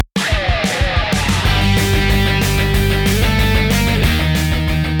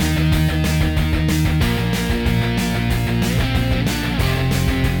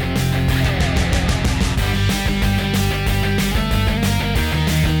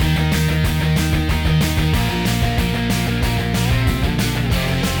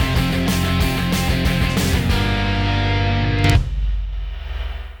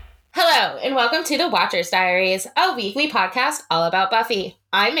welcome to the Watcher's Diaries, a weekly podcast all about Buffy.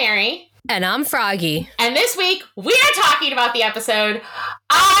 I'm Mary. And I'm Froggy. And this week, we are talking about the episode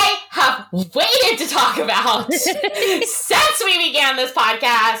I have waited to talk about since we began this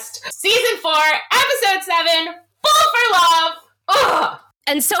podcast. Season 4, Episode 7, Fool for Love. Ugh.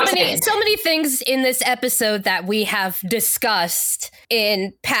 And so many things in this episode that we have discussed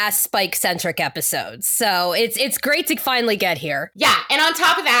in past Spike-centric episodes. So it's great to finally get here. Yeah, and on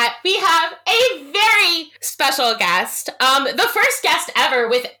top of that, we have a very special guest. The first guest ever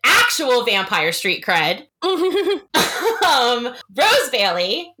with actual Vampire Street cred. Rose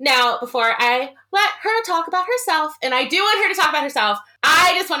Bailey. Now, before I let her talk about herself, and I do want her to talk about herself,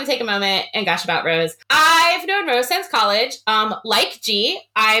 I just want to take a moment and gush about Rose. I've known Rose since college. Like G,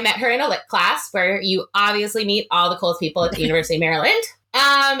 I met her in a lit class where you obviously meet all the coolest people at the University of Maryland.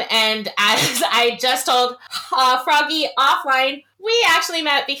 And as I just told Froggy offline, we actually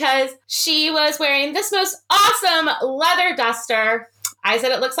met because she was wearing this most awesome leather duster. I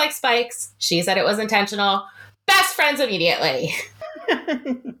said it looks like spikes. She said it was intentional. Best friends immediately.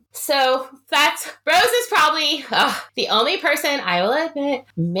 So Rose is probably the only person, I will admit,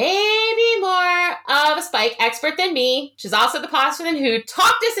 maybe more of a Spike expert than me. She's also the person who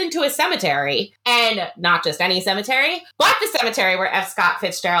talked us into a cemetery. And not just any cemetery, but the cemetery where F. Scott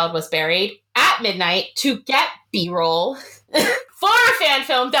Fitzgerald was buried at midnight to get B-roll for a fan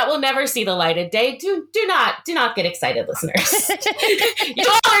film that will never see the light of day. Do not get excited, listeners. You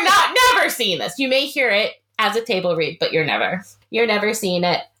all are never seeing this. You may hear it as a table read, but you're never seeing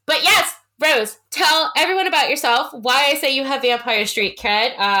it. But yes, Rose, tell everyone about yourself, why I say you have Vampire Street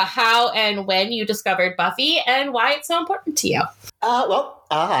cred, how and when you discovered Buffy, and why it's so important to you.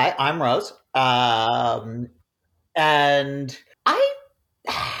 Hi, I'm Rose. And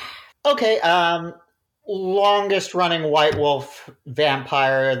longest running White Wolf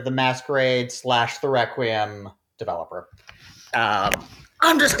Vampire the Masquerade / The Requiem developer.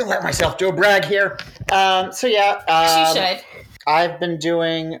 I'm just going to let myself do a brag here. She should. I've been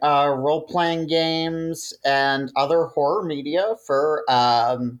doing role-playing games and other horror media for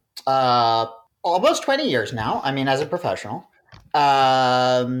almost 20 years now. I mean, as a professional.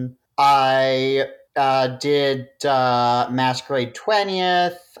 I did Masquerade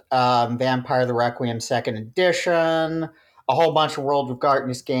 20th, Vampire the Requiem 2nd Edition, a whole bunch of World of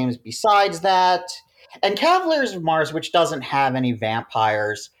Darkness games besides that, and Cavaliers of Mars, which doesn't have any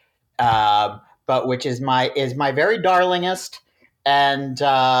vampires, but which is my very darlingest. And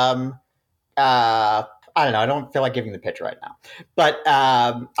I don't know. I don't feel like giving the pitch right now, but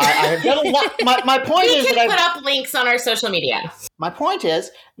I have done a lot. My point is that I put up links on our social media. My point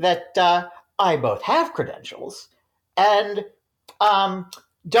is that I both have credentials and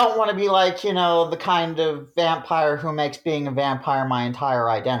don't want to be like, the kind of vampire who makes being a vampire my entire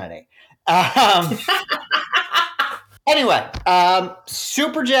identity. Anyway,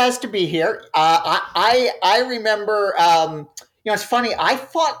 super jazzed to be here. I remember. It's funny. I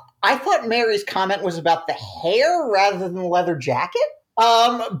thought Mary's comment was about the hair rather than the leather jacket.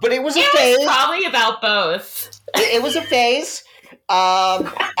 But it was a phase. It was probably about both. It was a phase.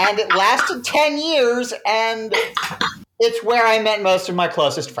 And it lasted 10 years, and it's where I met most of my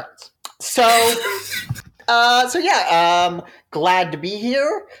closest friends. So glad to be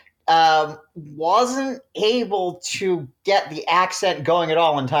here. Wasn't able to get the accent going at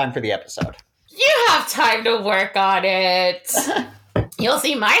all in time for the episode. You have time to work on it. You'll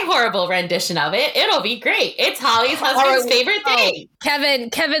see my horrible rendition of it. It'll be great. It's Holly's husband's favorite thing.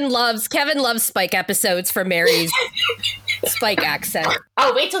 Kevin loves Spike episodes for Mary's Spike accent.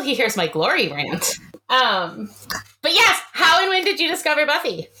 Oh, wait till he hears my glory rant. But yes, how and when did you discover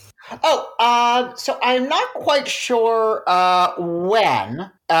Buffy? So I'm not quite sure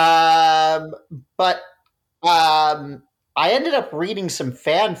when, but I ended up reading some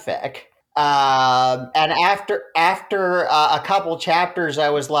fanfic. And after a couple chapters, I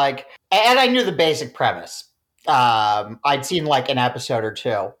was like, and I knew the basic premise. I'd seen like an episode or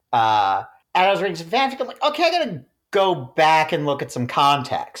two. And I was reading some fanfic. I'm like, okay, I gotta go back and look at some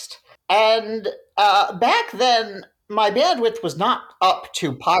context. And back then, my bandwidth was not up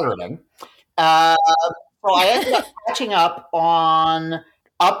to pirating. So I ended up catching up to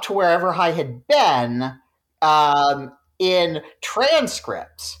wherever I had been in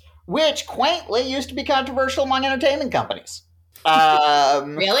transcripts, which quaintly used to be controversial among entertainment companies.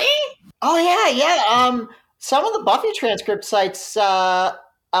 Really? Oh, yeah. Some of the Buffy transcript sites got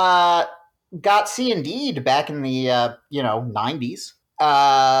C&D'd back in the 90s.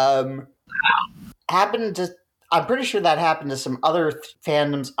 I'm pretty sure that happened to some other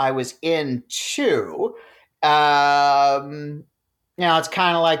fandoms I was in too. it's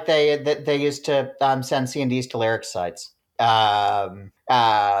kind of like they used to send C&Ds to lyric sites. The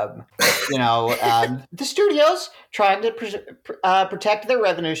studios trying to protect their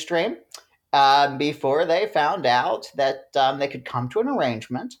revenue stream before they found out that they could come to an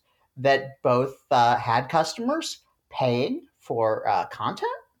arrangement that both had customers paying for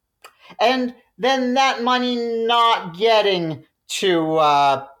content, and then that money not getting to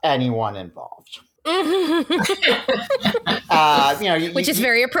anyone involved. Which is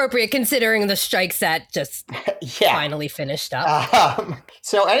very appropriate considering the strikes that just finally finished up.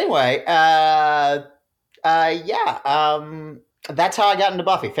 So anyway, that's how I got into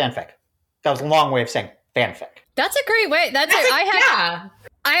Buffy fanfic. That was a long way of saying fanfic. That's a great way.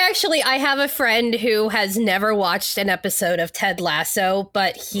 I have a friend who has never watched an episode of Ted Lasso,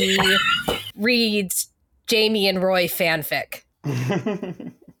 but he reads Jamie and Roy fanfic.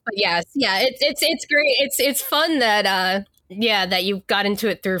 But yes, it's great. It's fun that that you got into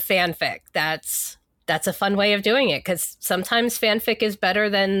it through fanfic. That's a fun way of doing it, because sometimes fanfic is better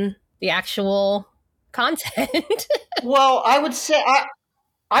than the actual content. Well, I would say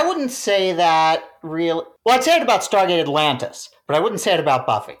I wouldn't say that real. Well, I'd say it about Stargate Atlantis, but I wouldn't say it about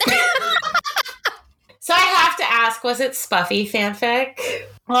Buffy. So I have to ask, was it Spuffy fanfic?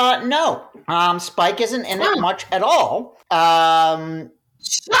 No. Spike isn't in it much at all.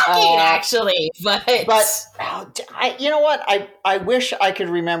 Shocking, actually, but you know what? I wish I could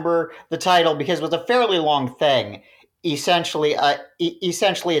remember the title, because it was a fairly long thing. Essentially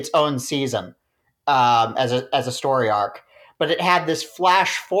its own season as a story arc, but it had this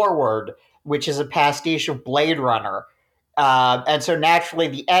flash forward, which is a pastiche of Blade Runner, and so naturally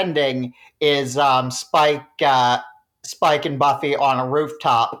the ending is Spike and Buffy on a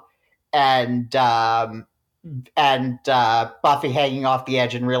rooftop, and Buffy hanging off the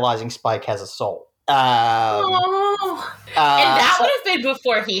edge and realizing Spike has a soul. And that would have been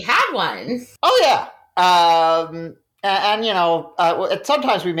before he had one. Oh yeah.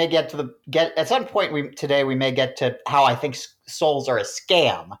 Sometimes we may get at some point today we may get to how I think souls are a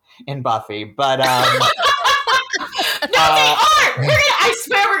scam in Buffy, but no, they are. I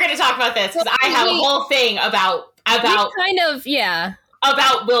swear we're gonna talk about this, because I have a whole thing about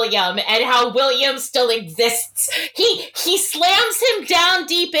about William and how William still exists. He slams him down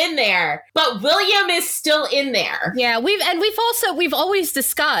deep in there, but William is still in there. Yeah, we've always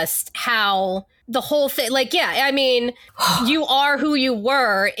discussed how the whole thing, you are who you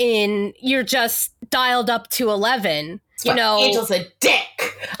were you're just dialed up to 11. Angel's a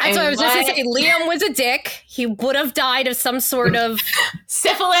dick. That's what I was just going to say. Liam was a dick. He would have died of some sort of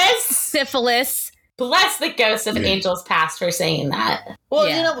syphilis. Bless the ghosts of Angel's past for saying that.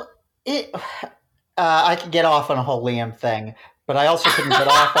 Well, I could get off on a whole Liam thing, but I also couldn't get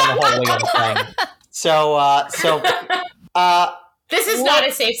off on the whole Liam thing. So this is not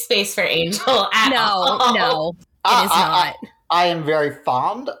a safe space for Angel at all. No, it is not. I am very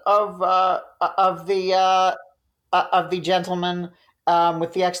fond of the gentleman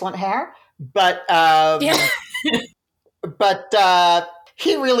with the excellent hair, but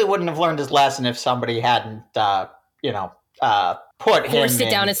he really wouldn't have learned his lesson if somebody hadn't, put him forced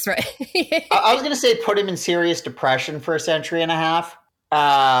it down his throat. I was going to say put him in serious depression for a century and a half.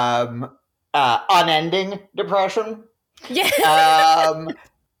 Unending depression. Yeah.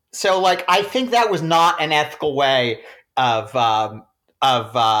 So, I think that was not an ethical way of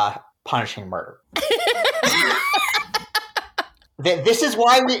punishing murder. This is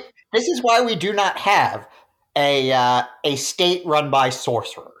why we do not have a state run by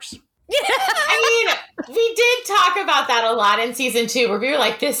sorcerers. I mean, we did talk about that a lot in season 2, where we were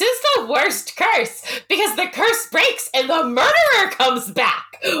like, this is the worst curse, because the curse breaks and the murderer comes back.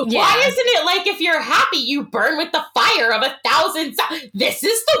 Yeah. Why isn't it like, if you're happy, you burn with the fire of 1,000 suns? This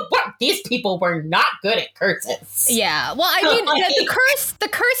is the worst. These people were not good at curses. Yeah. Well, I mean, the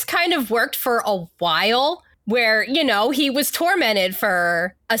curse kind of worked for a while, where, he was tormented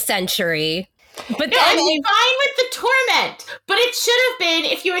for a century. But no, I'm fine with the torment, but it should have been,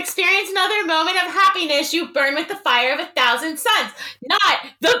 if you experience another moment of happiness, you burn with the fire of 1,000 suns, not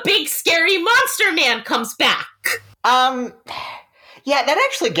the big scary monster man comes back. Yeah, that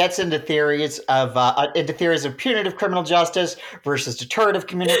actually gets into theories of punitive criminal justice versus deterrent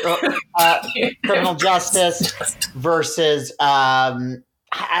criminal justice versus.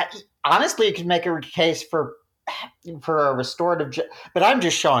 Honestly, you could make a case for a restorative, but I'm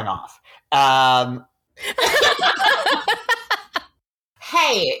just showing off.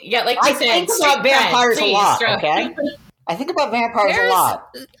 Hey, yeah, like I think about vampires a lot. Okay, I think about vampires a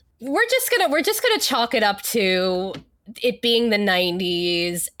lot. We're just gonna chalk it up to it being the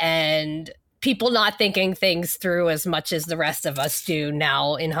 90s and people not thinking things through as much as the rest of us do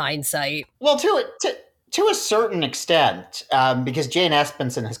now in hindsight. Well, to a certain extent, because Jane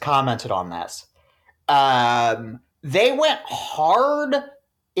Espenson has commented on this, they went hard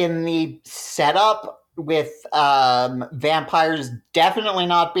in the setup with vampires definitely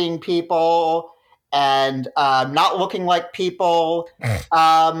not being people and not looking like people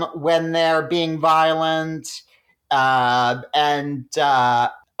when they're being violent and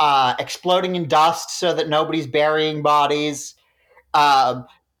exploding in dust so that nobody's burying bodies.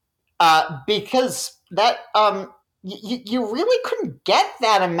 Because that you really couldn't get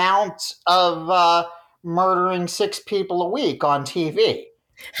that amount of murdering 6 people a week on TV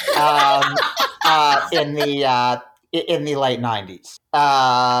in the late 90s.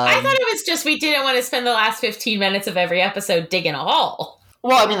 I thought it was just we didn't want to spend the last 15 minutes of every episode digging a hole.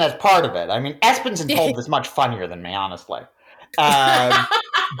 Well, I mean, that's part of it. I mean, Espenson told this much funnier than me, honestly. But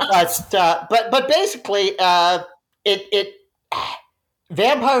basically,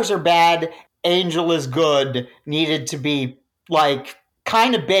 vampires are bad, Angel is good, needed to be, like,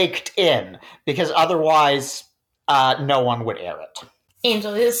 kind of baked in, because otherwise no one would air it.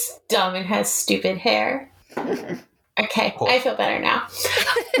 Angel is dumb and has stupid hair. Okay, cool. I feel better now.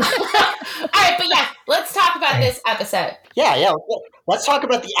 All right, but yeah, let's talk about this episode. Yeah. Let's talk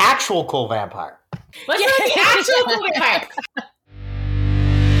about the actual cool vampire. Let's talk about the actual cool vampire.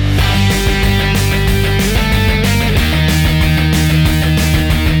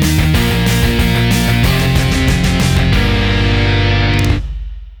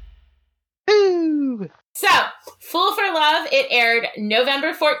 So, Fool for Love, it aired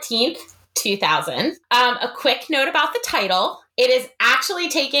November 14th, 2000. A quick note about the title. It is actually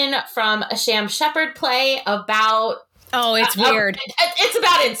taken from a Sham Shepherd play about... Oh, it's weird. It's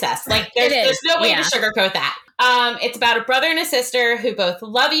about incest. Like, there's no way to sugarcoat that. It's about a brother and a sister who both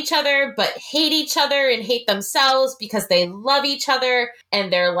love each other, but hate each other and hate themselves because they love each other.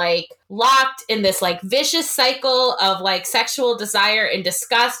 And they're, like, locked in this, like, vicious cycle of, like, sexual desire and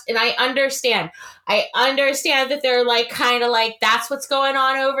disgust. And I understand that they're, like, kind of like, that's what's going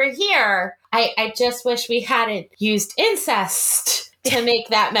on over here. I just wish we hadn't used incest to make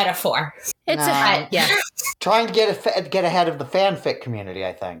that metaphor. Trying to get ahead of the fanfic community,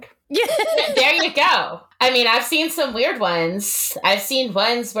 I think. Yeah. There you go. I mean, I've seen some weird ones. I've seen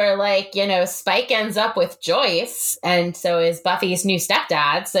ones where, like, you know, Spike ends up with Joyce, and so is Buffy's new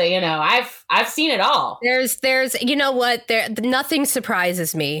stepdad. So, you know, I've seen it all. There's, you know what? Nothing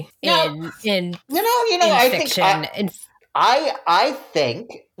surprises me in fiction. I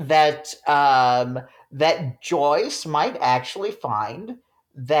think that that Joyce might actually find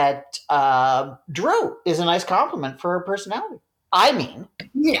that Drew is a nice compliment for her personality. I mean,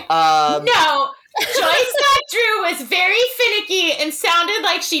 no. Joyce thought Drew was very finicky and sounded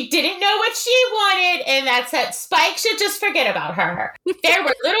like she didn't know what she wanted, and that Spike should just forget about her. There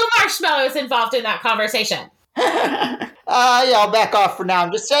were little marshmallows involved in that conversation. I'll back off for now.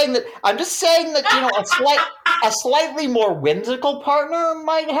 I'm just saying that you know, a slightly more whimsical partner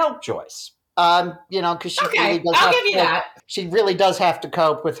might help Joyce. You know, because she really does have to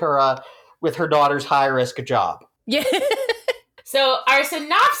cope with her daughter's high risk job. Yeah. So our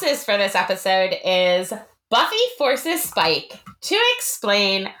synopsis for this episode is Buffy forces Spike to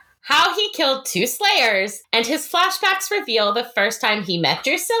explain how he killed 2 Slayers, and his flashbacks reveal the first time he met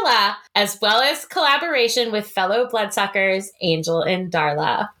Drusilla, as well as collaboration with fellow bloodsuckers Angel and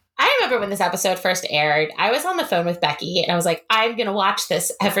Darla. I remember when this episode first aired, I was on the phone with Becky, and I was like, I'm going to watch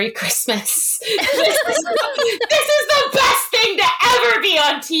this every Christmas. This is the best thing to ever be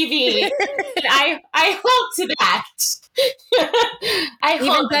on TV. And I hold to that.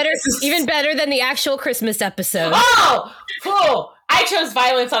 Even better than the actual Christmas episode. Oh, cool. I chose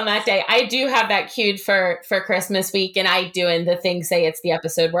violence on that day. I do have that queued for Christmas week, and I do in the thing say it's the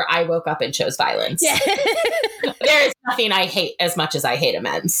episode where I woke up and chose violence. Yeah. There is nothing I hate as much as I hate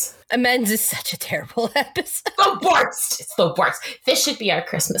Amends. Amends is such a terrible episode. The worst. It's the worst. This should be our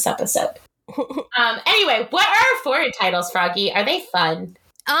Christmas episode. Anyway, what are our foreign titles, Froggy? Are they fun?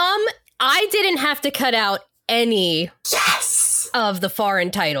 I didn't have to cut out any of the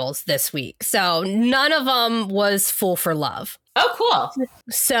foreign titles this week, so none of them was Fool for Love. Oh, cool.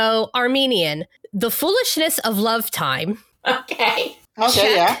 So Armenian, The Foolishness of Love Time. Okay. Check.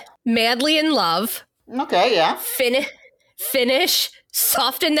 Yeah. Madly in Love. Okay, yeah. Finish,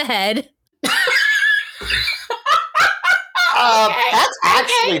 Soft in the Head. That's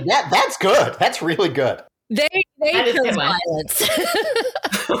actually that's good. That's really good. They chose violence.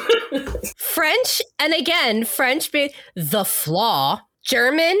 French, and again, French being The Flaw.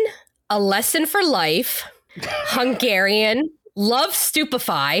 German, A Lesson for Life. Hungarian, Love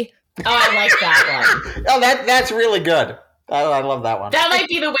Stupefy. I like that one. Oh, that's really good. I love that one. That might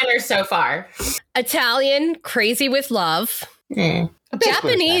be the winner so far. Italian, Crazy with Love. Mm.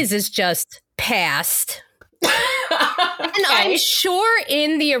 Japanese is just past. And I'm sure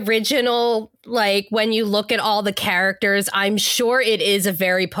in the original, like when you look at all the characters, I'm sure it is a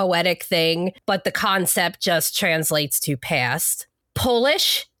very poetic thing, but the concept just translates to past.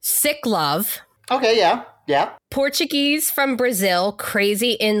 Polish, Sick Love. Okay, yeah. Portuguese from Brazil,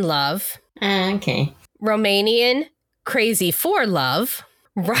 Crazy in Love. Okay. Romanian, Crazy for Love.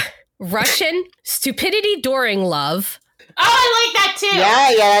 Russian, Stupidity During Love. Oh, I like that too.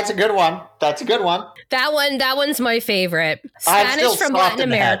 Yeah, that's a good one. That one's my favorite. I'm Spanish still from soft Latin in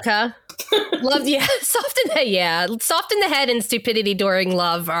the head. America. Love, yeah, soft in the head. Yeah, soft in the head and Stupidity During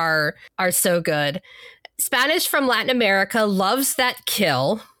Love are so good. Spanish from Latin America, Loves That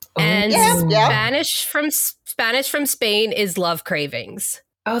Kill, and Spanish from Spain is Love Cravings.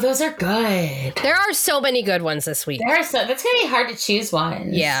 Oh, those are good. There are so many good ones this week. That's gonna be hard to choose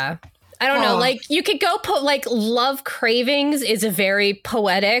one. Yeah. I don't know. Like, you could go like Love Cravings is a very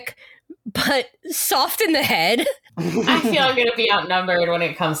poetic, but soft in the head. I feel I'm going to be outnumbered when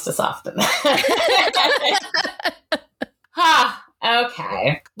it comes to soft in the head.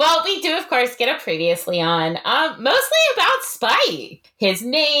 Okay. Well, we do, of course, get a previously on, mostly about Spike. His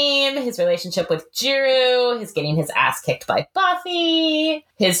name, his relationship with Juru, his getting his ass kicked by Buffy,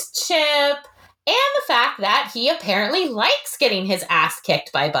 his chip, and the fact that he apparently likes getting his ass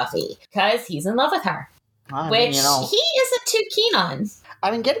kicked by Buffy because he's in love with her, which he isn't too keen on. I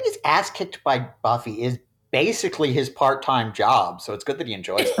mean, getting his ass kicked by Buffy is basically his part-time job, so it's good that he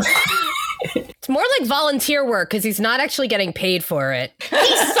enjoys it. It's more like volunteer work because he's not actually getting paid for it.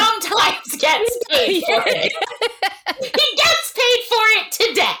 He sometimes gets paid for it. He gets paid for it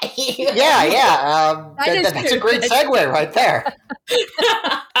today. Yeah. That's a great segue right there.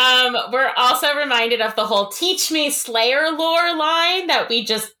 We're also reminded of the whole Teach Me Slayer lore line that we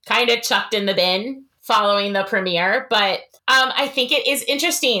just kind of chucked in the bin following the premiere. But I think it is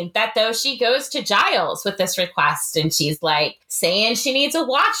interesting that though she goes to Giles with this request and she's like saying she needs a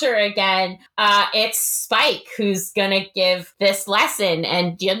watcher again, it's Spike who's gonna give this lesson.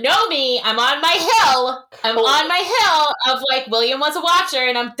 And you know me, I'm on my hill. On my hill of like, William was a watcher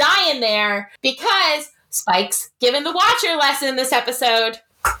and I'm dying there because Spike's given the watcher lesson this episode.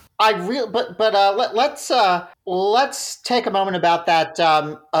 Let's take a moment about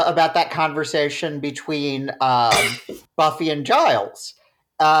that conversation between Buffy and Giles,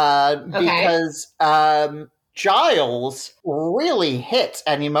 because Giles really hits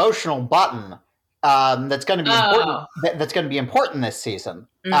an emotional button that's going to be important. That's going to be important this season.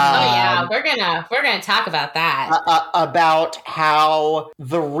 We're gonna talk about that. About how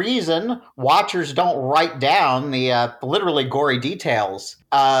the reason Watchers don't write down the literally gory details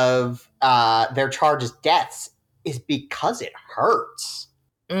of their charges' deaths is because it hurts.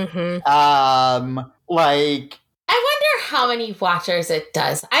 Mm-hmm. I wonder how many Watchers it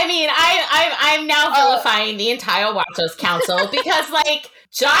does. I mean, I'm now vilifying the entire Watchers Council because like.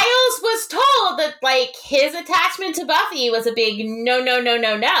 Giles was told that, like, his attachment to Buffy was a big no.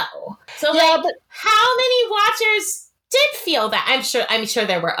 So, but how many Watchers did feel that? I'm sure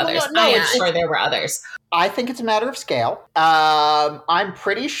there were others. I'm sure there were others. I think it's a matter of scale. I'm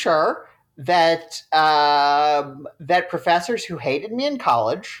pretty sure that that professors who hated me in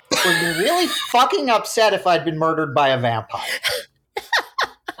college would be really fucking upset if I'd been murdered by a vampire.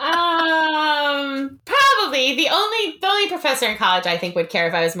 Probably the only professor in college I think would care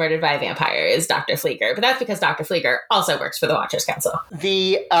if I was murdered by a vampire is Dr. Fleeger, but that's because Dr. Fleeger also works for the Watchers Council.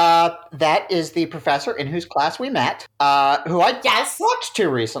 That is the professor in whose class we met, who I talked to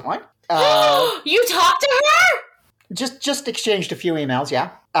recently. You talked to her? Just exchanged a few emails, yeah.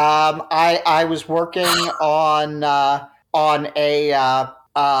 I was working on a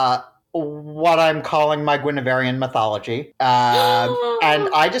what I'm calling my Guineverian mythology. And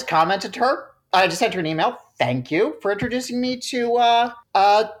I just commented to her. I just sent her an email. Thank you for introducing me to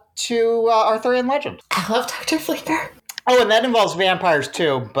Arthurian legend. I love Dr. Fleeger. Oh, and that involves vampires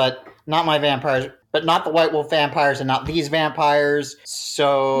too, but not my vampires, but not the White Wolf vampires and not these vampires.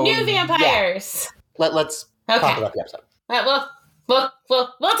 So new vampires. Yeah. Let's talk about the episode. We'll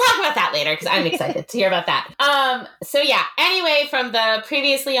talk about that later because I'm excited to hear about that. So yeah, anyway, from the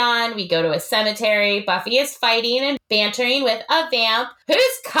previously on, we go to a cemetery. Buffy is fighting and bantering with a vamp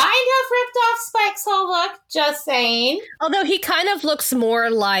who's kind of ripped off Spike's whole look, just saying. Although he kind of looks more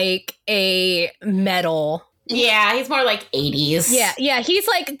like a metal. Yeah, he's more like 80s. Yeah, he's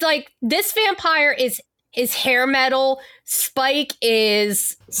like this vampire is hair metal. Spike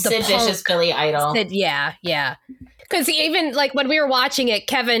is Sid Vicious Billy Idol. Yeah. Because even like when we were watching it,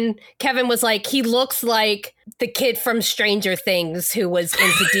 Kevin was like, he looks like the kid from Stranger Things who was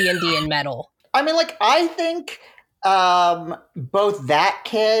into D&D and metal. I mean, like, I think both that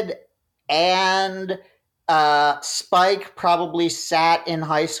kid and Spike probably sat in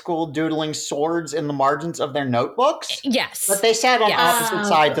high school doodling swords in the margins of their notebooks. Yes. But they sat on opposite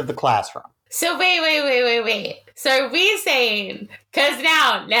sides of the classroom. So wait. So are we saying, because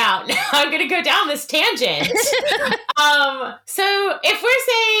now I'm going to go down this tangent. So if we're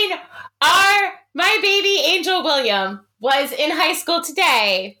saying my baby Angel William was in high school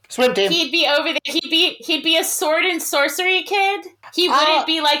today, swim team, he'd be over there. He'd be a sword and sorcery kid. He wouldn't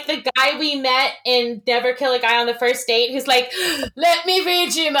be like the guy we met in Never Kill a Guy on the First Date who's like, let me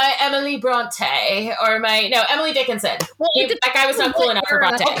read you my Emily Bronte or Emily Dickinson. That guy was not cool enough for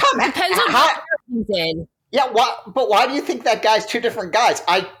Bronte. Oh, come on. Depends on what he's in. Yeah, but why do you think that guy's two different guys?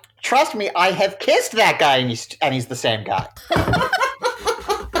 Trust me, I have kissed that guy and he's the same guy.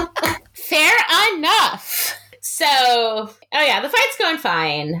 Fair enough. So, the fight's going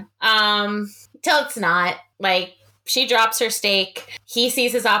fine. Till it's not. Like, she drops her stake. He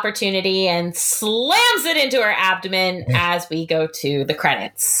sees his opportunity and slams it into her abdomen as we go to the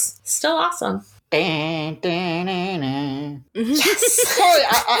credits. Still awesome. Yes.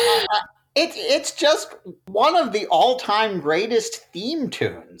 It's just one of the all-time greatest theme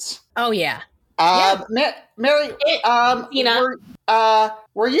tunes. Oh, yeah. Mary,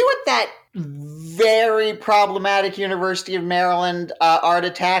 were you at that very problematic University of Maryland art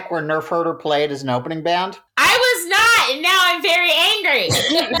attack where Nerf Herder played as an opening band? I was not, and now I'm very angry.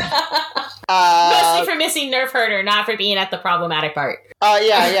 Mostly for missing Nerf Herder, not for being at the problematic part.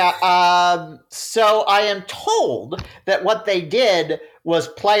 So I am told that what they did was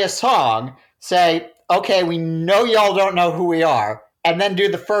play a song, say, okay, we know y'all don't know who we are, and then do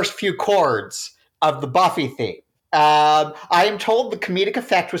the first few chords of the Buffy theme. I am told the comedic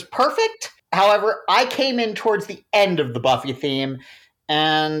effect was perfect. However, I came in towards the end of the Buffy theme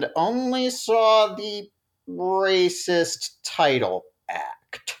and only saw the racist title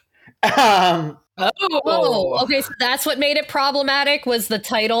act. Okay, so that's what made it problematic, was the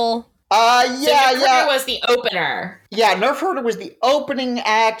title. Nerf Herder was the opener. Yeah, Nerf Herder was the opening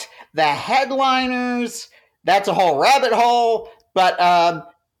act. The headliners, that's a whole rabbit hole. But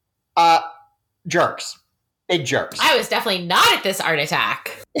jerks. Big jerks. I was definitely not at this art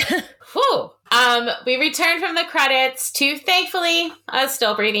attack. Whew. We return from the credits to, thankfully, a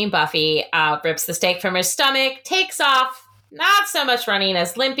still breathing Buffy. Rips the stake from her stomach, takes off. Not so much running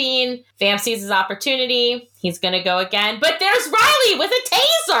as limping. Vamp sees his opportunity. He's gonna go again. But there's Riley with a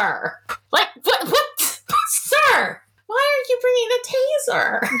taser! Like, what? Sir! Why are you bringing a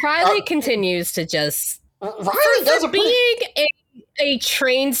taser? Riley continues to just... Riley does being a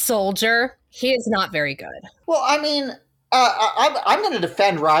trained soldier, he is not very good. Well, I mean, I'm going to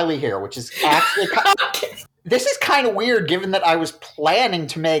defend Riley here, which is actually... This is kind of weird, given that I was planning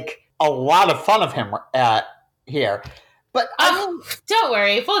to make a lot of fun of him here. But don't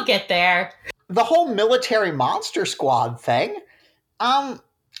worry, we'll get there. The whole military monster squad thing,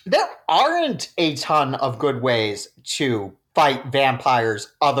 there aren't a ton of good ways to fight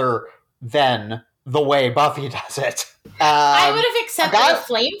vampires other than the way Buffy does it. I would have accepted a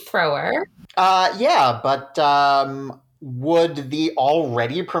flamethrower. But would the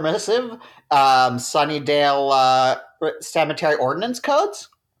already permissive Sunnydale Cemetery Ordinance codes?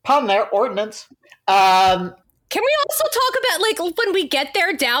 Pun there, ordinance. Can we also talk about, like, when we get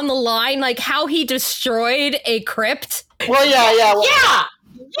there down the line, like, how he destroyed a crypt? Well, yeah. Yeah!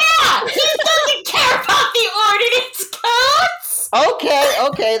 He doesn't care about the ordinance codes!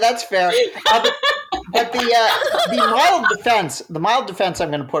 Okay, that's fair. But the mild defense I'm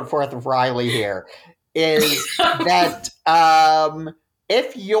going to put forth of Riley here is that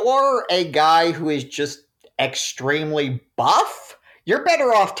if you're a guy who is just extremely buff, you're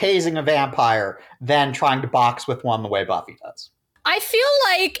better off tasing a vampire than trying to box with one the way Buffy does. I feel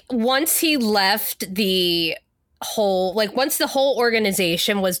like once he left the whole, like once the whole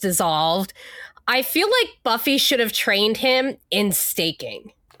organization was dissolved, I feel like Buffy should have trained him in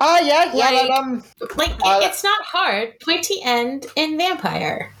staking. It's not hard. Pointy end in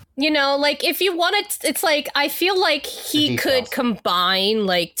vampire. You know, like if you want it, it's like I feel like he could combine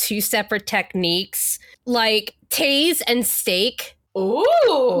like two separate techniques, like tase and stake. Ooh.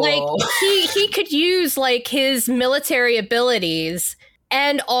 Like he could use like his military abilities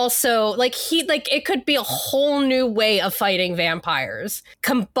and also like it could be a whole new way of fighting vampires,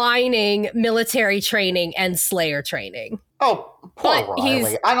 combining military training and Slayer training. Oh, poor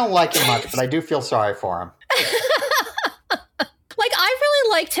Riley. I don't like him much, but I do feel sorry for him. Like I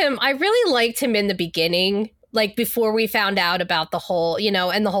really liked him in the beginning like before we found out about the whole,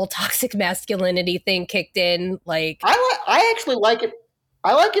 and the whole toxic masculinity thing kicked in. Like, I actually like it.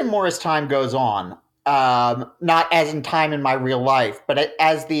 I like it more as time goes on. Not as in time in my real life, but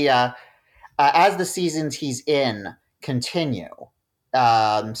as the seasons he's in continue.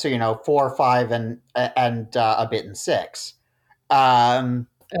 So 4, 5, and a bit in 6.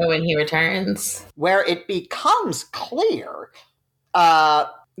 When he returns, where it becomes clear that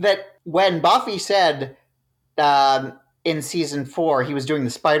when Buffy said in season 4, he was doing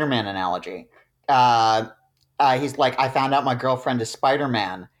the Spider-Man analogy. He's like, I found out my girlfriend is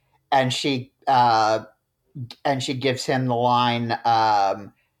Spider-Man, and she gives him the line,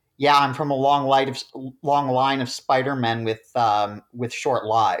 yeah, I'm from a long line of Spider-Men with short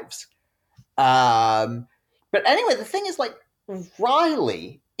lives. But anyway, the thing is, like,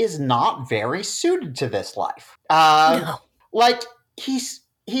 Riley is not very suited to this life. no. Like, he's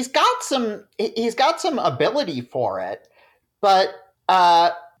got some ability for it, but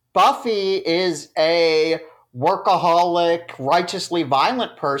Buffy is a workaholic, righteously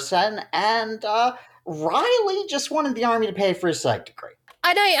violent person, and Riley just wanted the army to pay for his psych degree.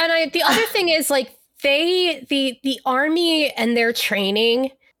 And I the other thing is, like, the army and their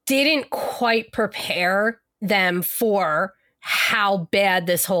training didn't quite prepare them for how bad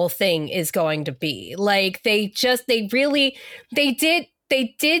this whole thing is going to be. Like, they did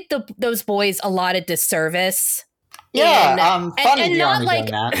those boys a lot of disservice. Yeah, funny and the not army like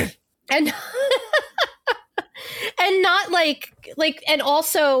doing that. and and not like and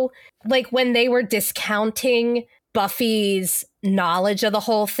also, like, when they were discounting Buffy's knowledge of the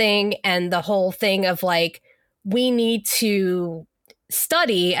whole thing and the whole thing of, like, we need to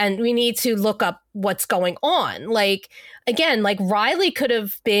study and we need to look up what's going on. Like, again, like, Riley could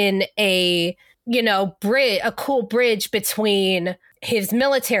have been a cool bridge between his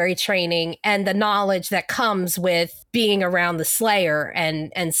military training and the knowledge that comes with being around the Slayer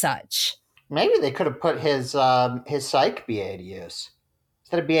and such. Maybe they could have put his psych BA to use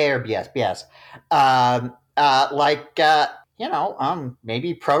instead of BA or BS.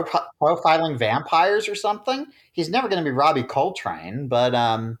 Maybe profiling vampires or something. He's never going to be Robbie Coltrane, but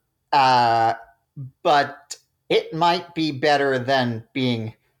it might be better than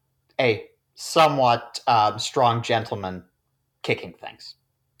being a somewhat strong gentleman kicking things.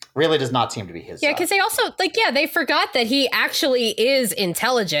 Really does not seem to be his. Yeah, because they also, like, they forgot that he actually is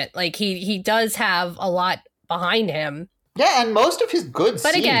intelligent. Like, he does have a lot behind him. Yeah, and most of his good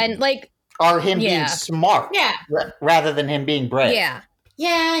but scenes again, like, are him being smart, rather than him being brave. Yeah.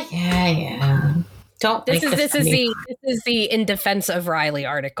 Don't. This is the In Defense of Riley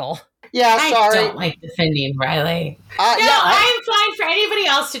article. Yeah, sorry. I don't like defending Riley. I'm fine for anybody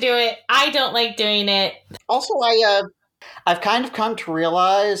else to do it. I don't like doing it. Also, I've kind of come to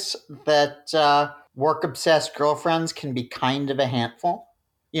realize that work-obsessed girlfriends can be kind of a handful.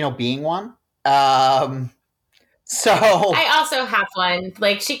 Being one. So I also have one.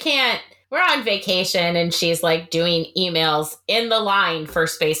 Like, she can't. We're on vacation, and she's, like, doing emails in the line for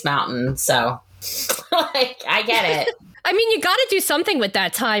Space Mountain. So, like, I get it. I mean, you got to do something with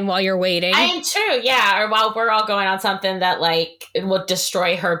that time while you're waiting. I am true, yeah. Or while we're all going on something that, like, will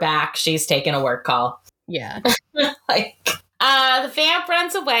destroy her back, she's taking a work call. Yeah. The vamp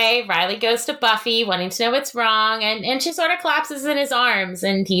runs away. Riley goes to Buffy, wanting to know what's wrong, and she sort of collapses in his arms,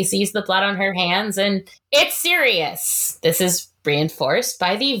 and he sees the blood on her hands, and it's serious. This is reinforced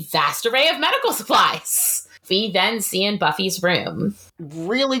by the vast array of medical supplies we then see in Buffy's room.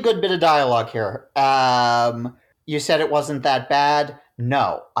 Really good bit of dialogue here. You said it wasn't that bad.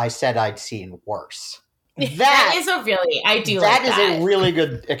 No, I said I'd seen worse. That is a really, I do like that. That is a really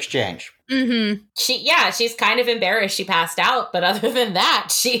good exchange. Mm-hmm. She's kind of embarrassed she passed out, but other than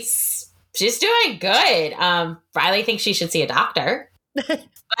that, she's doing good. Riley thinks she should see a doctor.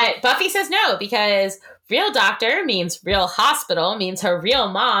 But Buffy says no, because real doctor means real hospital, means her real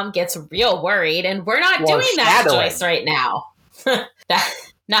mom gets real worried, and we're not doing that to Joyce right now.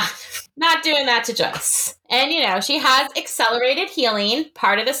 Not doing that to Joyce. And, she has accelerated healing,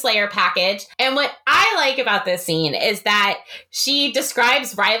 part of the Slayer package. And what I like about this scene is that she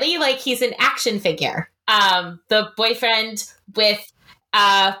describes Riley like he's an action figure. The boyfriend with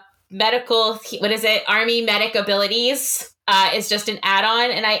Army medic abilities is just an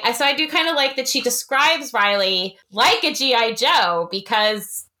add-on. And I do kind of like that she describes Riley like a G.I. Joe,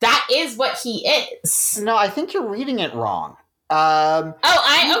 because that is what he is. No, I think you're reading it wrong.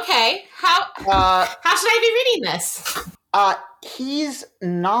 Okay. How should I be reading this? He's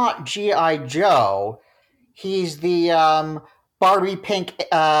not G.I. Joe. He's the Barbie pink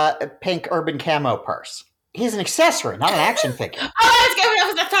urban camo purse. He's an accessory, not an action figure.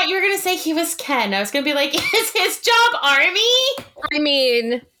 I thought you were going to say he was Ken. I was going to be like, is his job Army? I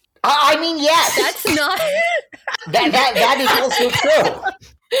mean, yes. That's not. that is also true.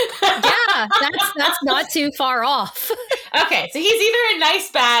 Yeah, that's not too far off. Okay, so he's either a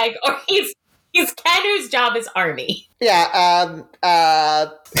nice bag or he's Ken, whose job is Army. Yeah.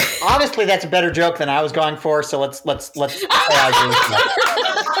 Honestly, that's a better joke than I was going for. So let's.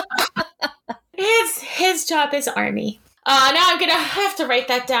 His job is Army. Now I'm gonna have to write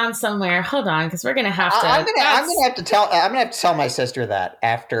that down somewhere. Hold on, because we're gonna have to. I'm gonna have to tell my sister that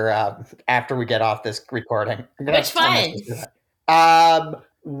after we get off this recording. Which one?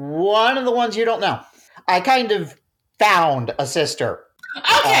 One of the ones you don't know. I kind of found a sister. Okay,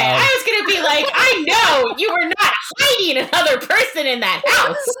 I was gonna be like, I know you were not hiding another person in that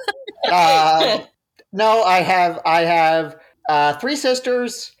house. No, I have 3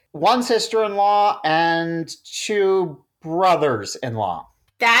 sisters, 1 sister-in-law, and 2 brothers-in-law.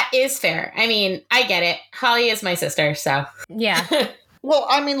 That is fair. I mean, I get it. Holly is my sister, so yeah. Well,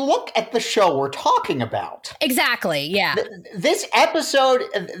 I mean, look at the show we're talking about. Exactly. Yeah. This episode,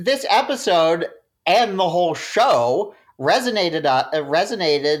 and the whole show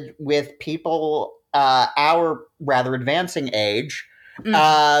resonated with people our rather advancing age.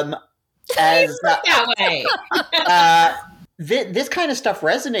 As that way. This kind of stuff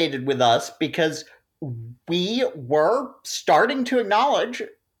resonated with us because we were starting to acknowledge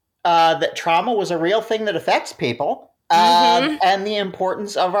that trauma was a real thing that affects people. And the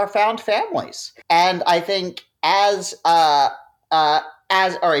importance of our found families. And I think as our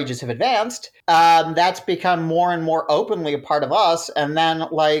ages have advanced, that's become more and more openly a part of us. And then,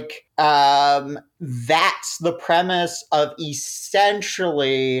 that's the premise of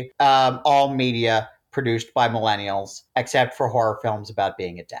essentially all media produced by millennials, except for horror films about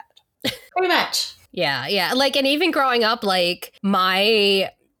being a dad. Pretty much. Yeah. And even growing up, my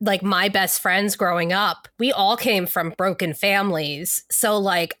best friends growing up, we all came from broken families. So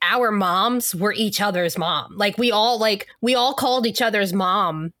our moms were each other's mom. We all called each other's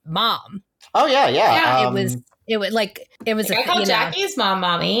mom. Oh yeah. It was I call Jackie's mom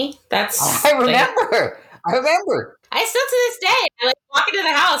mommy. That's I remember. I still to this day, I walk into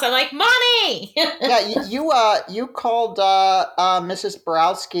the house, I'm like, Mommy. Yeah, you called Mrs.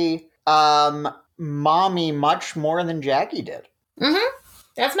 Borowski mommy much more than Jackie did. Mm-hmm.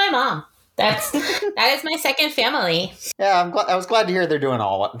 That's my mom. That is my second family. Yeah, I was glad to hear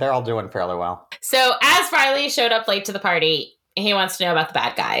they're all doing fairly well. So as Riley showed up late to the party, he wants to know about the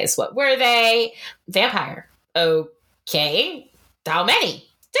bad guys. What were they? Vampire. Okay. How many?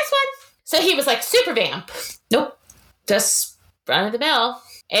 Just one. So he was like, super vamp. Nope. Just run of the mill.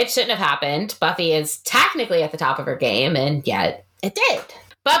 It shouldn't have happened. Buffy is technically at the top of her game, and yet it did.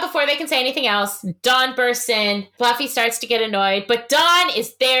 But before they can say anything else, Dawn bursts in. Buffy starts to get annoyed, but Dawn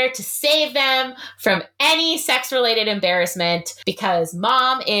is there to save them from any sex-related embarrassment because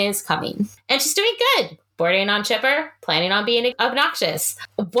Mom is coming. And she's doing good. Bordering on Chipper, planning on being obnoxious.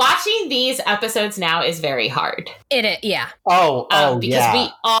 Watching these episodes now is very hard. Yeah. Because we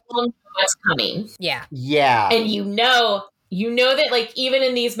all know what's coming. Yeah. Yeah. And you know that even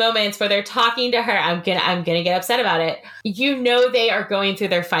in these moments where they're talking to her, I'm gonna get upset about it. You know they are going through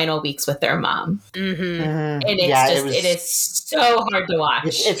their final weeks with their mom. Mm-hmm. And it is so hard to watch.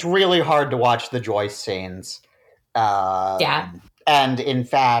 It's really hard to watch the Joyce scenes. Yeah. And in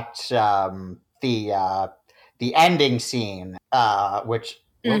fact, the ending scene, which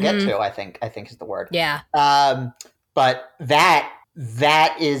we'll get to, I think is the word. Yeah. But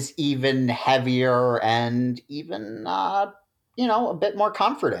that is even heavier and even a bit more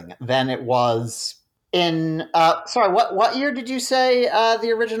comforting than it was in sorry, what year did you say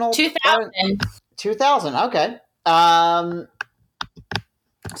the original? 2000. 2000. Okay.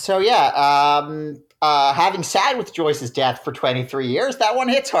 So yeah, having sat with Joyce's death for 23 years, that one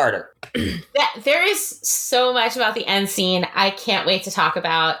hits harder. There is so much about the end scene I can't wait to talk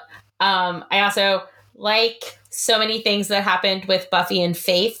about. I also like so many things that happened with Buffy and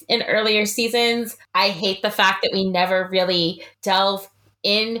Faith in earlier seasons. I hate the fact that we never really delve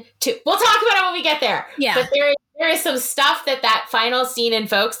into. We'll talk about it when we get there. Yeah. But there is some stuff that final scene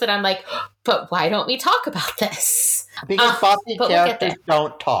invokes that I'm like, but why don't we talk about this? Because Buffy characters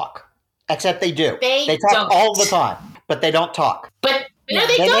don't talk. Except they do. They talk all the time, but they don't talk. But no,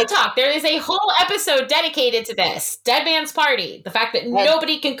 they don't talk. There is a whole episode dedicated to this. Dead Man's Party. The fact that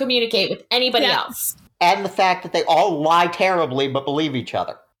nobody can communicate with anybody else. And the fact that they all lie terribly but believe each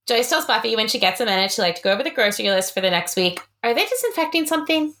other. Joyce tells Buffy when she gets a minute she'd like to go over the grocery list for the next week. are they disinfecting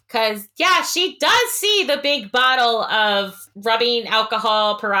something? Because, yeah, she does see the big bottle of rubbing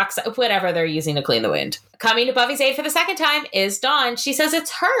alcohol, peroxide, whatever they're using to clean the wound. Coming to Buffy's aid for the second time is Dawn. She says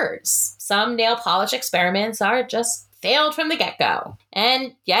it's hers. Some nail polish experiments are just failed from the get-go.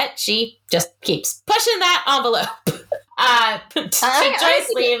 And yet she just keeps pushing that envelope. Joyce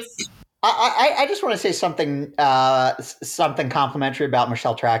leaves. I just want to say something complimentary about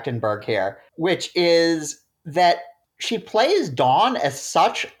Michelle Trachtenberg here, which is that she plays Dawn as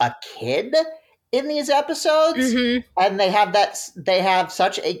such a kid in these episodes, and they have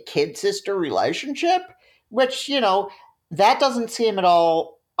such a kid-sister relationship, which, you know, that doesn't seem at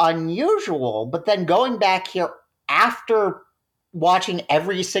all unusual. But then going back here after watching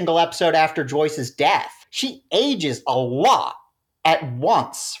every single episode after Joyce's death, she ages a lot at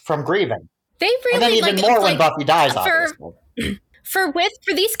once from grieving. They really, and then even more when Buffy dies, obviously. For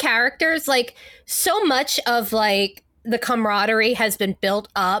these characters, like, so much of, like, the camaraderie has been built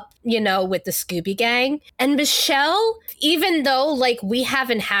up, you know, with the Scooby Gang. And Michelle, even though, like, we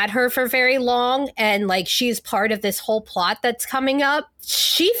haven't had her for very long and, like, she's part of this whole plot that's coming up,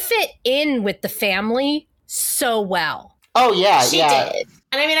 she fit in with the family so well. Oh, yeah, she did.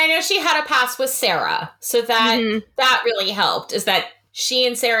 And I mean, I know she had a past with Sarah, so that really helped, is that she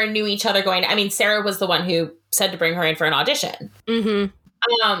and Sarah knew each other I mean, Sarah was the one who said to bring her in for an audition.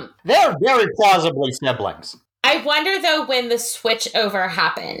 They're very plausibly siblings. I wonder, though, when the switch over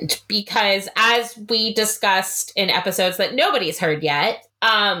happened, because as we discussed in episodes that nobody's heard yet,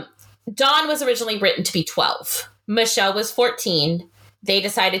 Dawn was originally written to be 12. Michelle was 14. They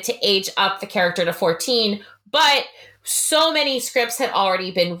decided to age up the character to 14, but so many scripts had already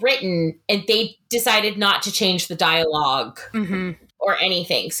been written, and they decided not to change the dialogue or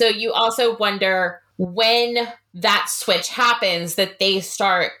anything. So you also wonder when that switch happens that they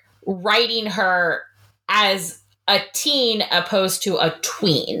start writing her as a teen opposed to a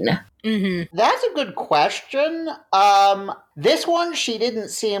tween. That's a good question. This one, she didn't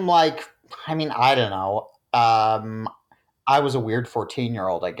seem like, I mean, I don't know. I was a weird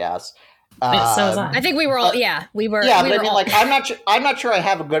 14-year-old, I guess. So was I. I think we were all, we were. Yeah, we but were I mean, like, I'm not sure I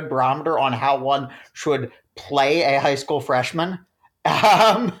have a good barometer on how one should play a high school freshman.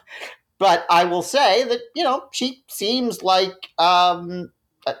 But I will say that, you know, she seems like a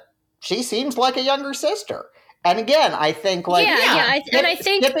younger sister. And again, I think, like, I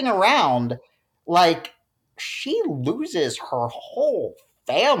think skipping around, like, she loses her whole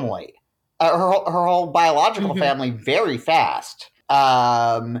family, her whole biological family very fast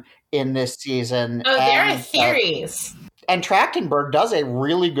in this season. Oh, there are theories. And Trachtenberg does a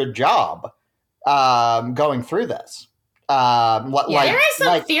really good job going through this. There are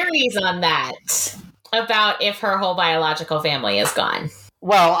some theories on that, about if her whole biological family is gone.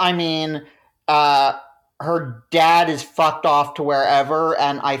 Well, I mean, her dad is fucked off to wherever,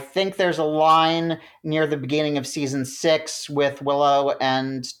 and I think there's a line near the beginning of season 6 with Willow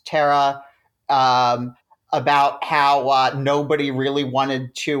and Tara about how nobody really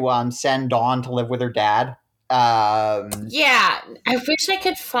wanted to send Dawn to live with her dad. Yeah, I wish I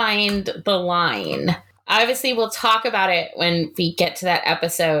could find the line. Obviously, we'll talk about it when we get to that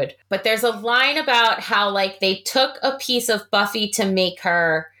episode. But there's a line about how, like, they took a piece of Buffy to make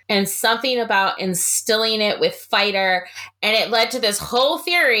her, and something about instilling it with Fighter. And it led to this whole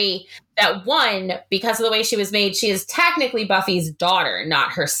theory that, one, because of the way she was made, she is technically Buffy's daughter,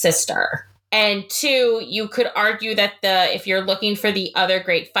 not her sister. And two, you could argue that if you're looking for the other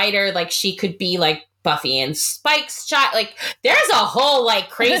great fighter, like, she could be, like, Buffy and Spike's child. Like, there's a whole,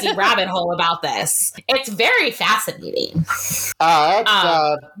 like, crazy rabbit hole about this. It's very fascinating.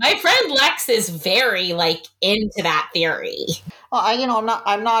 My friend Lex is very, like, into that theory.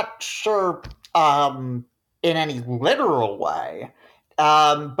 I'm not sure in any literal way,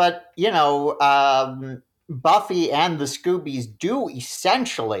 but Buffy and the Scoobies do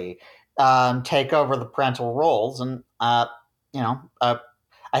essentially take over the parental roles, and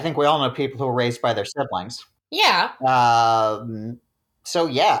I think we all know people who were raised by their siblings. Yeah.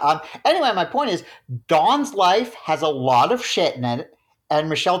 Anyway, my point is, Dawn's life has a lot of shit in it, and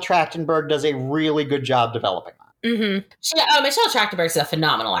Michelle Trachtenberg does a really good job developing that. Michelle Trachtenberg's a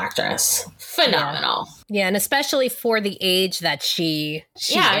phenomenal actress. Phenomenal. Yeah, and especially for the age that she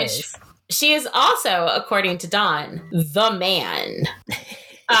is. She is also, according to Dawn, the man.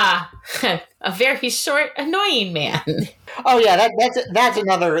 A very short, annoying man. Oh yeah, that's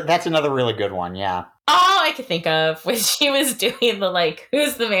another really good one. Yeah. All I could think of when she was doing the, like,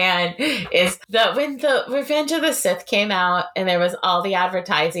 who's the man, is when the Revenge of the Sith came out, and there was all the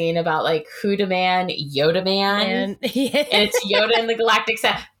advertising about, like, who to man, Yoda man, and it's Yoda in the Galactic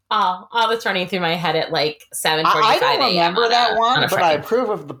Set. all that's running through my head at like 7:45 I don't a.m. remember that one, but I Friday. approve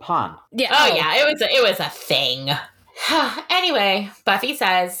of the pun. Yeah. Oh yeah, it was a thing. Anyway, Buffy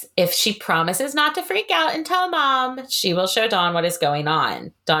says if she promises not to freak out and tell Mom, she will show Dawn what is going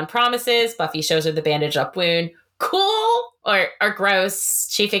on. Dawn promises. Buffy shows her the bandaged up wound. Cool or gross.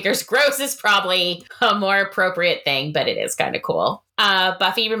 She figures gross is probably a more appropriate thing, but it is kind of cool.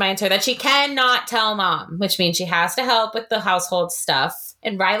 Buffy reminds her that she cannot tell Mom, which means she has to help with the household stuff.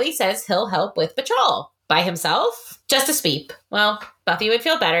 And Riley says he'll help with patrol. By himself? Just a sweep. Well, Buffy would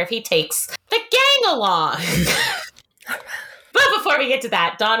feel better if he takes the gang along. But before we get to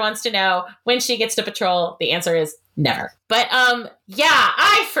that, Dawn wants to know when she gets to patrol. The answer is never. But yeah,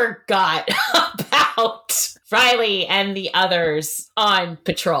 I forgot about Riley and the others on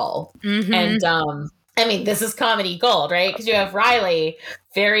patrol. Mhm. And I mean, this is comedy gold, right? Because you have Riley,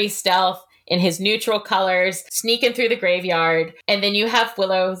 very stealth in his neutral colors, sneaking through the graveyard. And then you have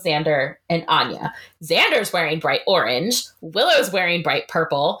Willow, Xander, and Anya. Xander's wearing bright orange. Willow's wearing bright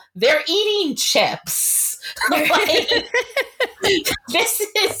purple. They're eating chips. Like, this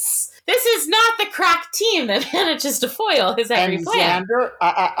is not the crack team that manages to foil his every And plan. Xander,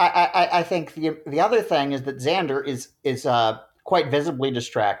 I think the other thing is that Xander is quite visibly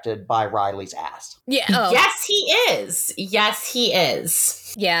distracted by Riley's ass. Yeah. Oh. Yes, he is. Yes, he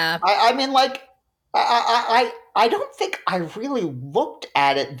is. Yeah. I mean, like, I don't think I really looked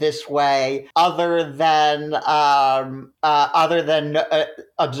at it this way, other than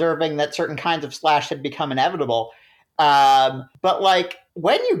observing that certain kinds of slash had become inevitable. But like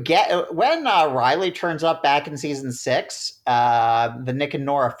when Riley turns up back in season 6, the Nick and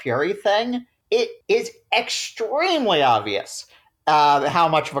Nora Fury thing, it is extremely obvious how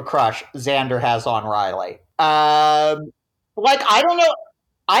much of a crush Xander has on Riley. Like I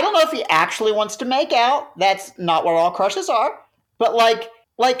don't know if he actually wants to make out. That's not what all crushes are. But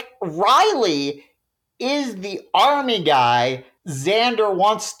like Riley is the army guy Xander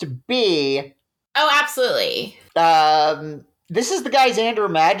wants to be. Oh, absolutely. This is the guy Xander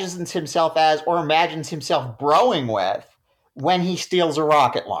imagines himself as, or imagines himself broing with, when he steals a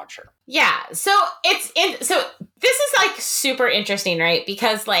rocket launcher. Yeah, so so this is like super interesting, right?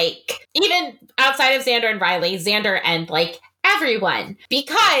 Because like even outside of Xander and Riley, Xander and like everyone,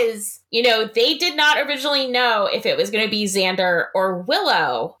 because you know they did not originally know if it was going to be Xander or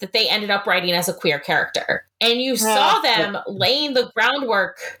Willow that they ended up writing as a queer character, and you saw them laying the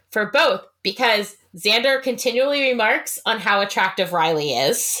groundwork for both because Xander continually remarks on how attractive Riley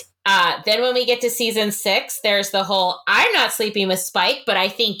is. Then when we get to season 6, there's the whole, I'm not sleeping with Spike, but I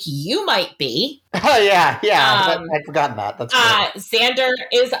think you might be. Oh, yeah. I'd forgotten that. That's Xander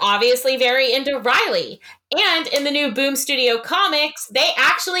is obviously very into Riley. And in the new Boom Studio comics, they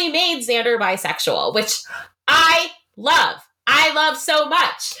actually made Xander bisexual, which I love. I love so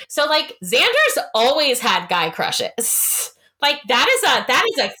much. So, like, Xander's always had guy crushes. Like, that is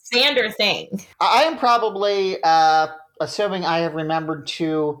a Xander thing. I am probably, assuming I have remembered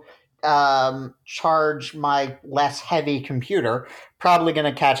to charge my less heavy computer, probably going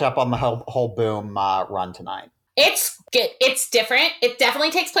to catch up on the whole Boom run tonight. It's good. It's different. It definitely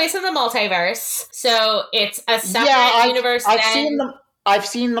takes place in the multiverse, so it's a separate universe. I've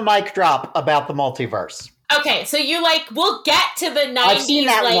seen the mic drop about the multiverse. Okay, so you we'll get to the 90s I've seen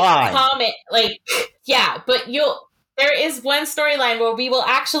that line. Comic, yeah, but there is one storyline where we will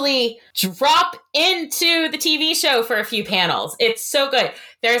actually drop into the TV show for a few panels. It's so good.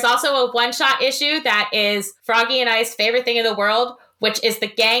 There's also a one-shot issue that is Froggy and I's favorite thing in the world, which is the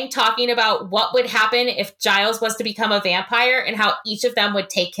gang talking about what would happen if Giles was to become a vampire and how each of them would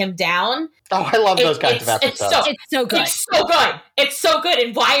take him down. Oh, I love those kinds of episodes. It's so good. It's so good. It's so good.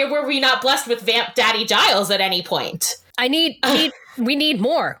 And why were we not blessed with Vamp Daddy Giles at any point? We need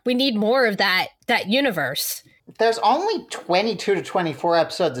more. We need more of that universe. There's only 22 to 24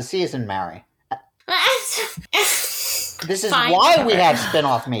 episodes a season, Mary. This is why we have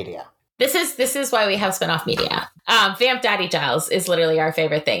spin-off media. This is why we have spin-off media. Vamp Daddy Giles is literally our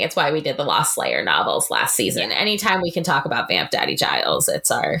favorite thing. It's why we did the Lost Slayer novels last season. Yeah. Anytime we can talk about Vamp Daddy Giles,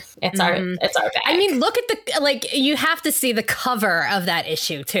 it's our bag. I mean, look at the you have to see the cover of that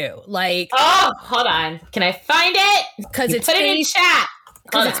issue too. Oh, hold on. Can I find it? Because it's put it in chat.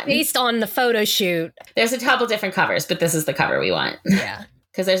 Because it's based on the photo shoot. There's a couple different covers, but this is the cover we want. Yeah.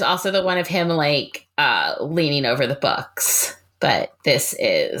 Because there's also the one of him leaning over the books. But this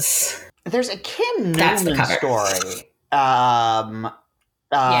is... There's a Kim Newman story.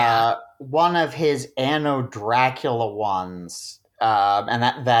 One of his Anno Dracula ones.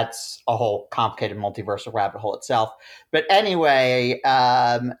 And that's a whole complicated multiversal rabbit hole itself. But anyway,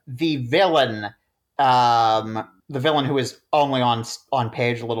 the villain... the villain who is only on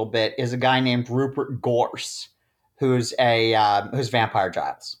page a little bit is a guy named Rupert Gorse, who's who's Vampire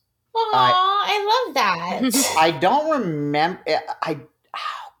Giles. Aw, I love that. I don't remember.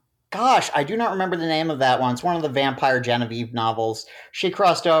 I do not remember the name of that one. It's one of the Vampire Genevieve novels. She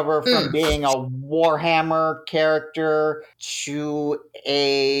crossed over from being a Warhammer character to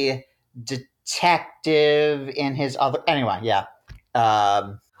a detective in his other. Anyway, yeah.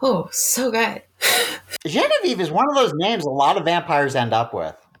 Oh, so good. Genevieve is one of those names a lot of vampires end up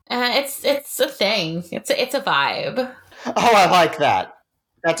with. It's a thing. It's a vibe. Oh, I like that.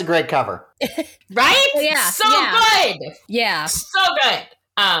 That's a great cover. Right? Yeah. So good. Yeah. So good.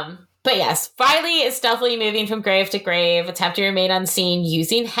 But yes, Riley is stealthily moving from grave to grave, attempting to remain unseen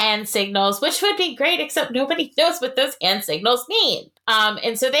using hand signals, which would be great, except nobody knows what those hand signals mean.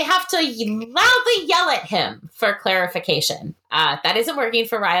 And so they have to loudly yell at him for clarification. That isn't working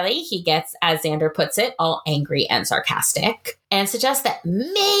for Riley. He gets, as Xander puts it, all angry and sarcastic, and suggests that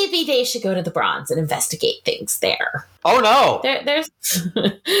maybe they should go to the Bronze and investigate things there. Oh no!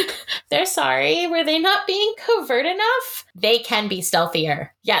 They're sorry. Were they not being covert enough? They can be stealthier.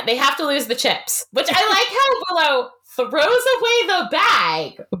 Yeah, they have to lose the chips, which I like how Willow throws away the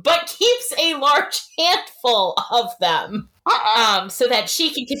bag, but keeps a large handful of them. So that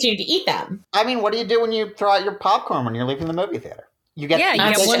she can continue to eat them. I mean, what do you do when you throw out your popcorn when you're leaving the movie theater? You get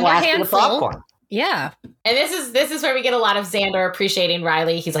one more handful. Popcorn. Yeah. And this is where we get a lot of Xander appreciating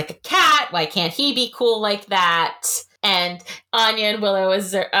Riley. He's like a cat. Why can't he be cool like that? And Anya and Willow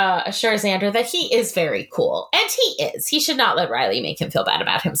assure Xander that he is very cool. And he is. He should not let Riley make him feel bad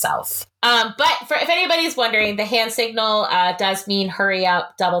about himself. But if anybody's wondering, the hand signal does mean hurry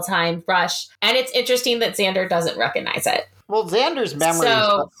up, double time, rush. And it's interesting that Xander doesn't recognize it. Well, Xander's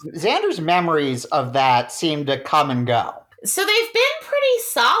memories of that seem to come and go. So they've been pretty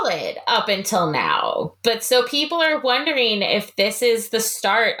solid up until now. But so people are wondering if this is the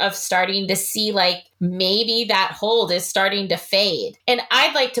start of starting to see, like, maybe that hold is starting to fade. And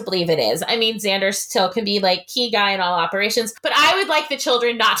I'd like to believe it is. I mean, Xander still can be, like, key guy in all operations. But I would like the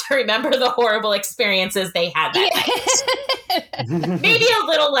children not to remember the horrible experiences they had that night. Maybe a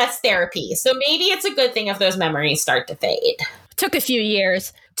little less therapy. So maybe it's a good thing if those memories start to fade. Took a few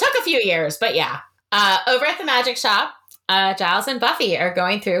years, but yeah. Over at the magic shop, Giles and Buffy are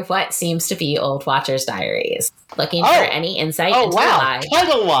going through what seems to be old Watcher's diaries, looking for any insight into their lives.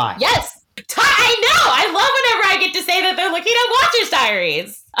 Title line. Yes. I know. I love whenever I get to say that they're looking at Watcher's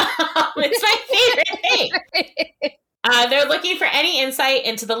diaries. It's my favorite thing. They're looking for any insight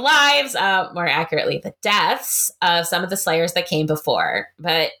into the lives, more accurately, the deaths of some of the Slayers that came before.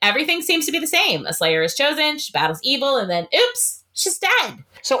 But everything seems to be the same. A Slayer is chosen, she battles evil, and then, oops, she's dead.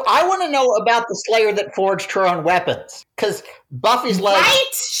 So I want to know about the Slayer that forged her own weapons. Because Buffy's like... Right?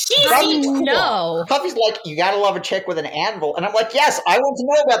 She's cool. No. Buffy's like, you gotta love a chick with an anvil. And I'm like, yes, I want to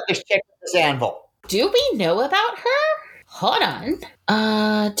know about this chick with this anvil. Do we know about her? Hold on.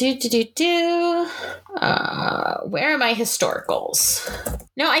 Where are my historicals?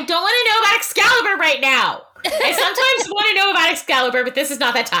 No, I don't want to know about Excalibur right now. I sometimes want to know about Excalibur, but this is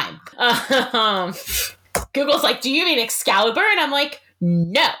not that time. Google's like, do you mean Excalibur? And I'm like,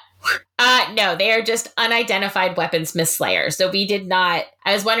 no. No, they are just unidentified weaponsmith Slayers. So we did not.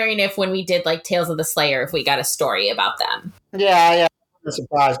 I was wondering if when we did like Tales of the Slayer, if we got a story about them. Yeah. It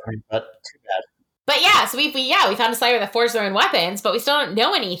surprised me, but too bad. But yeah, so we found a Slayer that forged their own weapons, but we still don't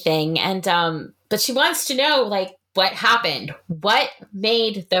know anything. And but she wants to know like what happened, what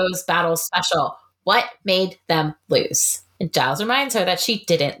made those battles special, what made them lose. And Giles reminds her that she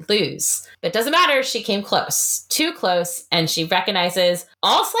didn't lose. But it doesn't matter, she came close. Too close, and she recognizes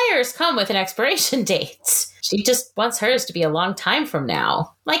all Slayers come with an expiration date. She just wants hers to be a long time from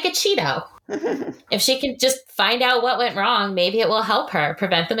now. Like a Cheeto. If she can just find out what went wrong, maybe it will help her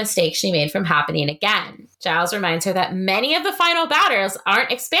prevent the mistake she made from happening again. Giles reminds her that many of the final battles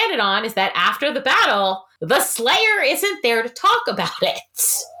aren't expanded on, is that after the battle, the Slayer isn't there to talk about it,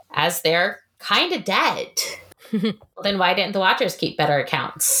 as they're kind of dead. Well, then why didn't the Watchers keep better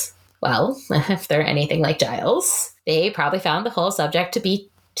accounts? Well, if they're anything like Giles, they probably found the whole subject to be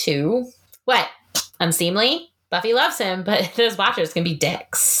too, unseemly? Buffy loves him, but those Watchers can be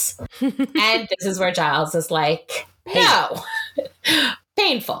dicks. And this is where Giles is like, no.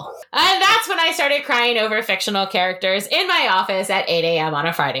 Painful. And that's when I started crying over fictional characters in my office at 8 a.m. on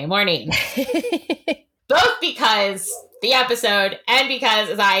a Friday morning. Both because the episode and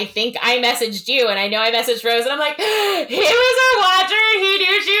because I think I messaged you and I know I messaged Rose and I'm like, he was our Watcher. He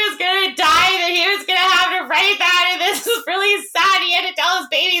knew she was going to die, that he was going to have to write that. And this is really sad. He had to tell his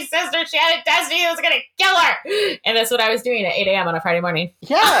baby sister. sister. She had a destiny that was going to kill her. And that's what I was doing at 8 a.m. on a Friday morning.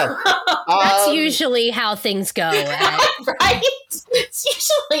 Yeah. That's usually how things go, right? It's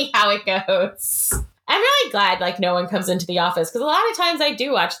usually how it goes. I'm really glad like no one comes into the office because a lot of times I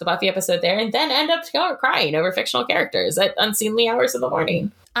do watch the Buffy episode there and then end up crying over fictional characters at unseemly hours in the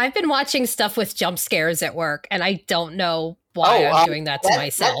morning. I've been watching stuff with jump scares at work, and I don't know why I'm doing that to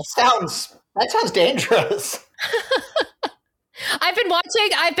myself. That sounds dangerous. I've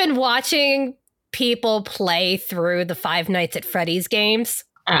been watching people play through the Five Nights at Freddy's games.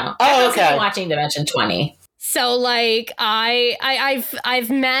 Oh, okay. Been watching Dimension 20. So like I've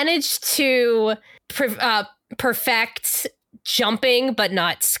managed to perfect jumping but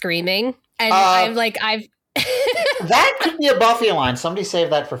not screaming, and I've that could be a Buffy line. Somebody save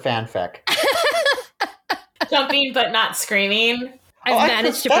that for fanfic. Jumping but not screaming. I've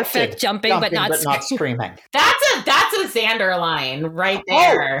managed to perfect jumping but not screaming. That's a Xander line right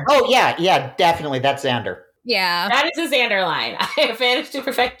there. Oh yeah, definitely. That's Xander. Yeah. That is a Xander line. I have managed to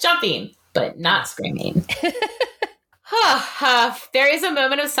perfect jumping but not screaming. There is a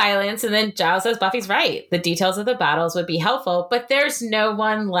moment of silence, and then Giles says Buffy's right. The details of the battles would be helpful, but there's no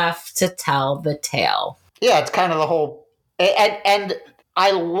one left to tell the tale. Yeah, it's kind of the whole... And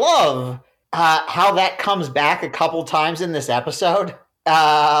I love how that comes back a couple times in this episode.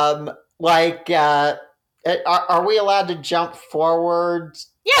 Are we allowed to jump forward?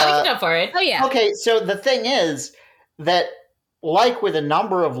 Yeah, we can jump forward. Oh, yeah. Okay, so the thing is that, like with a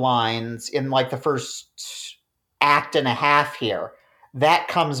number of lines in, like, the first act and a half here, that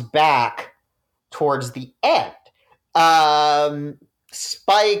comes back towards the end.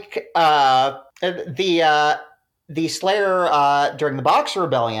 Spike, the Slayer during the Boxer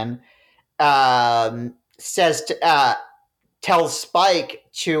Rebellion, tells Spike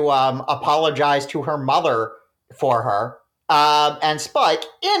to apologize to her mother for her. And Spike,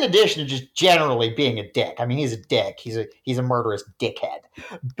 in addition to just generally being a dick, I mean, he's a dick. He's a murderous dickhead.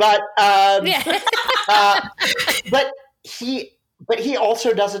 But but he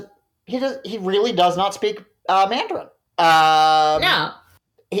also doesn't. He really does not speak Mandarin. No.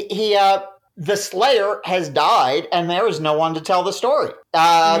 The Slayer has died, and there is no one to tell the story,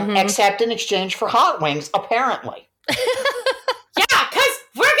 except in exchange for hot wings, apparently. Yeah, because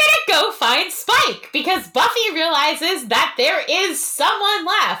we're gonna go find Spike, because Buffy realizes that there is someone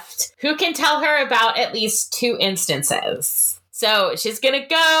left who can tell her about at least 2 instances. So she's gonna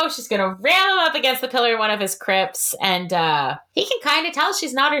ram him up against the pillar in one of his crypts, and he can kind of tell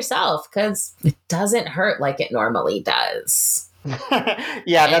she's not herself, because it doesn't hurt like it normally does.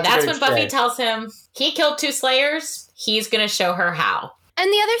 Yeah, that's when Buffy tells him he killed 2 Slayers. He's gonna show her how.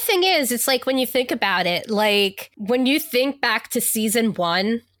 And the other thing is, it's like when you think about it, like when you think back to season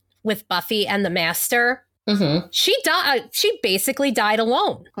 1 with Buffy and the Master, she died. She basically died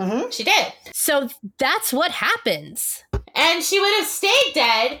alone. She did. So that's what happens. And she would have stayed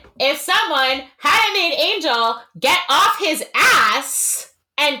dead if someone hadn't made Angel get off his ass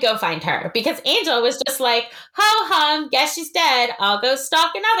and go find her. Because Angel was just like, ho-hum, guess she's dead. I'll go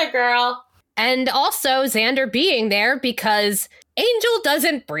stalk another girl. And also Xander being there because Angel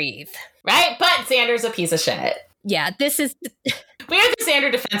doesn't breathe. Right? But Xander's a piece of shit. Yeah, this is... We're the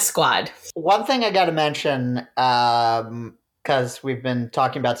Xander Defense Squad. One thing I got to mention, because we've been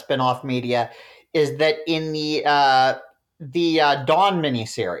talking about spin-off media, is that in the Dawn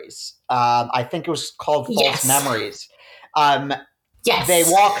miniseries, I think it was called False Memories, they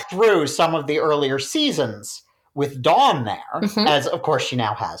walk through some of the earlier seasons with Dawn there, as of course she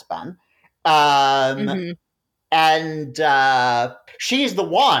now has been. And she's the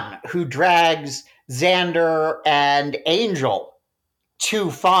one who drags Xander and Angel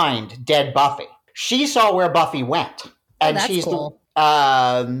to find dead Buffy. She saw where Buffy went. And that's she's cool.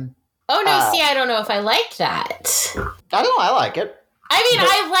 I don't know if I like that. I don't know, I like it. I mean,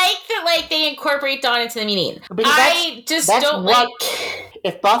 I like that, like, they incorporate Dawn into the meaning. I just don't like...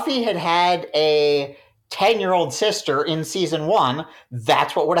 If Buffy had a 10-year-old sister in season 1,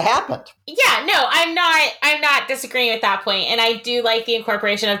 that's what would have happened. Yeah, no, I'm not disagreeing with that point. And I do like the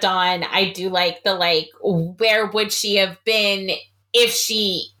incorporation of Dawn. I do like the, like, where would she have been if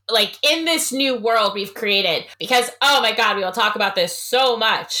she, like, in this new world we've created? Because, oh my God, we will talk about this so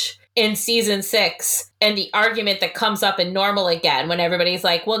much in season 6, and the argument that comes up in Normal again when everybody's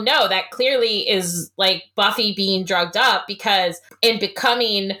like, well, no, that clearly is, like, Buffy being drugged up, because in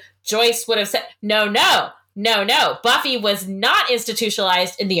Becoming, Joyce would have said, no, Buffy was not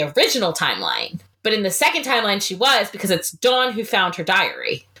institutionalized in the original timeline, but in the second timeline she was, because it's Dawn who found her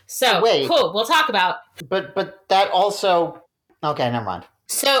diary. So, cool, we'll talk about... But that also... Okay, never mind.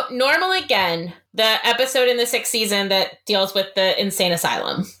 So, Normal Again, the episode in the 6th season that deals with the insane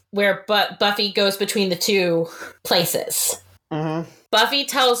asylum, where Buffy goes between the two places. Mm-hmm. Buffy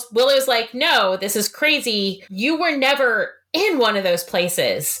tells Willow's like, no, this is crazy. You were never in one of those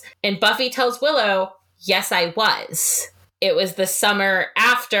places. And Buffy tells Willow, yes, I was. It was the summer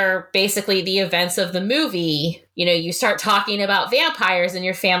after basically the events of the movie. You know, you start talking about vampires and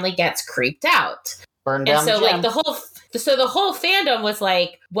your family gets creeped out. Burn down and so the gym. like the whole fandom was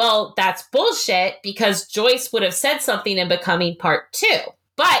like, well, that's bullshit because Joyce would have said something in Becoming Part 2.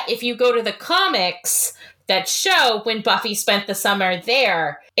 But if you go to the comics that show when Buffy spent the summer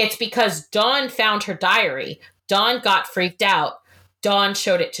there, it's because Dawn found her diary. Dawn got freaked out. Dawn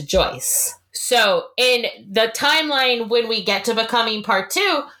showed it to Joyce. So in the timeline when we get to Becoming Part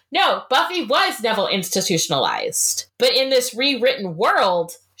 2, no, Buffy was Neville institutionalized. But in this rewritten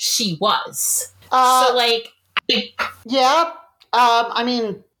world, she was. So like... Yeah. I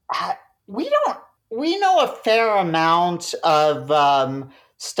mean, we know a fair amount of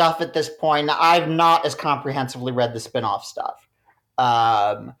stuff at this point. I've not as comprehensively read the spin-off stuff.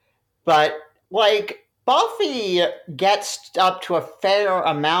 But like Buffy gets up to a fair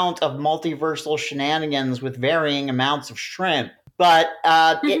amount of multiversal shenanigans with varying amounts of shrimp, but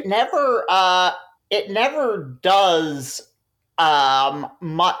it never does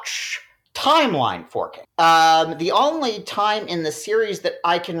much timeline forking. The only time in the series that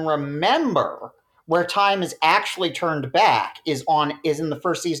I can remember where time is actually turned back is in the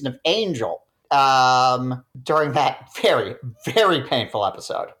first season of Angel, during that very, very painful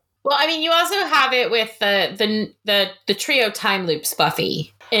episode. Well, I mean, you also have it with the trio time loops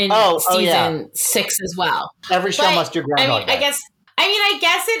Buffy in season 6 as well. Every show must do Groundhog Day. I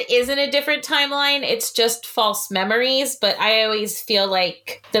guess it isn't a different timeline. It's just false memories, but I always feel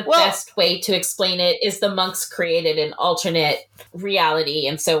like the best way to explain it is the monks created an alternate reality,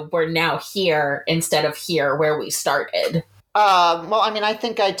 and so we're now here instead of here where we started. Well, I mean, I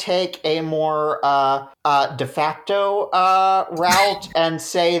think I take a more de facto route and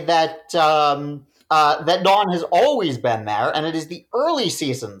say that that Dawn has always been there, and it is the early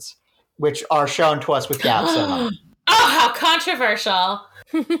seasons which are shown to us with gaps in them. Oh, how controversial.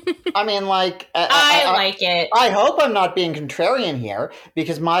 I mean, like... I like it. I hope I'm not being contrarian here,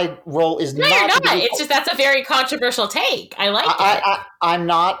 because my role is No, you're not. It's just that's a very controversial take. I like it. I'm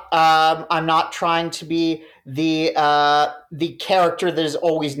not trying to be the character that is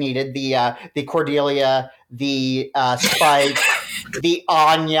always needed, the Cordelia, the Spike, the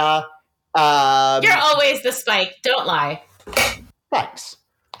Anya. You're always the Spike. Don't lie. Thanks.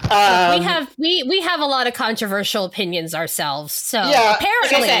 We have a lot of controversial opinions ourselves. So yeah,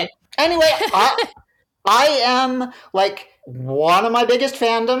 apparently, anyway, I am like one of my biggest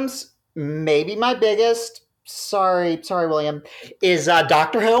fandoms, maybe my biggest. Sorry, William, is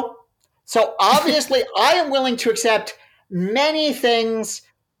Doctor Who. So obviously, I am willing to accept many things.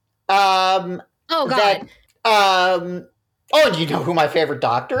 Oh God. Do you know who my favorite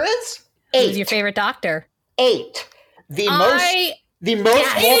Doctor is? 8. Who's your favorite Doctor? 8. The most. Is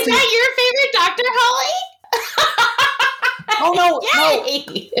that your favorite Doctor, Holly? Oh no!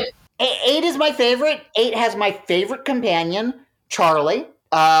 Yay! No. 8 is my favorite. 8 has my favorite companion, Charlie.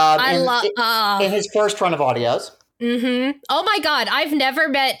 In his first run of audios. Mm-hmm. Oh my God! I've never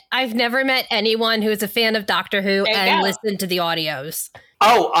met anyone who's a fan of Doctor Who and listened to the audios.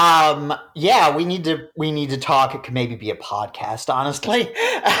 Oh, yeah. We need to talk. It could maybe be a podcast. Honestly,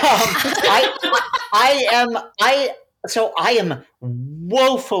 I am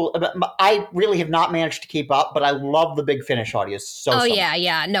woeful. I really have not managed to keep up, but I love the Big Finish audio so much.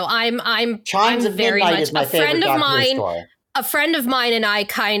 Yeah. No, I'm Chimes of very Midnight much is my favorite Doctor Who story. A friend of mine and I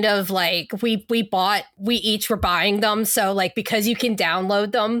kind of like we each were buying them, so like because you can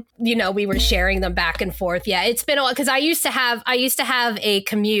download them, you know, we were sharing them back and forth. Yeah, it's been a while because I used to have a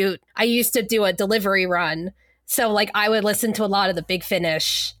commute. I used to do a delivery run, so like I would listen to a lot of the Big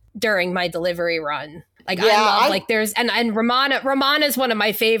Finish during my delivery run. Like I love there's and Romana is one of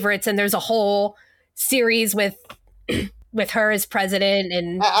my favorites, and there's a whole series with her as president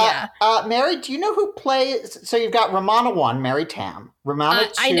and Mary, do you know who plays? So you've got Romana 1, Mary Tam. Romana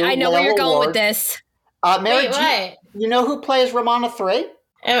 2, I know where you're going with this. Mary, you know who plays Romana 3?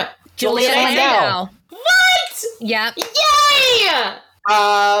 Juliet Landau. What? Yep. Yay!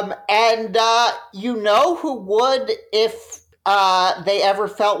 And you know who would, if they ever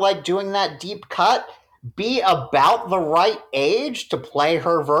felt like doing that deep cut, be about the right age to play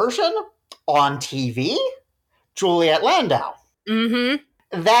her version on TV? Juliet Landau.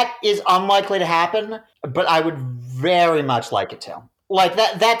 Mm-hmm. That is unlikely to happen, but I would very much like it to. Like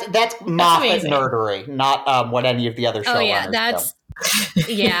that's Moffat nerdery, not what any of the other showrunners do.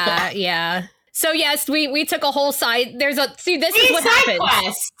 Yeah. So yes, we took a whole side. This is what side happens.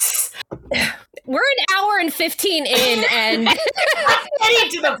 quests. We're an hour and 15 in, and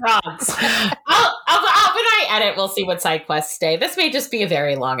Getting to the Bronx. When I edit, we'll see what side quests stay. This may just be a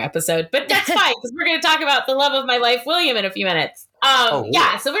very long episode, but that's fine because we're going to talk about the love of my life, William, in a few minutes.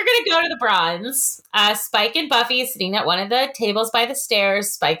 Yeah, so we're going to go to the Bronze. Spike and Buffy sitting at one of the tables by the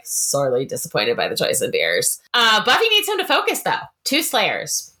stairs. Spike's sorely disappointed by the choice of beers. Buffy needs him to focus, though. 2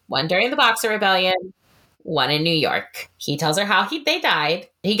 Slayers. One during the Boxer Rebellion, one in New York. He tells her how they died.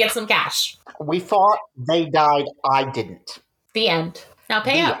 He gets some cash. We thought they died. I didn't. The end. Now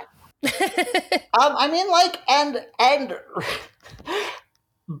pay up. I mean, like,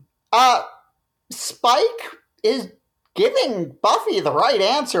 Spike is giving Buffy the right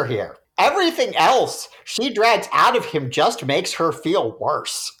answer here. Everything else she drags out of him just makes her feel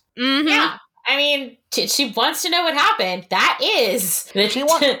worse. Mm-hmm. Yeah. I mean, she wants to know what happened. That is the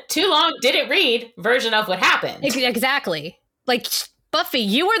too long didn't read version of what happened. Exactly. Like, Buffy,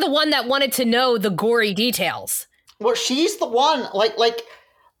 you were the one that wanted to know the gory details. Well, she's the one,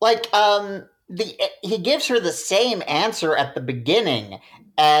 he gives her the same answer at the beginning,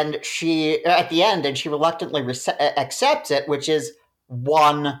 and at the end, and she reluctantly accepts it, which is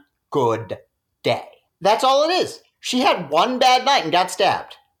one good day. That's all it is. She had one bad night and got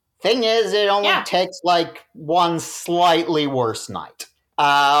stabbed. Thing is, it only takes like one slightly worse night.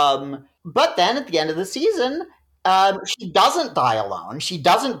 But then at the end of the season, she doesn't die alone. She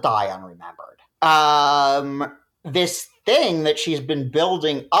doesn't die unremembered. This thing that she's been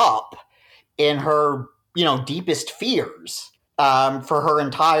building up in her, deepest fears for her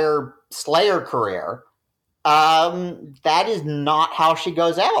entire Slayer career, that is not how she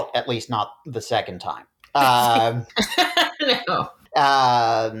goes out, at least not the second time. No.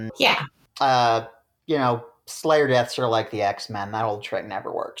 Slayer deaths are like the X-Men. That old trick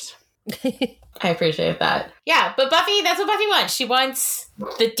never works. I appreciate that. Yeah, but Buffy, that's what Buffy wants. She wants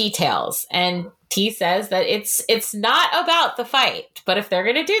the details. And T says that it's not about the fight, but if they're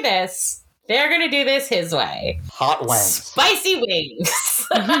going to do this, they're going to do this his way. Hot wings. Spicy wings.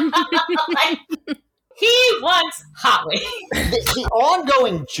 He wants hot wings. The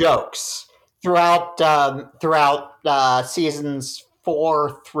ongoing jokes throughout seasons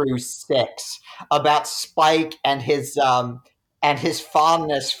 4 through 6 about Spike and his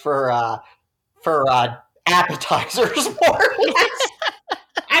fondness for appetizers, more or less.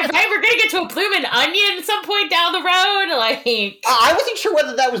 Right, we're gonna get to a bloomin' onion at some point down the road. Like, I wasn't sure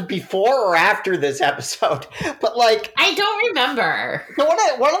whether that was before or after this episode, but like, I don't remember.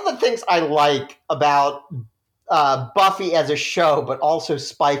 One of the things I like about Buffy as a show, but also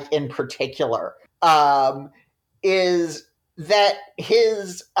Spike in particular, is that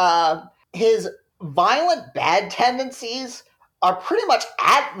his violent bad tendencies are pretty much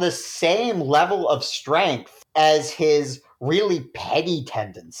at the same level of strength as his really petty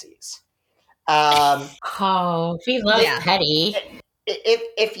tendencies. He loves petty.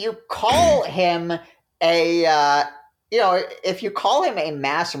 If you call him if you call him a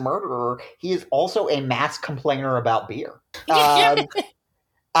mass murderer, he is also a mass complainer about beer.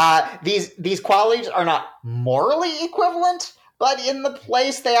 These qualities are not morally equivalent, but in the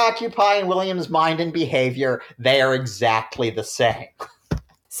place they occupy in William's mind and behavior, they are exactly the same.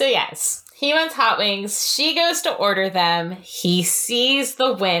 So yes, he wants hot wings. She goes to order them. He sees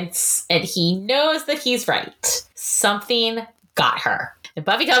the wince, and he knows that he's right. Something got her. And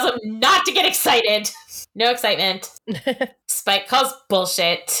Buffy tells him not to get excited. No excitement. Spike calls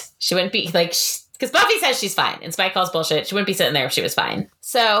bullshit. She wouldn't be like, because Buffy says she's fine, and Spike calls bullshit. She wouldn't be sitting there if she was fine.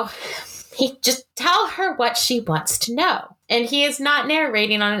 So he just tell her what she wants to know. And he is not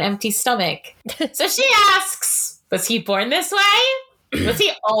narrating on an empty stomach. So she asks, was he born this way? Was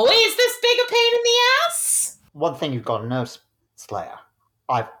he always this big a pain in the ass? One thing you've got to know, Slayer,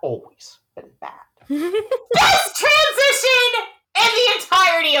 I've always been bad. Best transition in the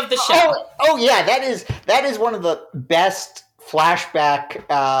entirety of the show. Oh yeah, that is one of the best flashback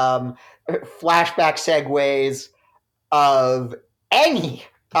segues of any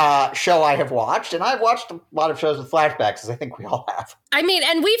show I have watched, and I've watched a lot of shows with flashbacks, as I think we all have. I mean,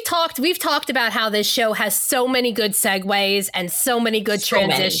 and we've talked about how this show has so many good segues and so many good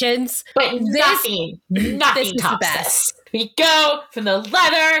transitions. But nothing tops this. We go from the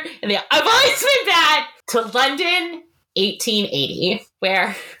leather and the I've always been bad to London 1880,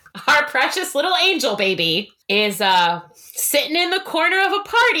 where our precious little angel baby is sitting in the corner of a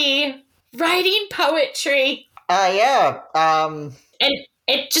party writing poetry. And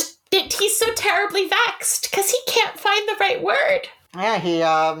he's so terribly vexed because he can't find the right word. Yeah,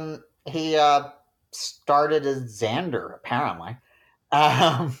 he started as Xander, apparently.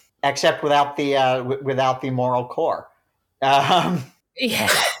 except without the moral core. Yeah.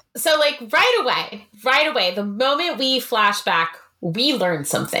 So, like, right away, the moment we flash back, we learn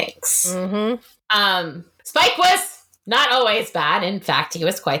some things. Mm-hmm. Spike was not always bad. In fact, he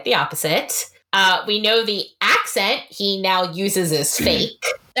was quite the opposite. We know the accent he now uses is fake.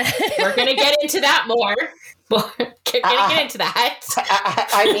 We're going to get into that more. We're going to get into that.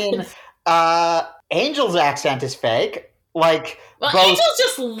 I mean, Angel's accent is fake. Like, well, both, Angel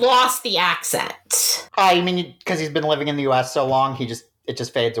just lost the accent. I mean, because he's been living in the U.S. so long, it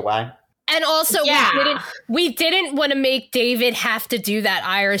just fades away. And also, we didn't want to make David have to do that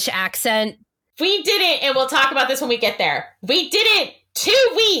Irish accent. We didn't, and we'll talk about this when we get there. We didn't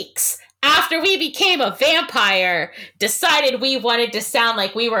 2 weeks after we became a vampire, decided we wanted to sound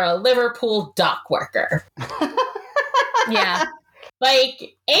like we were a Liverpool dock worker. Yeah.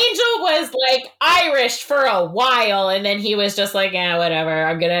 Like, Angel was, like, Irish for a while, and then he was just like, yeah, whatever,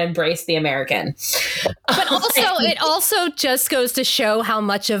 I'm gonna embrace the American. But also, it also just goes to show how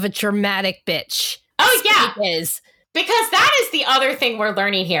much of a dramatic bitch yeah. Spike is. Because that is the other thing we're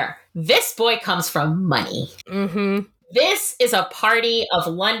learning here. This boy comes from money. Mm-hmm. This is a party of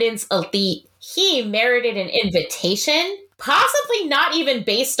London's elite. He merited an invitation, possibly not even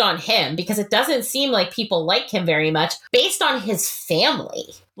based on him, because it doesn't seem like people like him very much, based on his family.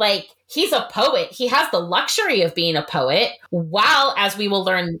 Like, he's a poet. He has the luxury of being a poet, while, as we will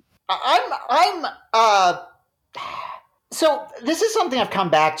learn... So this is something I've come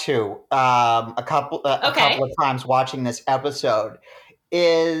back to a couple of times watching this episode.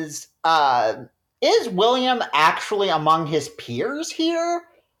 Is William actually among his peers here,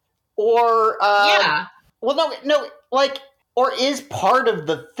 or yeah? Well, no, like, or is part of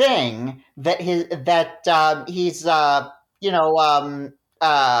the thing that he's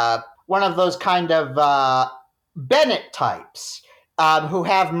one of those kind of Bennett types who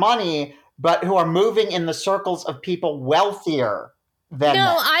have money, but who are moving in the circles of people wealthier than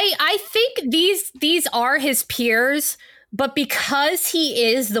them. I think these are his peers, but because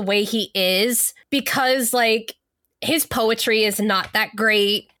he is the way he is, because, like, his poetry is not that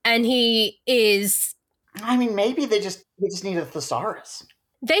great, and he is... I mean, maybe they just need a thesaurus.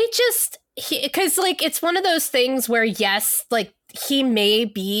 Because, like, it's one of those things where, yes, like, he may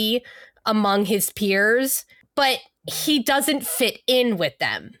be among his peers, but he doesn't fit in with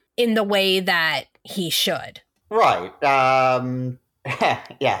them in the way that he should. Right. Yeah,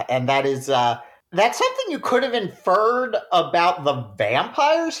 and that is that's something you could have inferred about the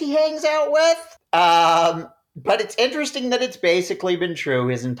vampires he hangs out with. But it's interesting that it's basically been true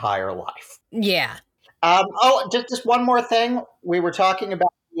his entire life. Yeah. Just one more thing. We were talking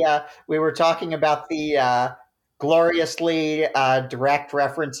about the gloriously direct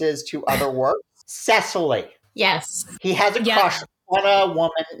references to other works. Cecily. Yes. He has a crush on a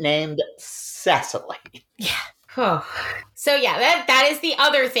woman named Cecily. Yeah. So yeah, that is the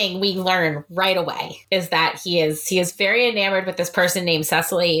other thing we learn right away, is that he is very enamored with this person named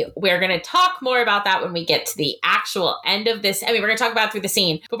Cecily. We're going to talk more about that when we get to the actual end of this. I mean, we're going to talk about through the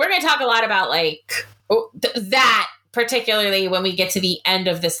scene, but we're going to talk a lot about, like, that, particularly when we get to the end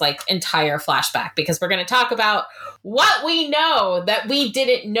of this, like, entire flashback, because we're going to talk about what we know that we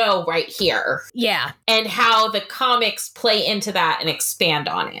didn't know right here. Yeah. And how the comics play into that and expand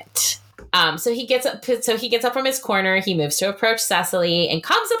on it. So he gets up from his corner, he moves to approach Cecily, and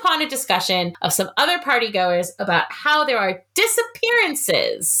comes upon a discussion of some other partygoers about how there are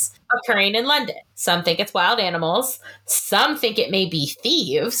disappearances occurring in London. Some think it's wild animals. Some think it may be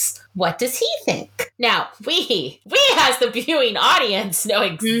thieves. What does he think? Now, we as the viewing audience know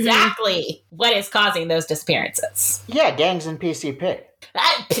exactly what is causing those disappearances. Yeah, gangs and PCP.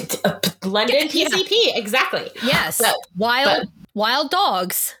 London PCP, exactly. Yes, so, wild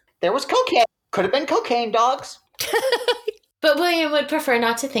dogs. There was cocaine. Could have been cocaine dogs. But William would prefer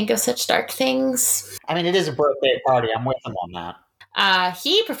not to think of such dark things. I mean, it is a birthday party. I'm with him on that.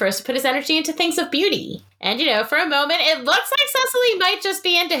 He prefers to put his energy into things of beauty. And, for a moment, it looks like Cecily might just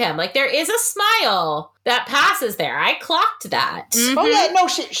be into him. Like, there is a smile that passes there. I clocked that. Mm-hmm. Oh, yeah, no,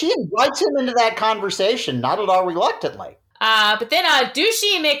 she invites him into that conversation, not at all reluctantly. But then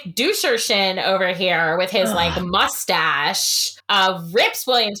Douchey McDouchershin over here with his, like, mustache rips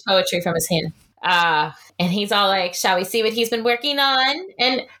William's poetry from his hand. And he's all like, shall we see what he's been working on?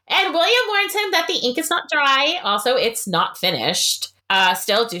 And William warns him that the ink is not dry. Also, it's not finished.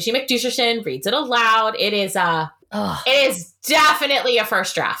 Still, Douchey McDouchershin reads it aloud. It is definitely a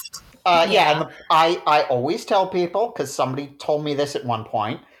first draft. And I always tell people, because somebody told me this at one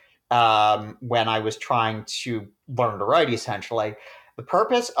point, when I was trying to learn to write, essentially, the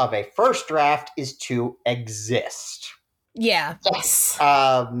purpose of a first draft is to exist. Yeah. Yes.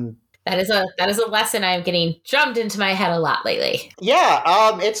 That is a lesson I'm getting drummed into my head a lot lately.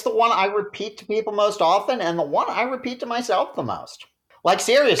 Yeah, it's the one I repeat to people most often, and the one I repeat to myself the most. Like,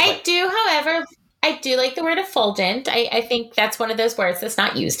 seriously. I do, however, I do like the word effulgent. I think that's one of those words that's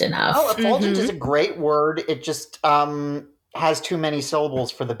not used enough. Oh, effulgent is a great word. It just has too many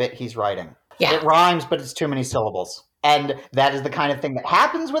syllables for the bit he's writing. Yeah. It rhymes, but it's too many syllables. And that is the kind of thing that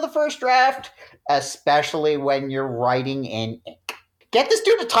happens with a first draft, especially when you're writing in ink. Get this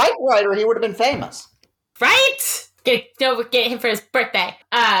dude a typewriter, he would have been famous. Right? Get him for his birthday.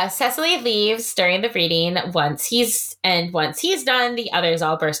 Cecily leaves during the reading. Once he's done, the others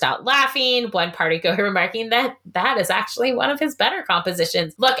all burst out laughing. One partygoer remarking that is actually one of his better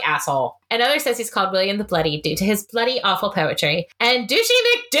compositions. Look, asshole. Another says he's called William the Bloody due to his bloody awful poetry. And Douchey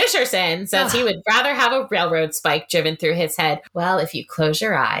McDisherson says he would rather have a railroad spike driven through his head. Well, if you close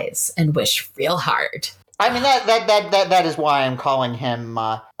your eyes and wish real hard. I mean, that is why I'm calling him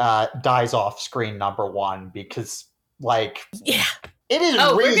dies off screen number one, because, like, yeah, it is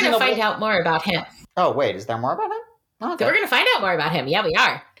reasonable. We're going to find out more about him. Oh, wait, is there more about him? Okay. We're going to find out more about him. Yeah, we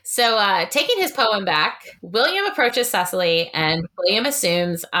are. So, taking his poem back, William approaches Cecily, and William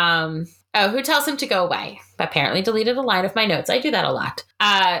assumes, who tells him to go away? Apparently deleted a line of my notes. I do that a lot.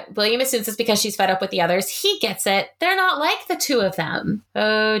 William assumes it's because she's fed up with the others. He gets it. They're not like the two of them.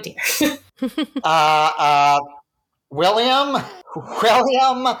 Oh, dear. William,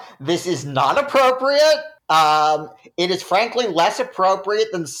 this is not appropriate. It is frankly less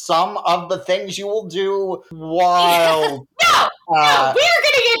appropriate than some of the things you will do while... No, we are going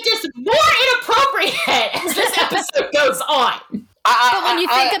to get just more inappropriate as this episode goes on. But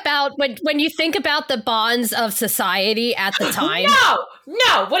when you think about the bonds of society at the time,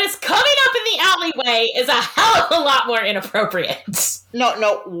 no, what is coming up in the alleyway is a hell of a lot more inappropriate.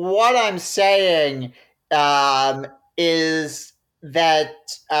 No, what I'm saying is that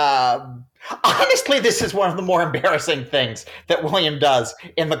honestly, this is one of the more embarrassing things that William does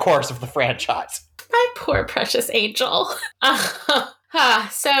in the course of the franchise. My poor precious angel.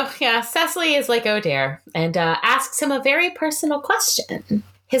 So, Cecily is like, oh dear, and asks him a very personal question.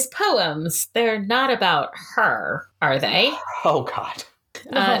 His poems, they're not about her, are they? Oh, God.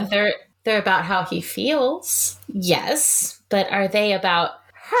 They're about how he feels, yes, but are they about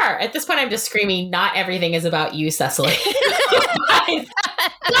her? At this point, I'm just screaming, not everything is about you, Cecily. but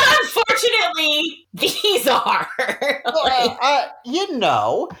unfortunately, these are.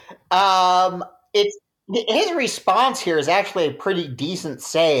 It's his response here is actually a pretty decent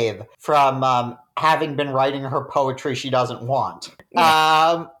save from having been writing her poetry she doesn't want.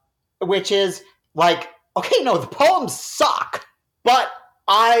 Which is like, okay, no, the poems suck, but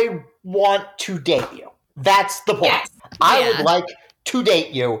I want to date you. That's the point. Yes. I would like to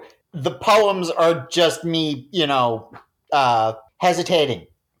date you. The poems are just me, hesitating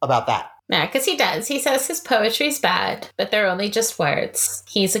about that. Yeah, because he does. He says his poetry's bad, but they're only just words.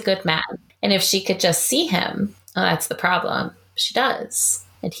 He's a good man. And if she could just see him, that's the problem. She does.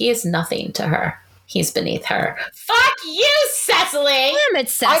 And he is nothing to her. He's beneath her. Fuck you, Cecily! Damn it,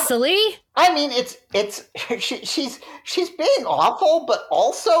 Cecily! I mean, she's being awful, but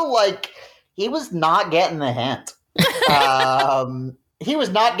also, like, he was not getting the hint. He was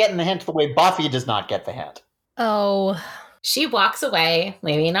not getting the hint the way Buffy does not get the hint. Oh. She walks away,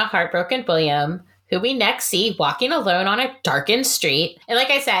 leaving a heartbroken William, who we next see walking alone on a darkened street. And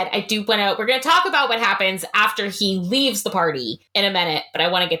like I said, we're going to talk about what happens after he leaves the party in a minute, but I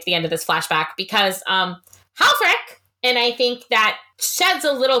want to get to the end of this flashback because Halfrek, and I think that sheds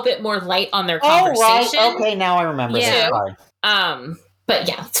a little bit more light on their conversation. Oh, right. Okay, now I remember that. Sorry. But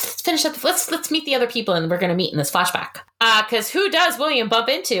yeah, let's finish up. Let's meet the other people, and we're going to meet in this flashback. Because who does William bump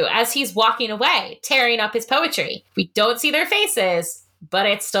into as he's walking away, tearing up his poetry? We don't see their faces, but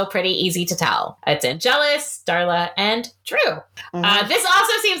it's still pretty easy to tell. It's Angelus, Darla, and Drew. Mm-hmm. This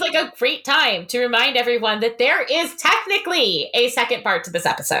also seems like a great time to remind everyone that there is technically a second part to this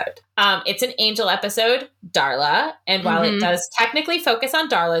episode. It's an Angel episode, Darla, and while it does technically focus on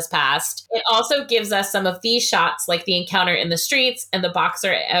Darla's past, it also gives us some of these shots, like the encounter in the streets and the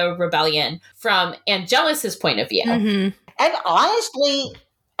Boxer rebellion, from Angelus's point of view. Mm-hmm. And honestly,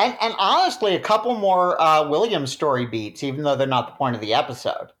 a couple more William story beats, even though they're not the point of the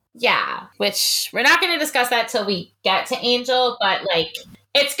episode. Yeah, which we're not going to discuss that till we get to Angel, but like,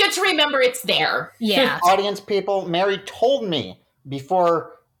 it's good to remember it's there. Yeah. Audience people, Mary told me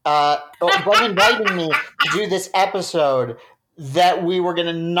before inviting me to do this episode that we were going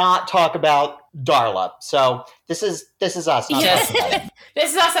to not talk about Darla. So this is us. Not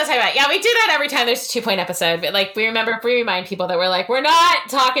this is us talking about. Yeah, we do that every time there's a 2-point episode. But like we remind people that we're not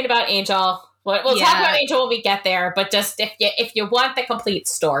talking about Angel. We'll talk about Angel when we get there, but just if you want the complete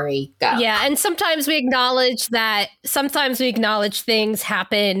story, go. Yeah, and sometimes we acknowledge things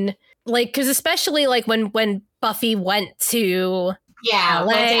happen, like, because especially like when Buffy went to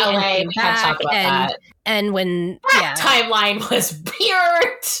LA, we had to talk about that. And when that timeline was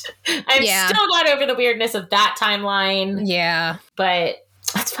weird. I'm still not over the weirdness of that timeline. Yeah. But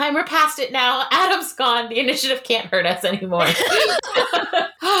that's fine. We're past it now. Adam's gone. The initiative can't hurt us anymore.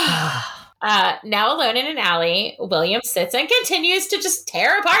 Now alone in an alley, William sits and continues to just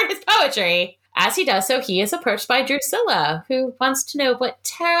tear apart his poetry. As he does so, he is approached by Drusilla, who wants to know what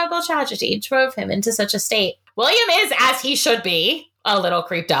terrible tragedy drove him into such a state. William is, as he should be, a little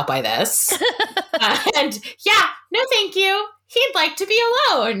creeped out by this. And no thank you. He'd like to be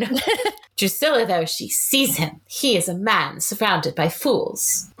alone. Drusilla, though, she sees him. He is a man surrounded by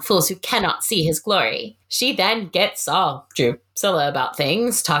fools who cannot see his glory. She then gets all Drusilla about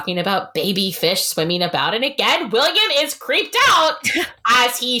things, talking about baby fish swimming about. And again, William is creeped out,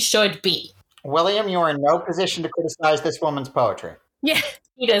 as he should be. William, you are in no position to criticize this woman's poetry. Yeah.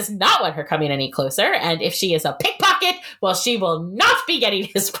 He does not want her coming any closer, and if she is a pickpocket, well, she will not be getting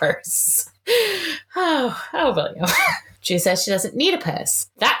his purse. Oh, William. She says she doesn't need a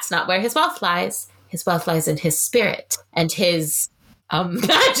purse. That's not where his wealth lies. His wealth lies in his spirit and his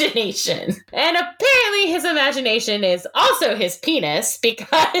imagination. And apparently his imagination is also his penis,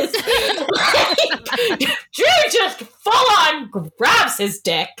 because Drew just full on grabs his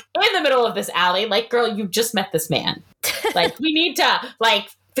dick in the middle of this alley. Like, girl, you just met this man. Like, we need to, like,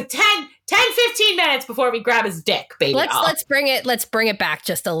 for 10, 15 minutes before we grab his dick, baby. Let's bring it back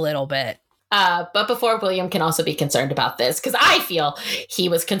just a little bit. But before William can also be concerned about this, because I feel he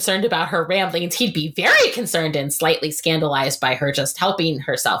was concerned about her ramblings, he'd be very concerned and slightly scandalized by her just helping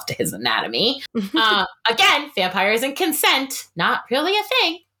herself to his anatomy. Again, vampires and consent, not really a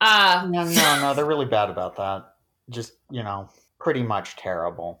thing. No, they're really bad about that. Just, pretty much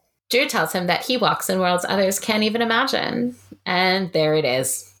terrible. Drew tells him that he walks in worlds others can't even imagine. And there it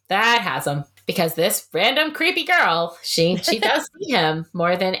is. That has him. Because this random creepy girl, she does see him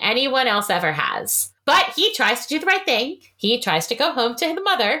more than anyone else ever has. But he tries to do the right thing. He tries to go home to the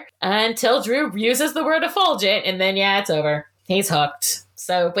mother until Drew uses the word effulgent, and then, it's over. He's hooked.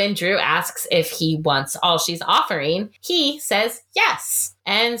 So when Drew asks if he wants all she's offering, he says yes.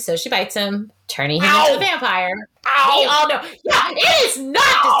 And so she bites him, turning him into a vampire. Ow. We all know. Yeah, it is not.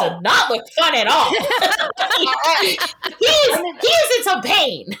 This does not look fun at all. he is in some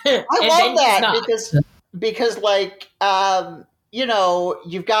pain. I love that because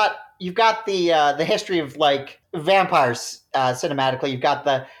you've got the history of like vampires cinematically.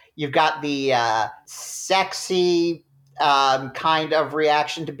 You've got the sexy kind of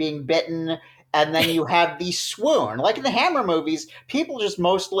reaction to being bitten. And then you have the swoon. Like in the Hammer movies, people just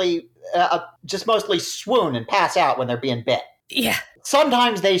mostly swoon and pass out when they're being bit. Yeah.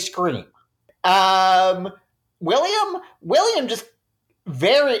 Sometimes they scream. William just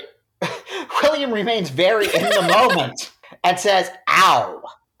William remains very in the moment and says, "Ow."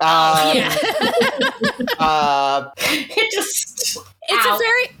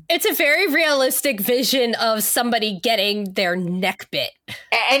 It's a very realistic vision of somebody getting their neck bit.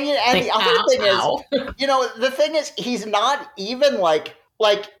 And the other thing is, the thing is, he's not even like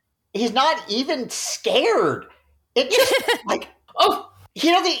he's not even scared. It just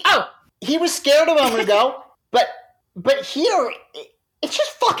he was scared a moment ago, but here it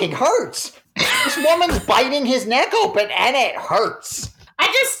just fucking hurts. This woman's biting his neck open, and it hurts. I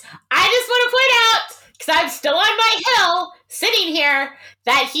just want to point out, because I'm still on my hill, sitting here,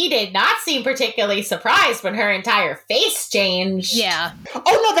 that he did not seem particularly surprised when her entire face changed. Yeah. Oh,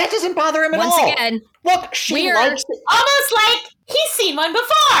 no, that doesn't bother him at all. Once again, look, she likes it. Almost like he's seen one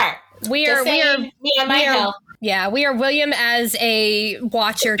before. We are me on my hill. Yeah, we are William as a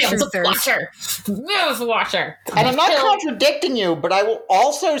watcher, truthers. Watcher. And I'm not contradicting you, but I will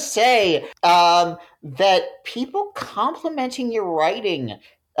also say that people complimenting your writing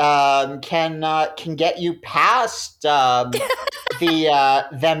can get you past them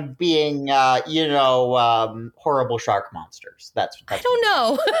being horrible shark monsters. That's I don't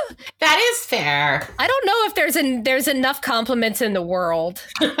know. That is fair. I don't know if there's enough compliments in the world.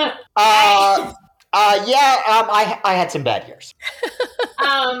 I had some bad years.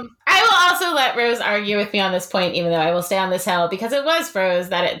 I will also let Rose argue with me on this point, even though I will stay on this hill, because it was Rose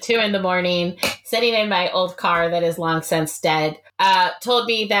that at 2 a.m, sitting in my old car that is long since dead, told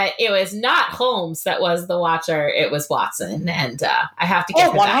me that it was not Holmes that was the Watcher, it was Watson, and I have to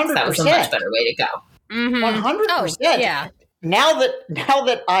give her that. That was a much better way to go. 100%. Yeah. Now that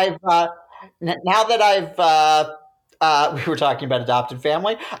we were talking about adopted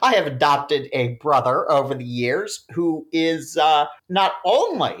family. I have adopted a brother over the years who is not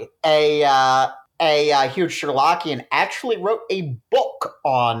only a huge Sherlockian, actually wrote a book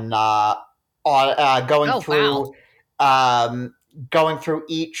on going through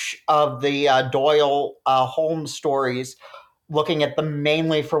each of the Doyle Holmes stories, looking at them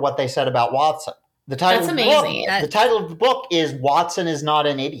mainly for what they said about Watson. That's amazing. The title of the book is "Watson is Not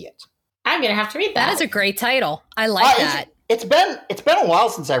an Idiot." I'm gonna have to read that. That is a great title. I like that. It's been a while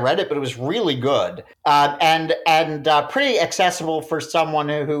since I read it, but it was really good and pretty accessible for someone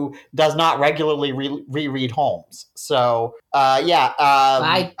who does not regularly reread Holmes. So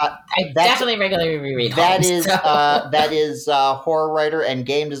I definitely regularly reread Holmes. That is horror writer and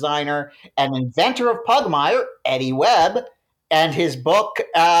game designer and inventor of Pugmire, Eddie Webb, and his book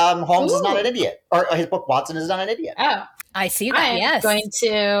Holmes is Not an Idiot, or his book Watson is Not an Idiot. Oh, I see that. I'm going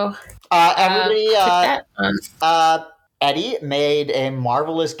to Eddie made a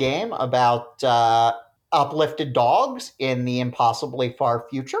marvelous game about uplifted dogs in the impossibly far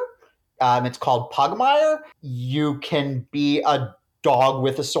future. It's called Pugmire. You can be a dog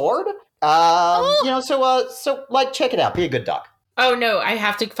with a sword. So check it out. Be a good dog. Oh no, I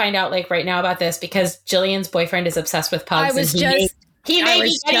have to find out right now about this because Jillian's boyfriend is obsessed with pugs. He may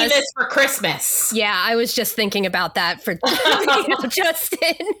be getting this for Christmas. Yeah, I was just thinking about that for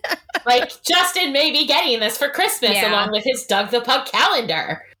Justin. Justin may be getting this for Christmas along with his Doug the Pug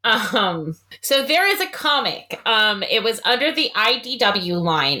calendar. So there is a comic. It was under the IDW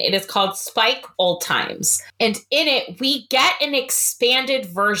line. It is called Spike Old Times. And in it, we get an expanded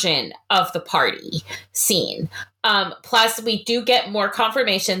version of the party scene. Plus, we do get more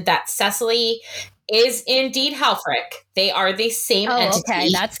confirmation that Cecily is indeed Halfrick. They are the same entity.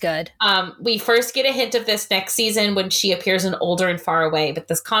 Okay, that's good. We first get a hint of this next season when she appears in Older and Far Away, but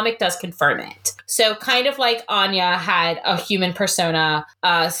this comic does confirm it. So kind of like Anya had a human persona,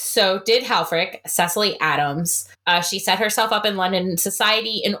 so did Halfrick, Cecily Adams. She set herself up in London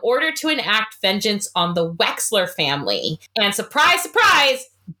society in order to enact vengeance on the Wexler family. And surprise, surprise,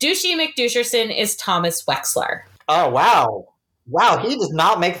 Douchey McDoucherson is Thomas Wexler. Oh, wow. Wow, he does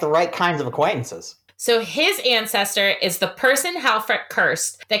not make the right kinds of acquaintances. So his ancestor is the person Halfrick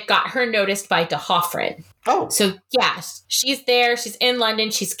cursed that got her noticed by de Hoffrin. Oh. So yes, she's there, she's in London,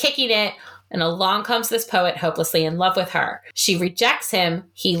 she's kicking it, and along comes this poet hopelessly in love with her. She rejects him,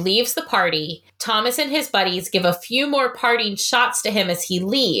 he leaves the party. Thomas and his buddies give a few more parting shots to him as he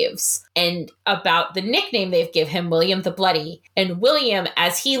leaves, and about the nickname they've given him, William the Bloody. And William,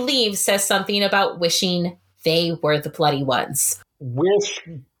 as he leaves, says something about wishing they were the bloody ones. Wish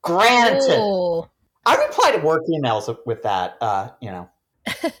granted. Ooh. I replied to work emails with that,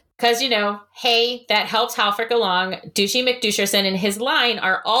 Because, hey, that helps Halfrick along. Douchey McDoucherson and his line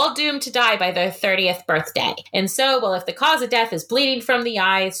are all doomed to die by their 30th birthday. And so, well, if the cause of death is bleeding from the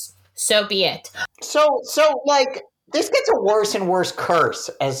eyes, so be it. So this gets a worse and worse curse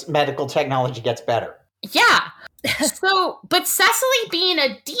as medical technology gets better. Yeah. But Cecily being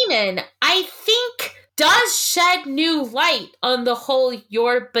a demon, I think does shed new light on the whole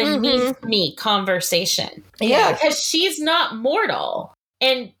 "you're beneath me" conversation. Yeah. Because she's not mortal.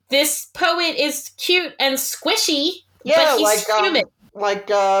 And this poet is cute and squishy, but he's human.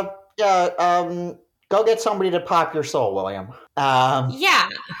 Go get somebody to pop your soul, William. Yeah.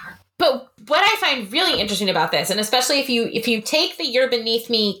 But what I find really interesting about this, and especially if you take the "you're beneath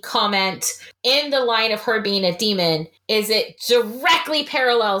me" comment in the line of her being a demon, is it directly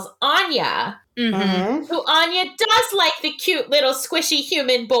parallels Anya. Mm-hmm. Who Anya does like the cute little squishy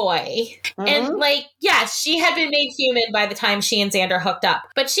human boy. And yes, she had been made human by the time she and Xander hooked up.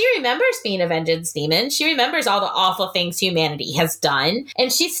 But she remembers being a vengeance demon. She remembers all the awful things humanity has done.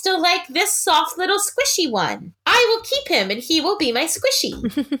 And she's still like, this soft little squishy one. I will keep him and he will be my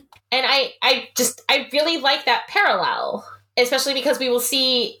squishy. And I really like that parallel. Especially because we will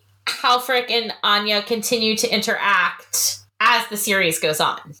see Halfrick and Anya continue to interact as the series goes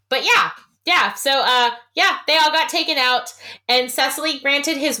on. But yeah, so, they all got taken out, and Cecily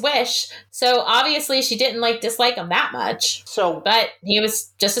granted his wish, so obviously she didn't, dislike him that much. But he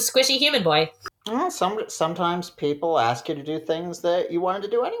was just a squishy human boy. Well, sometimes people ask you to do things that you wanted to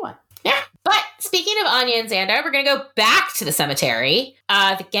do anyway. Yeah, but speaking of Anya and Xander, we're gonna go back to the cemetery.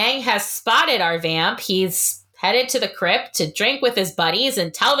 The gang has spotted our vamp. He's headed to the crypt to drink with his buddies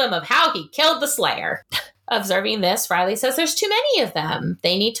and tell them of how he killed the Slayer. Observing this, Riley says there's too many of them.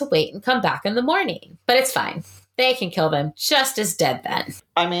 They need to wait and come back in the morning. But it's fine. They can kill them just as dead then.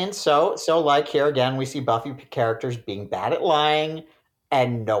 I mean, so here again, we see Buffy characters being bad at lying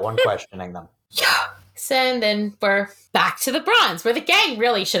and no one questioning them. Yeah. So and then we're back to the Bronze, where the gang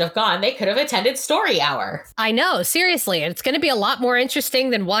really should have gone. They could have attended Story Hour. I know, seriously. It's going to be a lot more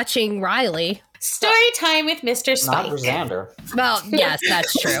interesting than watching Riley. Story time with Mr. Spike. Not for Xander. Well, yes,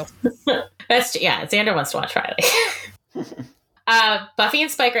 that's true. Xander wants to watch Riley. Buffy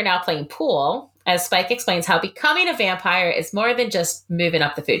and Spike are now playing pool, as Spike explains how becoming a vampire is more than just moving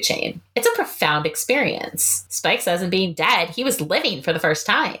up the food chain. It's a profound experience. Spike says in being dead, he was living for the first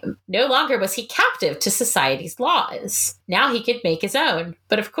time. No longer was he captive to society's laws. Now he could make his own.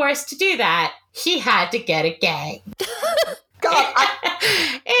 But of course, to do that, he had to get a gang. God,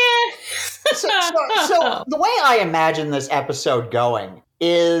 so the way I imagine this episode going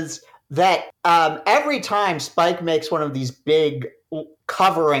is that every time Spike makes one of these big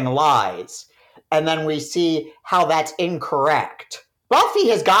covering lies, and then we see how that's incorrect, Buffy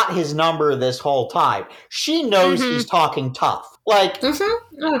has got his number this whole time. She knows he's talking tough. Like,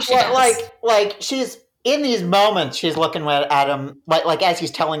 she's in these moments. She's looking at him like as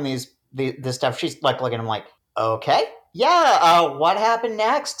he's telling this stuff. She's like looking at him like, okay, yeah. What happened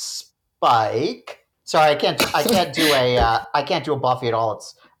next, Spike? Sorry, I can't do a Buffy at all.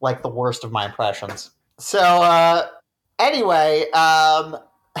 It's like the worst of my impressions. So anyway,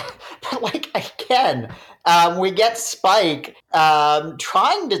 but like again, we get Spike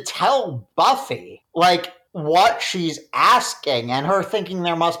trying to tell Buffy like what she's asking, and her thinking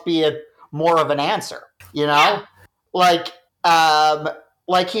there must be more of an answer. You know, like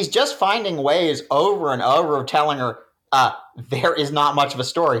he's just finding ways over and over of telling her there is not much of a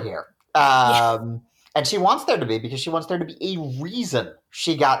story here. And she wants there to be, because she wants there to be a reason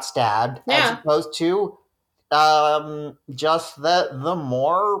she got stabbed, as opposed to just the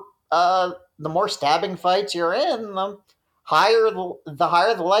more stabbing fights you're in, the higher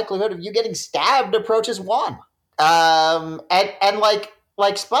the likelihood of you getting stabbed approaches one. And like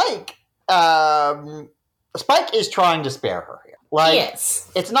Spike, Spike is trying to spare her here. Like, yes.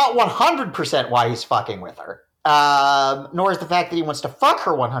 It's not 100% why he's fucking with her. Nor is the fact that he wants to fuck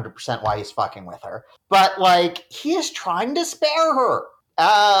her 100% why he's fucking with her. But, like, he is trying to spare her.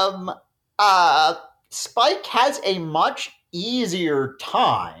 Spike has a much easier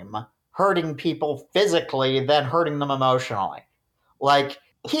time hurting people physically than hurting them emotionally. Like,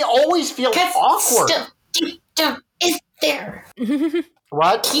 he always feels awkward. Still deep down is there.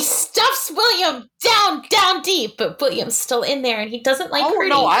 What? He stuffs William down deep, but William's still in there, and he doesn't like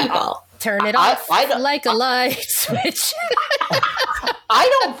hurting people. Turn it off like a light switch. I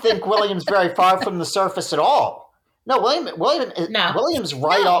don't think William's very far from the surface at all. No, William's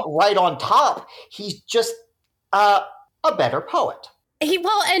right on top. He's just a better poet. And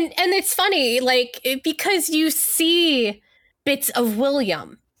it's funny, like, because you see bits of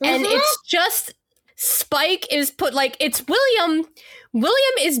William, and it's just Spike is it's William.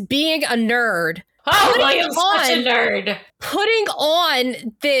 William is being a nerd. Oh, William's such a nerd. Putting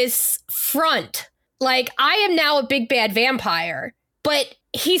on this front. Like, I am now a big bad vampire, but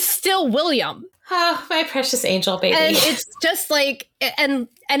he's still William. Oh, my precious angel baby. And it's just like, and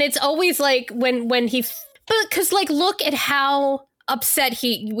it's always like when he, because like, look at how upset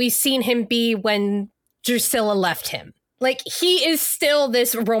we've seen him be when Drusilla left him. Like, he is still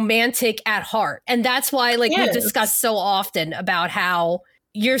this romantic at heart. And that's why, like, we discuss so often about how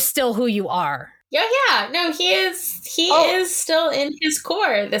you're still who you are. Yeah. No, he is still in his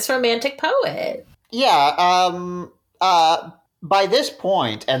core, this romantic poet. Yeah. By this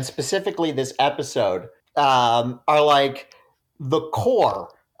point, and specifically this episode, are like the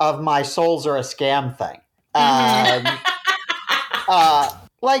core of my souls are a scam thing.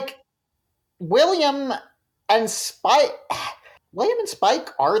 Like, William and Spike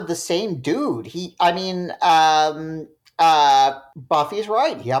are the same dude. Buffy's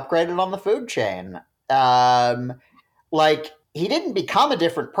right. He upgraded on the food chain. Like, he didn't become a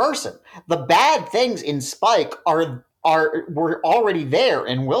different person. The bad things in Spike were already there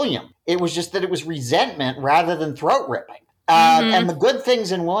in William. It was just that it was resentment rather than throat ripping. And the good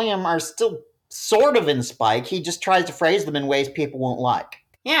things in William are still sort of in Spike. He just tries to phrase them in ways people won't like.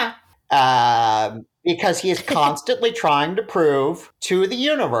 Yeah. Because he is constantly trying to prove to the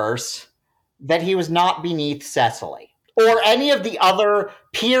universe that he was not beneath Cecily or any of the other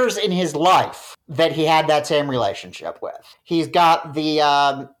peers in his life that he had that same relationship with. He's got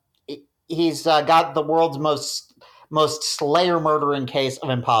the world's most Slayer murdering case of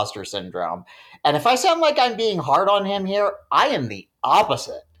imposter syndrome. And if I sound like I'm being hard on him here, I am the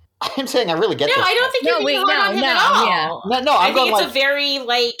opposite. I'm saying I really get this. No, I don't think you're being hard on him at all. Yeah. No, I think it's a very,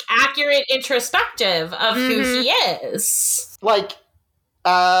 like, accurate introspective of who he is. Like,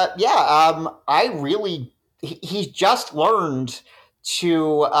 he's just learned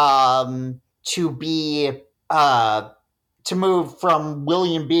to to be to move from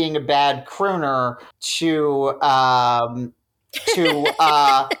William being a bad crooner to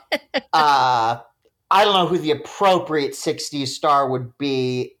I don't know who the appropriate 60s star would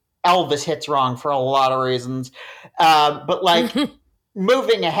be. Elvis hits wrong for a lot of reasons. But like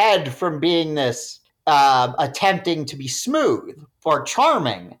moving ahead from being this attempting to be smooth or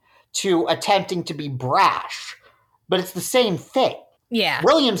charming to attempting to be brash. But it's the same thing. Yeah.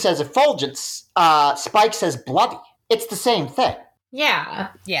 William says effulgence, Spike says bloody. It's the same thing. Yeah.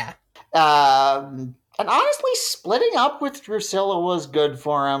 Yeah. And honestly, splitting up with Drusilla was good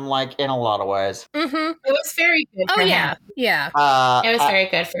for him, like, in a lot of ways. Mm-hmm. It was very good Oh, for yeah. him. Yeah. It was very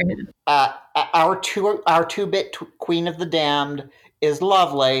good for him. Our two-bit Queen of the Damned is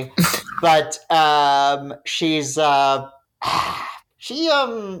lovely, but she's she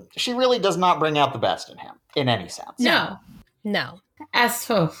really does not bring out the best in him in any sense. No.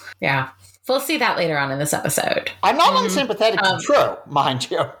 Yeah. We'll see that later on in this episode. I'm not unsympathetic to True, mind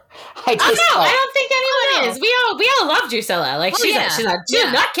you. I don't think anyone is. We all love Drusilla. Like she's a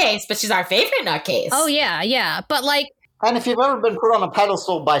nutcase, but she's our favorite nutcase. Oh yeah. But like, and if you've ever been put on a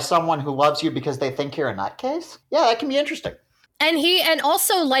pedestal by someone who loves you because they think you're a nutcase, yeah, that can be interesting. and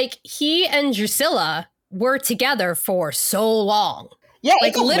also like he and Drusilla were together for so long. Yeah,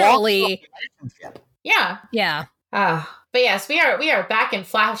 like literally. Yeah. Yeah. But yes, we are back in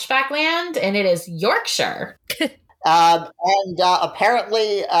flashback land, and it is Yorkshire.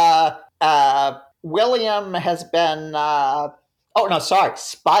 Apparently, William has been.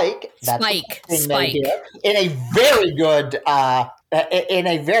 Spike. That's Spike. In a very good. In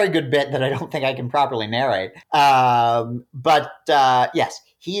a very good bit that I don't think I can properly narrate. Yes,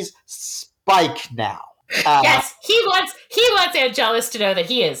 he's Spike now. Yes, he wants Angelus to know that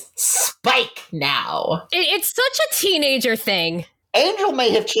he is Spike now. It's such a teenager thing. Angel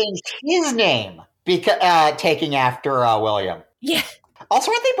may have changed his name because taking after William. Yeah.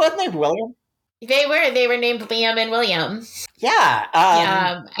 Also, aren't they both named William? They were named Liam and William.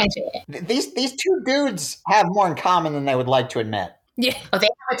 Yeah. These two dudes have more in common than they would like to admit. Yeah. Oh, they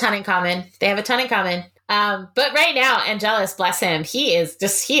have a ton in common. But right now, Angelus, bless him, he is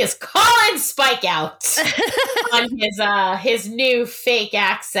calling Spike out on his new fake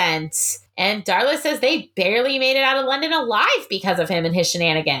accent. And Darla says they barely made it out of London alive because of him and his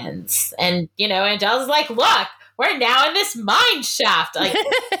shenanigans. And, Angelus is like, look, we're now in this mine shaft. Like,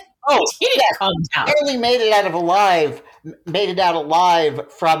 he didn't calm down. Barely made it out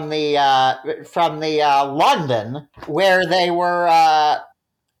alive from the London where they were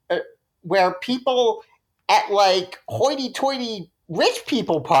where people at like hoity-toity rich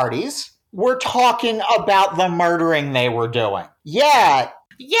people parties were talking about the murdering they were doing. Yeah.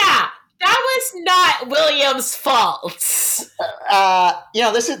 Yeah, that was not William's fault.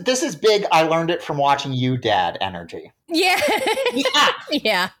 This is big. I learned it from watching You, Dad energy. Yeah.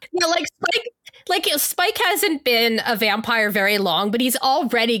 Yeah. Like Spike hasn't been a vampire very long, but he's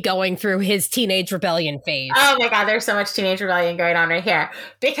already going through his teenage rebellion phase. Oh my God, there's so much teenage rebellion going on right here.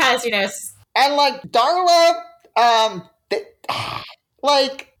 Because, and like Darla,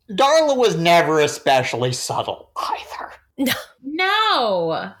 Darla was never especially subtle either.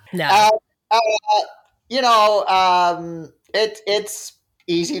 No. It's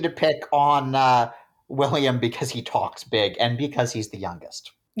easy to pick on William because he talks big and because he's the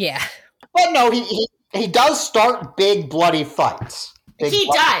youngest. Yeah. But no, he does start big bloody fights.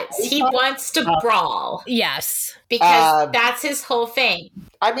 He does. He wants to brawl. Yes. Because that's his whole thing.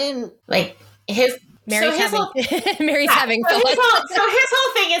 I mean, like Mary's having fun. So his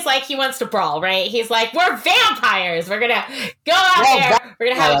whole thing is like he wants to brawl, right? He's like, we're vampires. We're gonna go out there. We're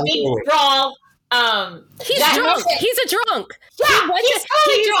gonna have a big brawl. He's drunk. He's a drunk. Yeah, he's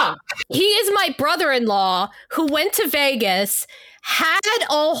totally drunk. He is my brother-in-law who went to Vegas, had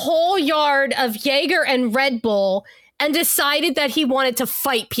a whole yard of Jaeger and Red Bull, and decided that he wanted to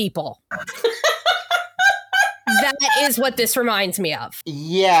fight people. That is what this reminds me of.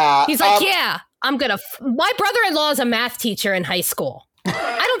 Yeah. He's like, my brother-in-law is a math teacher in high school.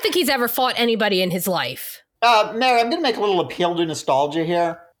 I don't think he's ever fought anybody in his life. Mary, I'm going to make a little appeal to nostalgia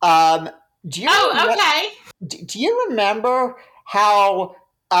here. Do you remember how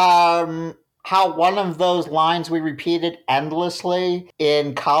one of those lines we repeated endlessly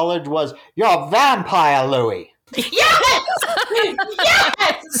in college was, "You're a vampire, Louis"? Yes! Yes!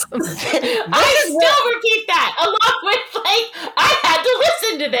 I still repeat that, along with, I had to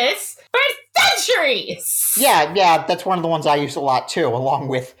listen to this for centuries! Yeah, that's one of the ones I use a lot, too, along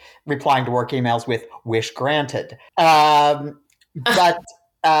with replying to work emails with, "Wish granted."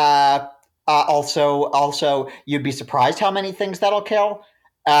 Also, you'd be surprised how many things that'll kill.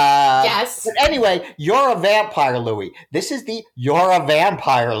 Yes. But anyway, you're a vampire, Louis. This is the "you're a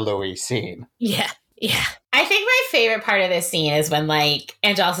vampire, Louis" scene. Yeah. I think my favorite part of this scene is when, like,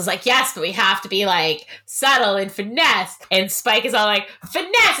 Angelus is like, yes, but we have to be, like, subtle and finesse. And Spike is all like,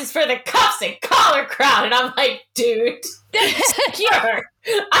 finesse is for the cuffs and collar crowd. And I'm like, dude, sir,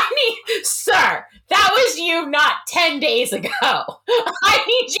 sir, that was you not 10 days ago. I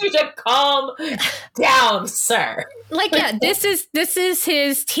need you to calm down, sir. Like, yeah, this is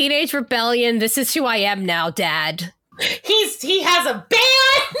his teenage rebellion. This is who I am now, Dad. He has a band.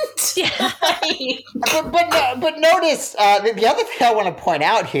 Yeah. but notice the other thing I want to point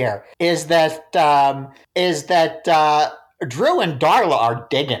out here is that Drew and Darla are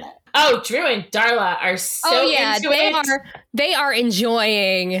digging it. Oh, Drew and Darla are so into it. They are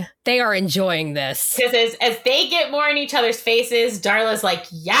enjoying this. Because as they get more in each other's faces, Darla's like,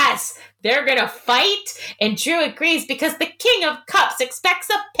 yes, they're gonna fight. And Drew agrees because the King of Cups expects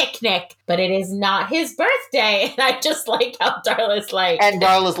a picnic, but it is not his birthday. And I just like how Darla's like, and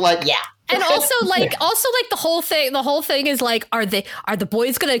Darla's like, yeah. And also the whole thing is like, are the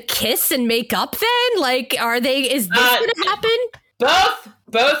boys gonna kiss and make up then? Like, is this gonna happen?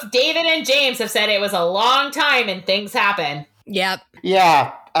 Both David and James have said it was a long time and things happen. Yep.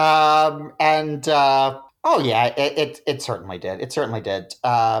 Yeah. It certainly did. It certainly did.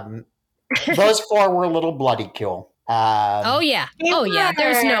 Those four were a little bloody cool. Yeah.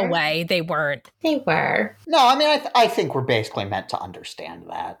 There's no way they weren't. They were. No, I mean, I think we're basically meant to understand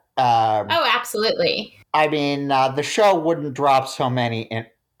that. Absolutely. I mean, the show wouldn't drop so many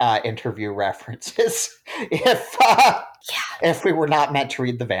interview references if we were not meant to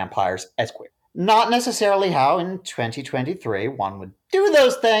read the vampires as queer. Not necessarily how in 2023 one would do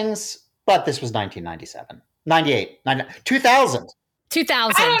those things, but this was 1997, 98, 2000.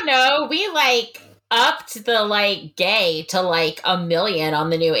 2000. I don't know. We upped the gay to 1 million on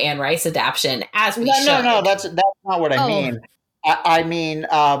the new Anne Rice adaptation as we should. No, that's not what I mean. I mean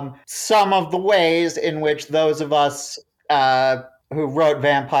some of the ways in which those of us who wrote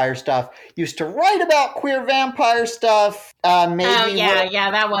vampire stuff used to write about queer vampire stuff.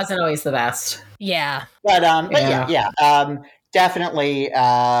 That wasn't always the best. Yeah. Definitely,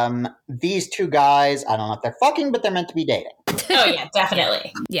 these two guys, I don't know if they're fucking, but they're meant to be dating. Oh, yeah,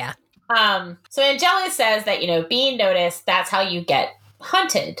 definitely. Yeah. So Angelus says that, being noticed, that's how you get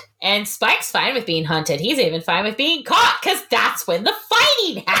hunted. And Spike's fine with being hunted. He's even fine with being caught, because that's when the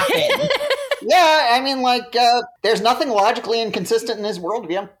fighting happened. Yeah, I mean, there's nothing logically inconsistent in his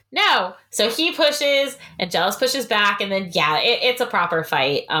worldview. No. So he pushes, Angelus pushes back, and then, it's a proper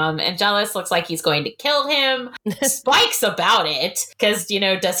fight. Angelus looks like he's going to kill him. Spike's about it, because,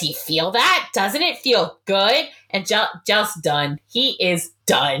 does he feel that? Doesn't it feel good? And just done. He is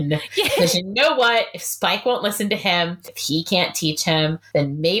done. Because you know what? If Spike won't listen to him, if he can't teach him,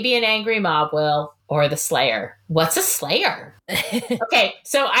 then maybe an angry mob will, or the Slayer. What's a Slayer? Okay,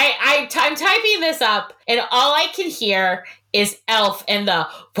 so I'm typing this up, and all I can hear is Elf and the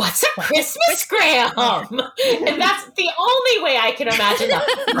 "What's a Christmas Graham?" And that's the only way I can imagine that.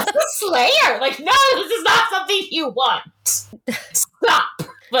 What's a Slayer? No, this is not something you want. Stop.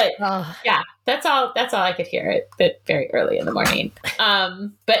 But that's all I could hear it very early in the morning.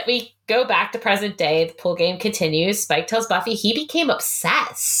 But we go back to present day. The pool game continues. Spike tells Buffy he became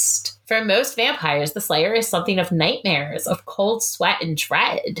obsessed. For most vampires, the Slayer is something of nightmares, of cold sweat and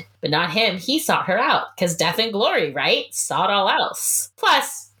dread. But not him. He sought her out. Because death and glory, right? Sought all else.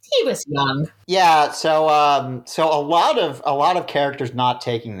 Plus, he was young. Yeah, so a lot of characters not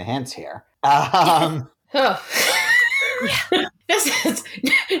taking the hints here. This is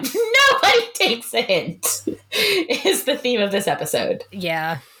nobody takes a hint is the theme of this episode.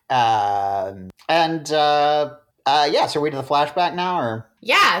 Yeah. So we do the flashback now, or?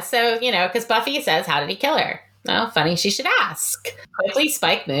 Yeah, so, because Buffy says, how did he kill her? Well, funny she should ask. Quickly,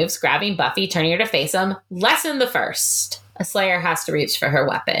 Spike moves, grabbing Buffy, turning her to face him. Lesson the first. A Slayer has to reach for her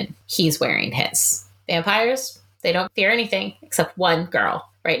weapon. He's wearing his. Vampires, they don't fear anything except one girl.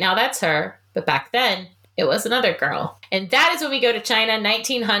 Right now, that's her. But back then, it was another girl. And that is when we go to China,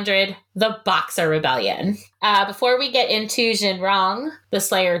 1900, the Boxer Rebellion. Before we get into Jin Rong, the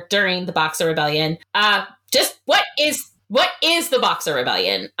Slayer during the Boxer Rebellion, just what is the Boxer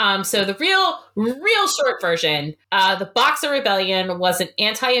Rebellion? So the real short version, the Boxer Rebellion was an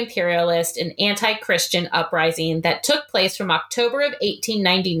anti-imperialist and anti-Christian uprising that took place from October of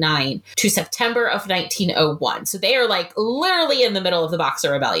 1899 to September of 1901. So they are literally in the middle of the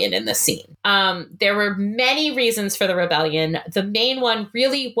Boxer Rebellion in this scene. There were many reasons for the rebellion. The main one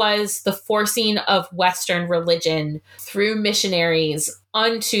really was the forcing of Western religion through missionaries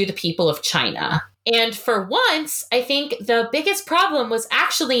unto the people of China. And for once, I think the biggest problem was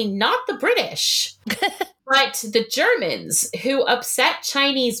actually not the British, but the Germans who upset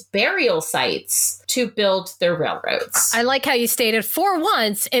Chinese burial sites to build their railroads. I like how you stated, for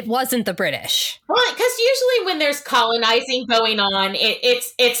once, it wasn't the British. Well, because usually when there's colonizing going on,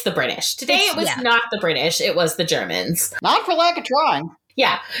 it's the British. Today it was not the British, it was the Germans. Not for lack of trying.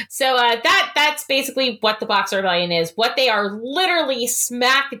 Yeah. So that's basically what the Boxer Rebellion is. What they are literally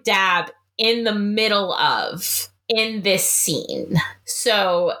smack dab in the middle of in this scene.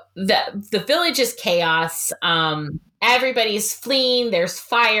 So the village is chaos. Everybody's fleeing. There's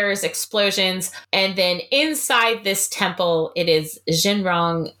fires, explosions. And then inside this temple, it is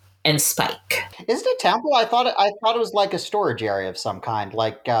Shenrong and Spike. Is it a temple? I thought it was like a storage area of some kind,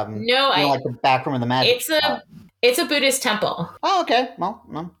 like like the back room of the magic. It's a Buddhist temple. Oh, okay.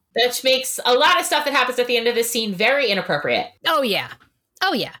 Well. Which makes a lot of stuff that happens at the end of this scene very inappropriate. Oh, yeah.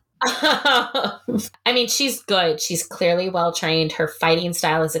 I mean, she's good. She's clearly well trained. Her fighting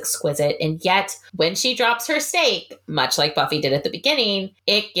style is exquisite. And yet, when she drops her stake, much like Buffy did at the beginning,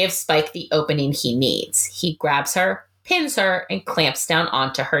 it gives Spike the opening he needs. He grabs her, pins her, and clamps down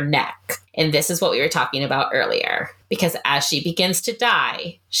onto her neck. And this is what we were talking about earlier. Because as she begins to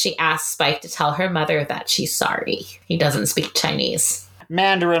die, she asks Spike to tell her mother that she's sorry. He doesn't speak Chinese.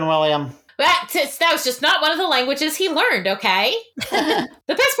 Mandarin, William. That was just not one of the languages he learned, okay? The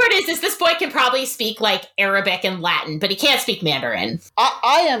best part is this boy can probably speak, like, Arabic and Latin, but he can't speak Mandarin.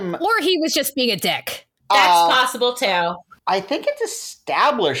 I am... Or he was just being a dick. That's possible, too. I think it's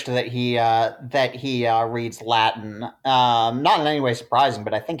established that he reads Latin. Not in any way surprising,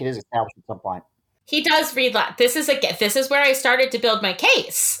 but I think it is established at some point. He does read Latin. This is where I started to build my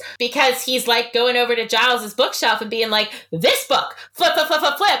case, because he's like going over to Giles's bookshelf and being like, this book, flip,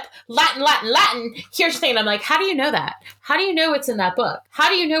 Latin. Here's the thing. I'm like, how do you know that? How do you know what's in that book? How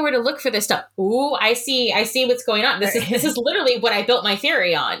do you know where to look for this stuff? Ooh, I see what's going on. This is literally what I built my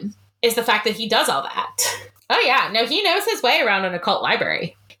theory on, is the fact that he does all that. Oh yeah, no, he knows his way around an occult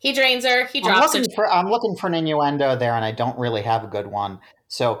library. He drains her, he drops her. I'm looking for an innuendo there, and I don't really have a good one.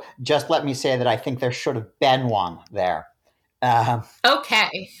 So just let me say that I think there should have been one there.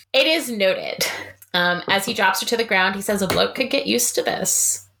 Okay. It is noted. As he drops her to the ground, he says a bloke could get used to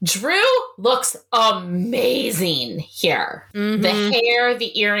this. Drew looks amazing here. Mm-hmm. The hair,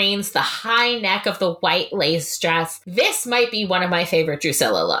 the earrings, the high neck of the white lace dress. This might be one of my favorite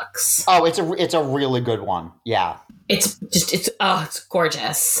Drusilla looks. Oh, it's a really good one. Yeah. It's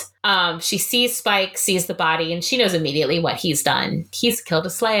gorgeous. She sees Spike, sees the body, and she knows immediately what he's done. He's killed a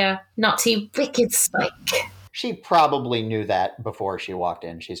Slayer, naughty, wicked Spike. She probably knew that before she walked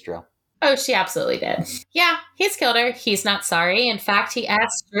in. She's Drew. Oh, she absolutely did. Yeah, he's killed her. He's not sorry. In fact, he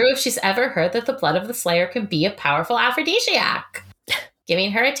asks Drew if she's ever heard that the blood of the Slayer can be a powerful aphrodisiac.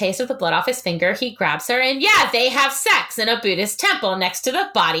 Giving her a taste of the blood off his finger, he grabs her, and yeah, they have sex in a Buddhist temple next to the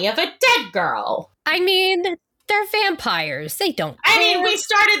body of a dead girl. I mean, they're vampires. They don't care. I mean, we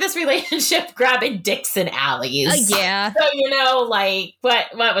started this relationship grabbing dicks in alleys. Yeah. So,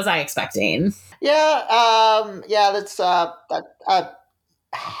 what was I expecting? Yeah, that's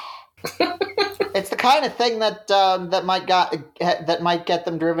it's the kind of thing that might get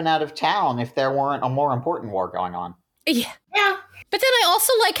them driven out of town if there weren't a more important war going on. Yeah. Yeah. But then I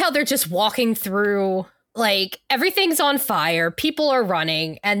also like how they're just walking through, like, everything's on fire, people are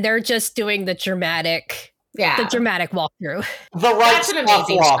running, and they're just doing the dramatic walkthrough. The right stuff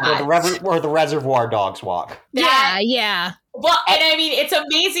walk, or the Reservoir Dogs walk. Yeah. Well, and I mean, it's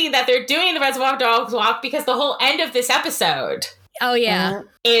amazing that they're doing the Reservoir Dogs walk, because the whole end of this episode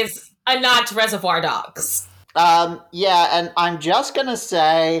is a nod to Reservoir Dogs. Yeah, and I'm just going to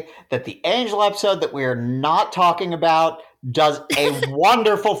say that the Angel episode that we're not talking about does a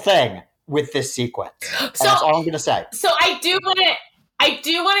wonderful thing with this sequence. So, that's all I'm going to say. So I do want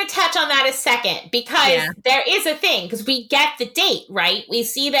to touch on that a second, because there is a thing, because we get the date, right? We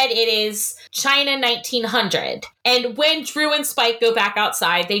see that it is China 1900. And when Drew and Spike go back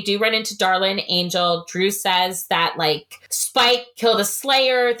outside, they do run into Darla and Angel. Drew says that, like, Spike killed a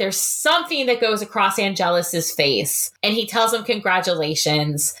Slayer. There's something that goes across Angelus's face. And he tells him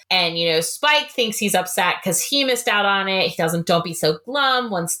congratulations. And, Spike thinks he's upset because he missed out on it. He tells him, don't be so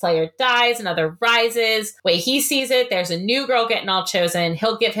glum. One Slayer dies, another rises. Way he sees it, there's a new girl getting all chosen.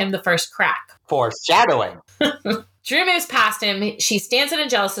 He'll give him the first crack. Foreshadowing. Drew moves past him. She stands on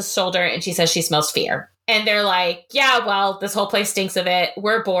Angelus's shoulder and she says she smells fear. And they're like, yeah, well, this whole place stinks of it.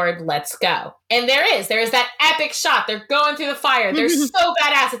 We're bored. Let's go. And there is that epic shot. They're going through the fire. They're so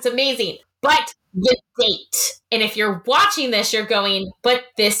badass. It's amazing. But the date. And if you're watching this, you're going, but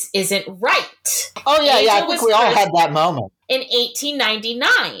this isn't right. Oh, yeah, I think we all had that moment. In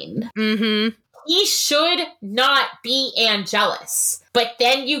 1899. Mm-hmm. he should not be Angelus. But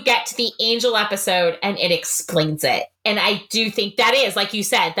then you get to the Angel episode and it explains it. And I do think that is, like you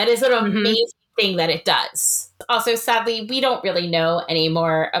said, that is an amazing thing that it does. Also, sadly, we don't really know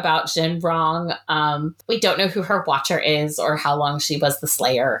anymore about Jin Rong. We don't know who her watcher is or how long she was the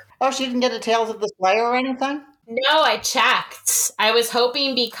Slayer. Oh, she didn't get a Tales of the Slayer or anything? No, I checked. I was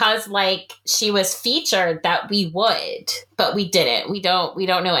hoping because she was featured that we would, but we didn't. We don't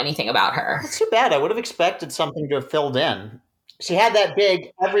know anything about her. That's too bad. I would have expected something to have filled in. She had that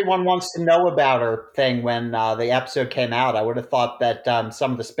big everyone wants to know about her thing when the episode came out. I would have thought that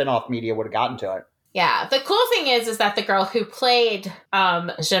some of the spin-off media would have gotten to it. Yeah, the cool thing is that the girl who played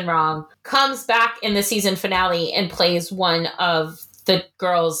Jin Rong comes back in the season finale and plays one of the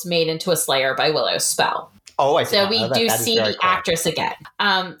girls made into a Slayer by Willow's spell. Oh, I so we do that see the actress again.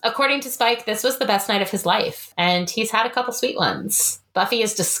 According to Spike, this was the best night of his life, and he's had a couple sweet ones. Buffy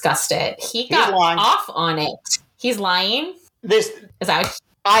is disgusted. He's got lying. Off on it. He's lying.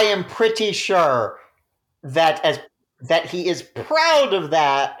 I am pretty sure that he is proud of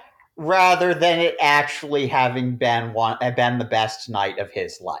that, rather than it actually having been the best night of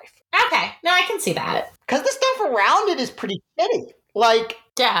his life. Okay, no, I can see that. Because the stuff around it is pretty shitty.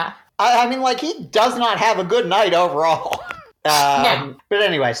 Yeah. I mean, he does not have a good night overall. No. But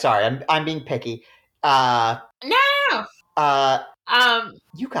anyway, sorry, I'm being picky. No.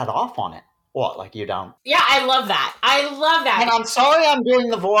 You got off on it. What, you don't? Yeah, I love that. And I'm sorry I'm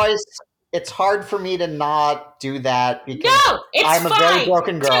doing the voice. It's hard for me to not do that because I'm fine. A very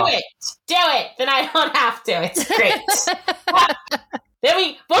broken girl. Do it. Then I don't have to. It's great.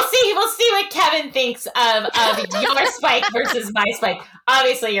 Then we'll see what Kevin thinks of your Spike versus my Spike.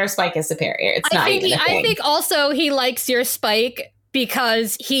 Obviously, your Spike is superior. It's not even a thing. I think also he likes your Spike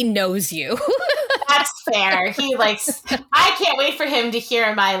because he knows you. That's fair. I can't wait for him to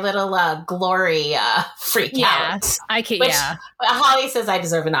hear my little glory freak out. I can't. Which, Holly says I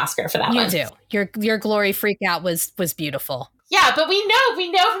deserve an Oscar for that. You do. Your glory freak out was beautiful. Yeah, but we know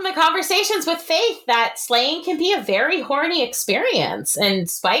from the conversations with Faith that slaying can be a very horny experience, and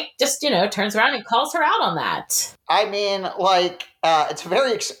Spike just turns around and calls her out on that. I mean, it's a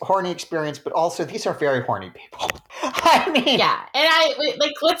very horny experience, but also these are very horny people. I mean, yeah, and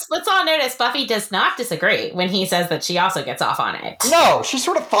let's all notice Buffy does not disagree when he says that she also gets off on it. No, she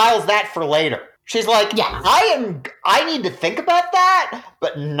sort of files that for later. She's like, yeah, I need to think about that,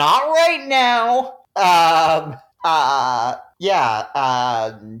 but not right now.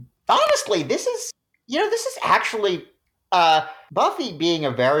 Honestly, this is actually Buffy being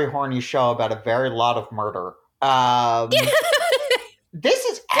a very horny show about a very lot of murder. This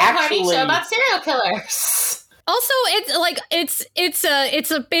is actually a horny show about serial killers. Also,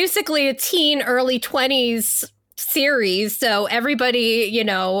 it's basically a teen early 20s series, so everybody,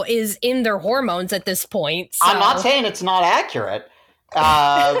 is in their hormones at this point. So. I'm not saying it's not accurate.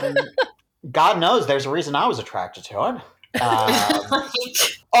 God knows there's a reason I was attracted to it.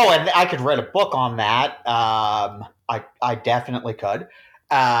 And I could write a book on that. I definitely could.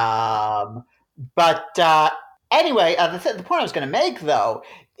 Anyway, the point I was going to make, though,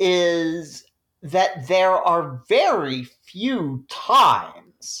 is that there are very few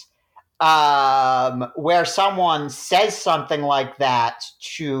times where someone says something like that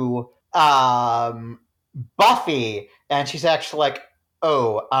to Buffy, and she's actually like,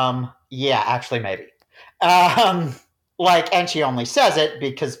 yeah, actually, maybe. And she only says it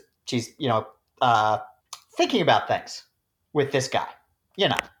because she's, thinking about things with this guy,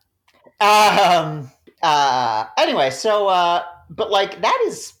 Anyway, so, but that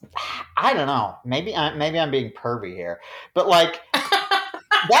is, I don't know, maybe I'm being pervy here, but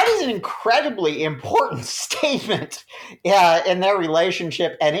that is an incredibly important statement in their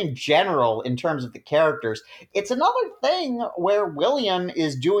relationship and in general in terms of the characters. It's another thing where William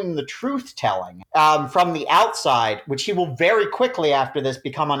is doing the truth-telling from the outside, which he will very quickly after this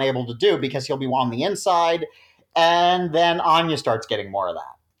become unable to do because he'll be on the inside, and then Anya starts getting more of that.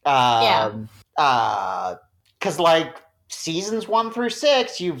 Because seasons 1 through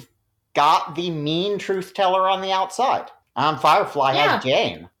 6, you've got the mean truth-teller on the outside. Firefly has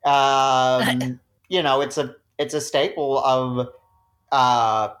Jane. It's a staple of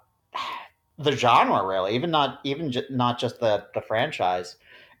the genre, really. Not just the franchise.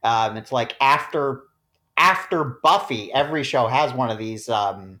 It's after Buffy, every show has one of these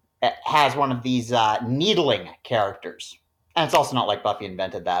needling characters, and it's also not like Buffy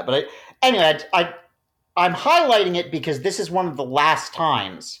invented that. But I'm highlighting it because this is one of the last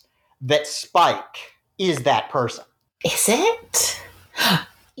times that Spike is that person. Is it?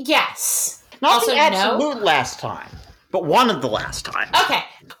 Yes. Not also, the absolute last time. but one of the last times. Okay.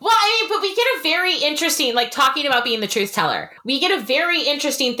 Well, I mean, but we get a very interesting, like, talking about being the truth teller. We get a very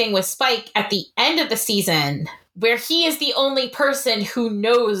interesting thing with Spike at the end of the season where he is the only person who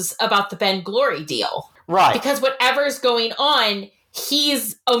knows about the Ben Glory deal. Right. Because whatever's going on,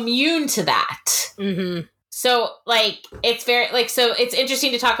 he's immune to that. Mm-hmm. So, like, it's very, like, so it's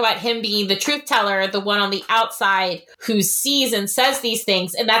interesting to talk about him being the truth teller, the one on the outside who sees and says these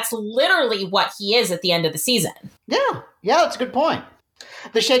things. And that's literally what he is at the end of the season. Yeah, that's a good point.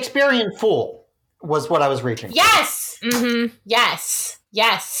 The Shakespearean fool was what I was reaching. Yes! Mm-hmm. Yes.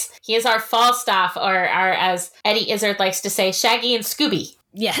 He is our Falstaff, or our, as Eddie Izzard likes to say, Shaggy and Scooby.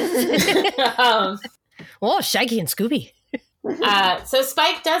 Yeah. um, Shaggy and Scooby. So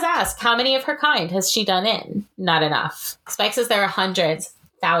Spike does ask, how many of her kind has she done in? Not enough. Spike says there are hundreds,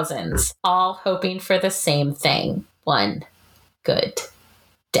 thousands, all hoping for the same thing. One good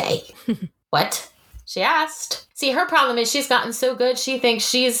day. What? She asked. See, her problem is she's gotten so good she thinks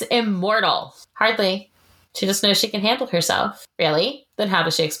she's immortal. Hardly. She just knows she can handle herself. Really? Then how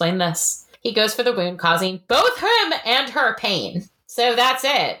does she explain this? He goes for the wound, causing both him and her pain. So that's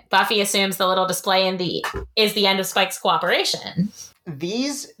it. Buffy assumes the little display is the end of Spike's cooperation.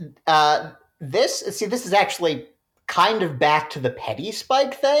 This is actually kind of back to the petty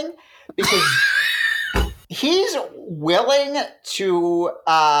Spike thing, because he's willing to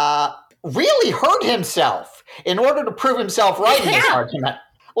really hurt himself in order to prove himself right in this argument.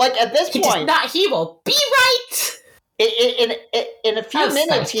 Like, at this point, he will be right. In a few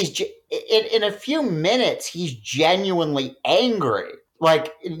minutes, in a few minutes, he's genuinely angry.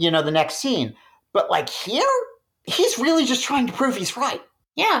 Like, the next scene. But, like, here, he's really just trying to prove he's right.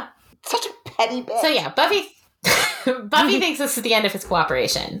 Yeah. Such a petty bitch. So, yeah, Buffy thinks this is the end of his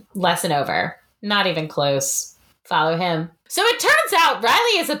cooperation. Lesson over. Not even close. Follow him. So it turns out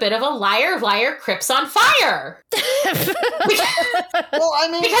Riley is a bit of a liar, Crips on fire. Well, I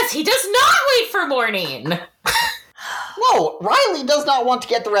mean, because he does not wait for morning. No, Riley does not want to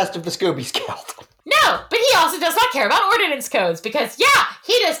get the rest of the Scoobies killed. No, but he also does not care about ordnance codes because,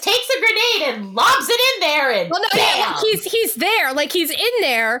 he just takes a grenade and lobs it in there and bam! He's there, like he's in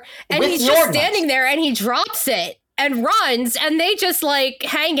there, and With he's the just ordnance. standing there, and he drops it and runs, and they just like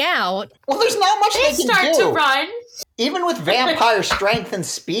hang out. Well, there's not much They they can start do. to run. Even with vampire strength and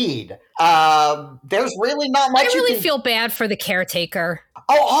speed, there's really not much. I really feel bad for the caretaker.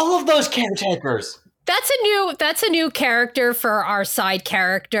 Oh, all of those caretakers. That's a new character for our side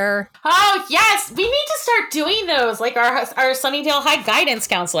character. Oh, yes. We need to start doing those, like our Sunnydale High guidance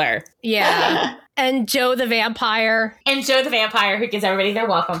counselor. Yeah. And Joe the vampire. And Joe the vampire, who gives everybody their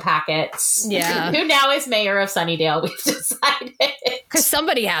welcome packets. Yeah. Who now is mayor of Sunnydale, we've decided. Because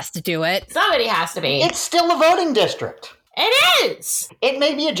somebody has to do it. Somebody has to be. It's still a voting district. It is. It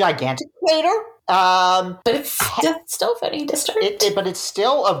may be a gigantic crater, but it's still a voting district. But it's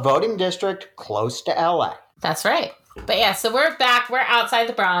still a voting district close to LA. That's right. But yeah, so we're back. We're outside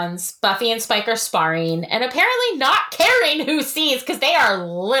the Bronze. Buffy and Spike are sparring and apparently not caring who sees because they are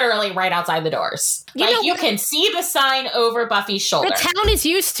literally right outside the doors. You can see the sign over Buffy's shoulder. The town is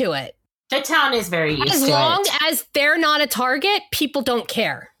used to it. The town is very used to it. As long as they're not a target, people don't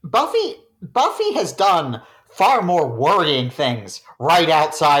care. Buffy has done far more worrying things right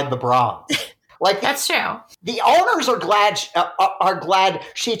outside the Bronze. Like, that's true. The owners are glad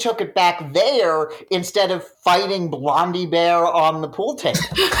she took it back there instead of fighting Blondie Bear on the pool table.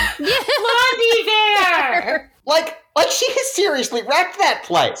 Blondie Bear! like she has seriously wrecked that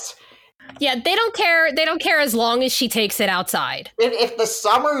place. Yeah, they don't care. They don't care as long as she takes it outside. If the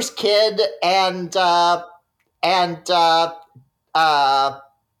Summers kid and damn it, I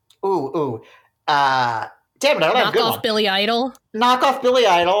don't have a good one. Knock off Billy Idol. Knock off Billy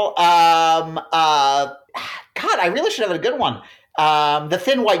Idol. God, I really should have a good one. The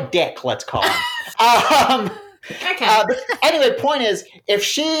Thin White Dick, let's call him. Okay. Anyway, point is, if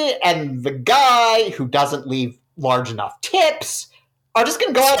she and the guy who doesn't leave large enough tips are just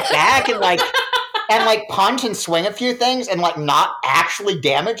going to go out back and punch and swing a few things and not actually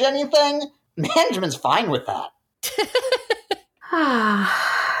damage anything, management's fine with that.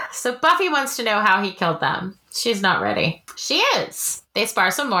 So Buffy wants to know how he killed them. She's not ready. She is. They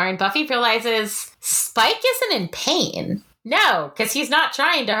spar some more, and Buffy realizes Spike isn't in pain. No, because he's not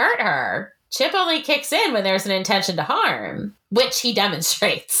trying to hurt her. Chip only kicks in when there's an intention to harm, which he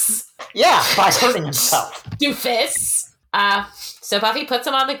demonstrates. Yeah, by hurting himself. Doofus. So Buffy puts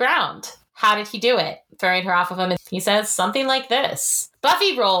him on the ground. How did he do it? Throwing her off of him. He says something like this.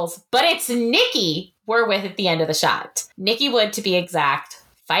 Buffy rolls, but it's Nikki we're with at the end of the shot. Nikki Wood, to be exact,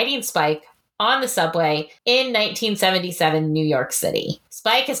 fighting Spike on the subway in 1977 New York City.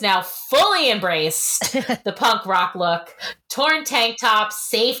 Spike has now fully embraced the punk rock look. Torn tank top,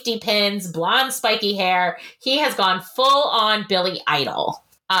 safety pins, blonde spiky hair. He has gone full on Billy Idol.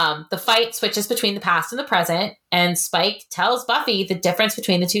 The fight switches between the past and the present, and Spike tells Buffy the difference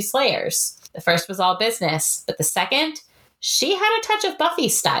between the two Slayers. The first was all business, but the second, she had a touch of Buffy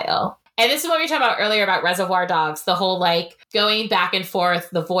style. And this is what we were talking about earlier about Reservoir Dogs, the whole like going back and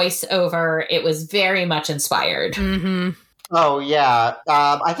forth, the voiceover. It was very much inspired. Mm-hmm. Oh yeah,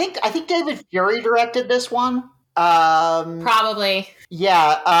 I think David Fury directed this one. Probably.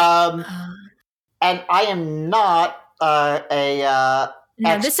 Yeah, and I am not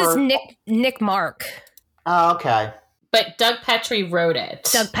No, this is Nick Mark. Oh, okay. But Doug Petrie wrote it.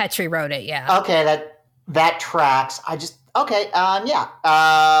 Doug Petrie wrote it, yeah. Okay, that tracks. Okay,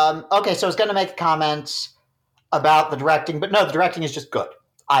 yeah. Okay, so I was going to make comments about the directing, but no, the directing is just good.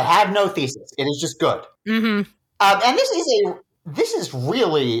 I have no thesis. It is just good. Mm-hmm. And this is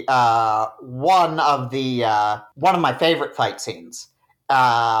really one of my favorite fight scenes.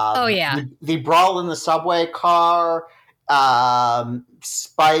 Oh yeah, the brawl in the subway car.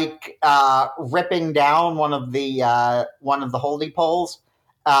 Spike ripping down one of the holding poles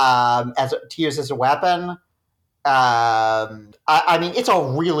to use as a weapon. I mean, it's a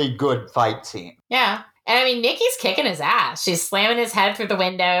really good fight scene. Yeah. And I mean, Nikki's kicking his ass. She's slamming his head through the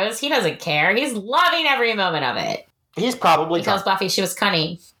windows. He doesn't care. He's loving every moment of it. He's probably He tells Buffy she was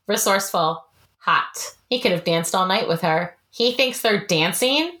cunning, resourceful, hot. He could have danced all night with her. He thinks they're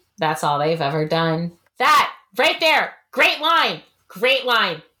dancing. That's all they've ever done. That right there. Great line. Great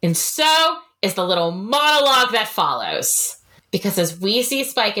line. And so is the little monologue that follows. Because as we see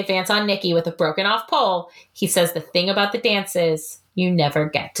Spike advance on Nikki with a broken off pole, he says the thing about the dance is you never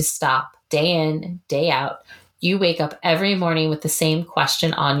get to stop. Day in, day out. You wake up every morning with the same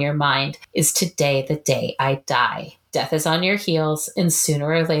question on your mind. Is today the day I die? Death is on your heels, and sooner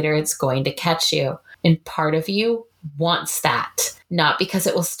or later it's going to catch you. And part of you wants that. Not because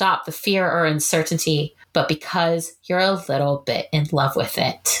it will stop the fear or uncertainty, but because you're a little bit in love with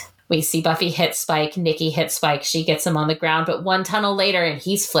it. We see Buffy hit Spike, Nikki hit Spike, she gets him on the ground, but one tunnel later and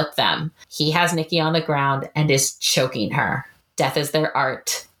he's flipped them. He has Nikki on the ground and is choking her. Death is their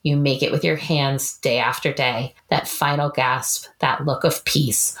art. You make it with your hands day after day. That final gasp, that look of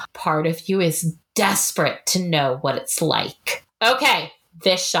peace. Part of you is desperate to know what it's like. Okay,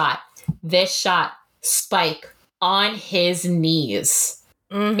 this shot, Spike on his knees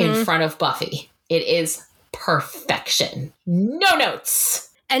in front of Buffy. It is perfection. No notes.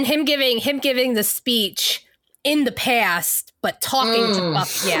 And him giving the speech in the past, but talking to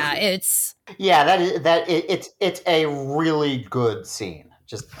Buffy. Yeah, it's it's a really good scene.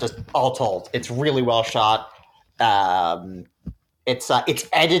 Just all told, it's really well shot. It's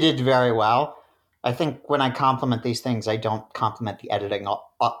edited very well. I think when I compliment these things, I don't compliment the editing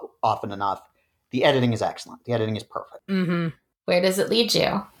often enough. The editing is excellent. The editing is perfect. Mm-hmm. Where does it lead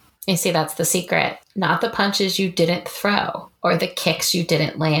you? You see, that's the secret. Not the punches you didn't throw or the kicks you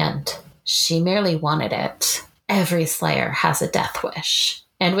didn't land. She merely wanted it. Every Slayer has a death wish.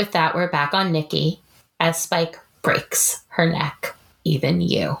 And with that, we're back on Nikki as Spike breaks her neck. Even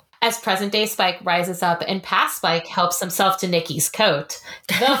you. As present-day Spike rises up and past Spike helps himself to Nikki's coat,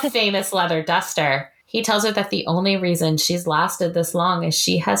 the famous leather duster. He tells her that the only reason she's lasted this long is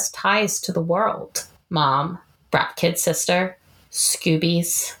she has ties to the world. Mom, Brat Kid's sister,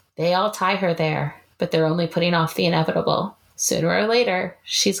 Scooby's. They all tie her there, but they're only putting off the inevitable. Sooner or later,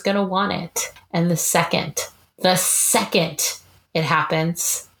 she's gonna want it. And the second it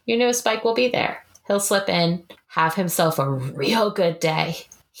happens, you know Spike will be there. He'll slip in, have himself a real good day.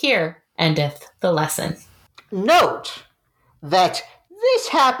 Here endeth the lesson. Note that this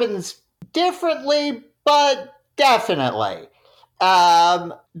happens differently, but definitely.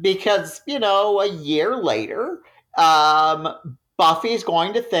 Because, a year later, Buffy's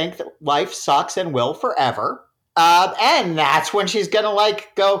going to think that life sucks and will forever. And that's when she's going to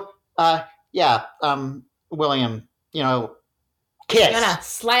go, William, kiss. You're gonna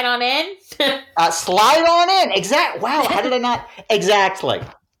slide on in? Slide on in. Exactly. Wow. How did I not? Exactly.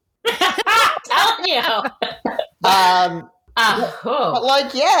 Telling you. But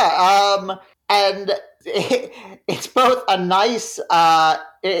and it's both a nice,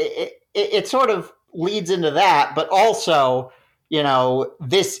 it sort of leads into that, but also,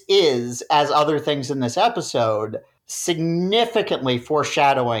 this is, as other things in this episode, significantly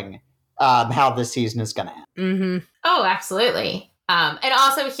foreshadowing how this season is going to end. Mm-hmm. Oh, absolutely. And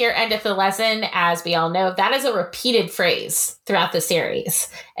also here endeth the lesson, as we all know, that is a repeated phrase throughout the series.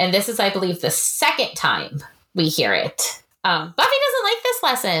 And this is, I believe, the second time we hear it. Buffy doesn't like this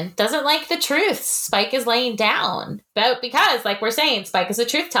life lesson, doesn't like the truth Spike is laying down. But because, like we're saying, Spike is a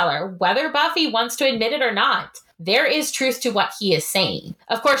truth teller, whether Buffy wants to admit it or not, there is truth to what he is saying.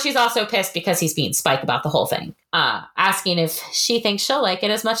 Of course, she's also pissed because he's being Spike about the whole thing, asking if she thinks she'll like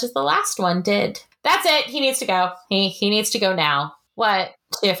it as much as the last one did. That's it. He needs to go. He needs to go now. What?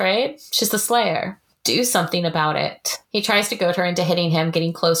 She afraid? She's the Slayer. Do something about it. He tries to goad her into hitting him,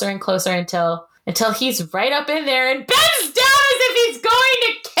 getting closer and closer until he's right up in there and bends down as if he's going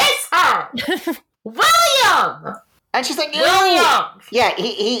to kiss her. William! And she's like, William! Yeah,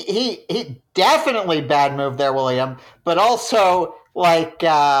 he definitely bad move there, William. But also, like,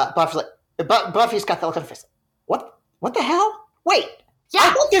 Buffy's like, Buffy's got the look on her face. What the hell? Wait, Yeah.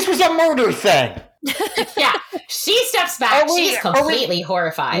 I thought this was a murder thing. Yeah, she steps back. She's completely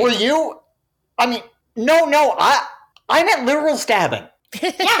horrified. Were you? I mean, no. I meant literal stabbing.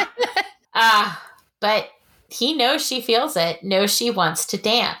 Yeah. But he knows she feels it. Knows she wants to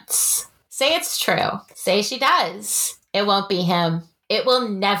dance. Say it's true. Say she does. It won't be him. It will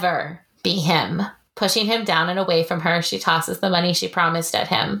never be him. Pushing him down and away from her, she tosses the money she promised at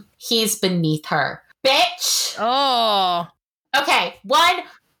him. He's beneath her. Bitch. Oh. Okay, one,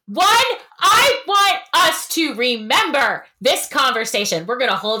 I want us to remember this conversation. We're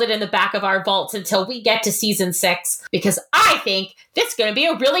going to hold it in the back of our vaults until we get to season 6, because I think this is going to be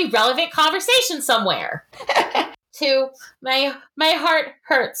a really relevant conversation somewhere. My heart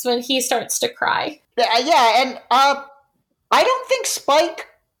hurts when he starts to cry. Yeah, and I don't think Spike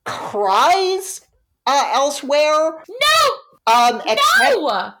cries elsewhere.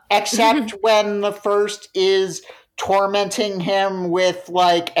 No! Except when the first is tormenting him with,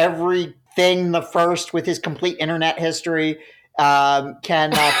 like, everything the first with his complete internet history can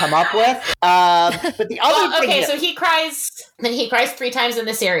come up with. But the other thing... So he cries... Then he cries 3 times in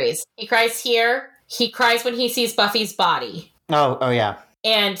the series. He cries here. He cries when he sees Buffy's body. Oh yeah.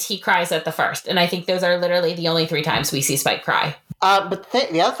 And he cries at the first. And I think those are literally the only 3 times we see Spike cry. But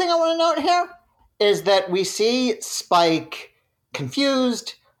the other thing I want to note here is that we see Spike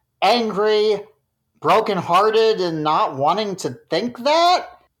confused, angry, brokenhearted, and not wanting to think that.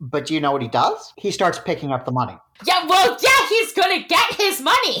 But do you know what he does? He starts picking up the money. Yeah, he's gonna get his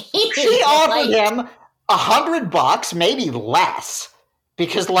money. She offered him $100, maybe less,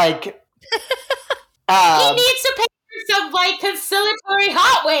 because, like, he needs to pay for some, like, conciliatory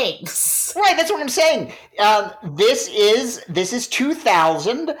hot wings. Right, that's what I'm saying. This is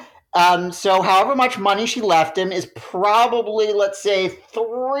 2000. So however much money she left him is probably, let's say,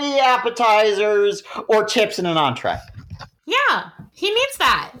 3 appetizers or chips and an entree. Yeah, he needs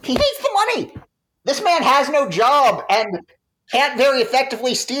that. He needs the money. This man has no job and can't very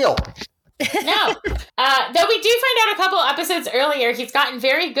effectively steal. No. Though we do find out a couple episodes earlier, he's gotten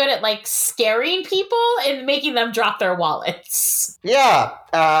very good at, like, scaring people and making them drop their wallets. Yeah.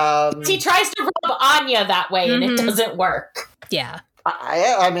 He tries to rub Anya that way, and it doesn't work. Yeah.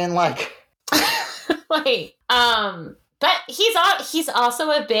 I mean, like... but he's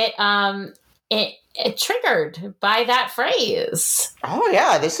also a bit, triggered by that phrase. Oh,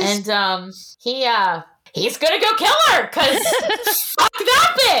 yeah, this is... And, he's gonna go kill her, because fuck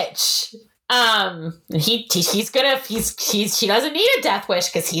that bitch! She doesn't need a death wish,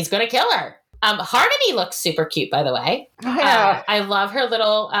 because he's gonna kill her. Harmony looks super cute, by the way. Yeah. I love her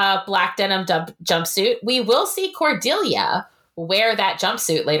little black denim jumpsuit. We will see Cordelia wear that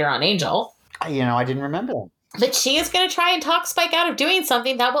jumpsuit later on Angel. You know, I didn't remember that. But she is going to try and talk Spike out of doing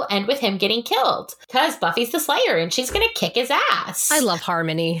something that will end with him getting killed. Because Buffy's the Slayer, and she's going to kick his ass. I love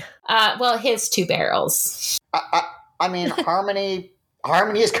Harmony. Well, his 2 barrels. I mean, Harmony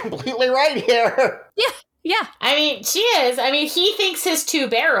is completely right here. Yeah. I mean, she is. I mean, he thinks his 2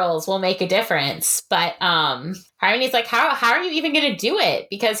 barrels will make a difference. But Harmony's like, how are you even going to do it?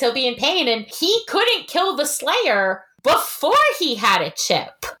 Because he'll be in pain, and he couldn't kill the Slayer before he had a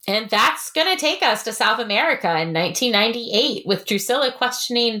chip. And that's going to take us to South America in 1998 with Drusilla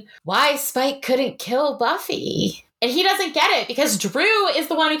questioning why Spike couldn't kill Buffy. And he doesn't get it because Drew is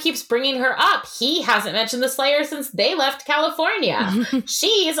the one who keeps bringing her up. He hasn't mentioned the Slayer since they left California.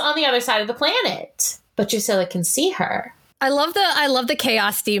 She's on the other side of the planet. But Drusilla can see her. I love the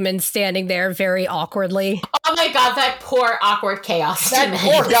Chaos Demon standing there very awkwardly. Oh my god, that poor awkward Chaos Demon. That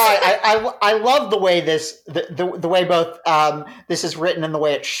poor guy. I love the way the way both this is written and the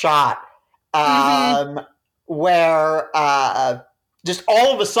way it's shot. Where just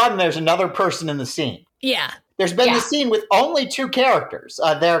all of a sudden there's another person in the scene. Yeah. There's been the scene with only 2 characters.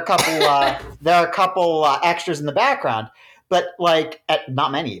 There are a couple extras in the background, but like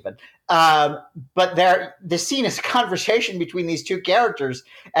not many even. But the scene is a conversation between these 2 characters,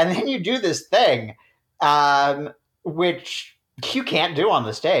 and then you do this thing, which you can't do on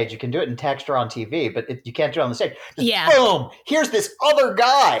the stage. You can do it in text or on TV, but you can't do it on the stage. Yeah. Boom! Here's this other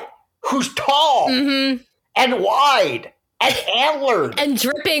guy who's tall Mm-hmm. and wide and antlered. And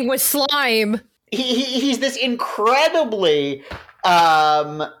dripping with slime. He's this incredibly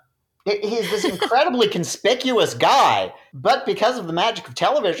conspicuous guy, but because of the magic of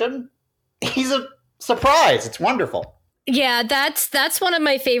television, he's a surprise. It's wonderful. Yeah, that's one of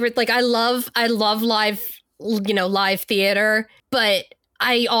my favorite. Like, I love live, live theater, but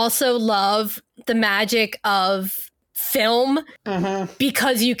I also love the magic of film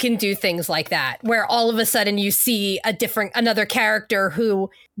because you can do things like that, where all of a sudden you see another character who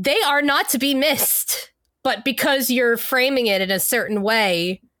they are not to be missed, but because you're framing it in a certain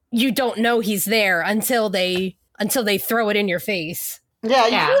way, you don't know he's there until they throw it in your face. Yeah,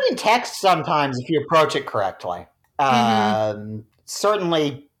 you do it in text sometimes if you approach it correctly.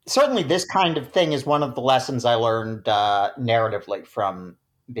 Certainly, this kind of thing is one of the lessons I learned narratively from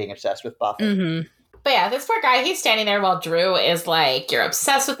being obsessed with Buffy. Mm-hmm. But yeah, this poor guy, he's standing there while Drew is like, you're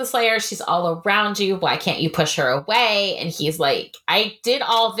obsessed with the Slayer. She's all around you. Why can't you push her away? And he's like, I did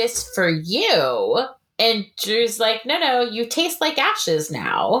all this for you. And Drew's like, no, you taste like ashes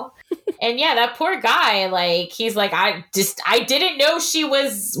now. And yeah, that poor guy, like, he's like, I didn't know she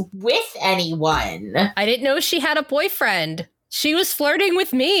was with anyone. I didn't know she had a boyfriend. She was flirting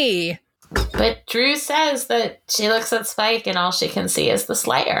with me. But Drew says that she looks at Spike and all she can see is the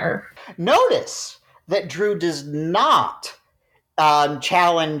Slayer. Notice that Drew does not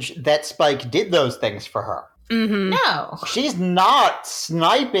challenge that Spike did those things for her. Mm-hmm. No. She's not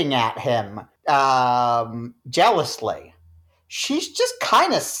sniping at him jealously. She's just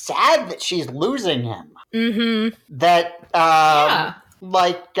kind of sad that she's losing him. Mm-hmm. That, and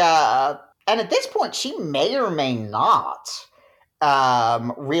at this point, she may or may not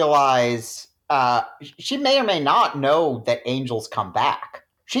realize, she may or may not know that angels come back.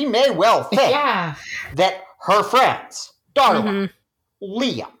 She may well think that her friends, Darla,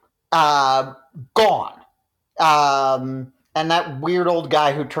 Liam, gone. And that weird old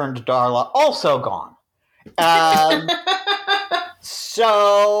guy who turned to Darla, also gone.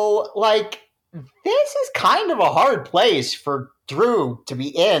 So, like, this is kind of a hard place for Drew to be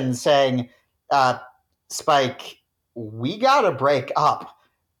in, saying, Spike, we gotta break up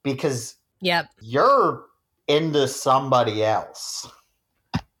because you're into somebody else.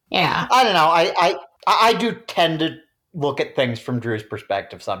 Yeah. I don't know. I do tend to look at things from Drew's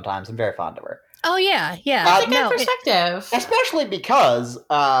perspective sometimes. I'm very fond of her. Oh, yeah. That's a good perspective. Especially because,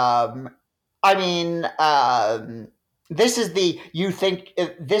 this is the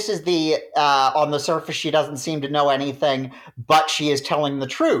on the surface she doesn't seem to know anything, but she is telling the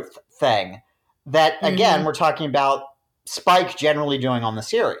truth thing. That, again, we're talking about Spike generally doing on the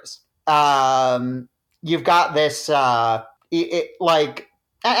series. You've got this,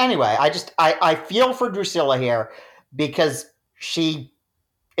 anyway, I feel for Drusilla here because she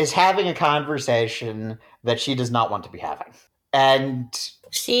is having a conversation that she does not want to be having. And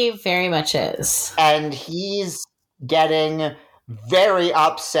she very much is. And he's getting very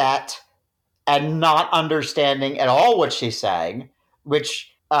upset and not understanding at all what she's saying,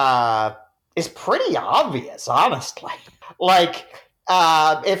 which is pretty obvious, honestly. Like,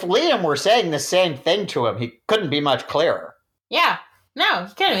 if Liam were saying the same thing to him, he couldn't be much clearer. Yeah. No,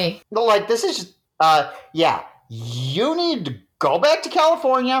 he couldn't be. But, like, this is just, you need to go back to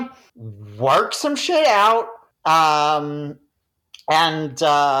California, work some shit out, they're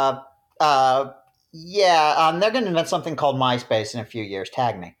going to invent something called MySpace in a few years.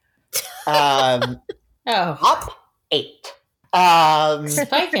 Tag me. Up 8.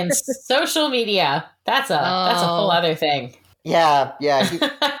 Spike and social media. That's a whole other thing. Yeah.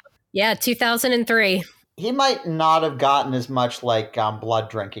 Yeah, 2003. He might not have gotten as much like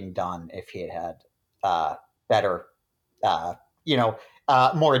blood drinking done if he had better, more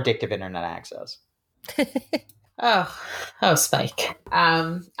addictive internet access. Oh, Spike.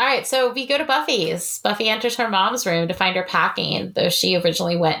 All right, so we go to Buffy's. Buffy enters her mom's room to find her packing. Though she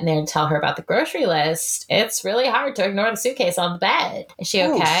originally went in there to tell her about the grocery list, it's really hard to ignore the suitcase on the bed. Is she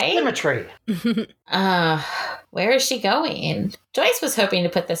okay? Symmetry. Where is she going? Joyce was hoping to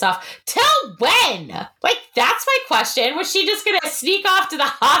put this off. Till when? Like, that's my question. Was she just gonna sneak off to the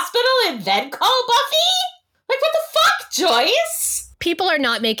hospital and then call Buffy? Like, what the fuck, Joyce? People are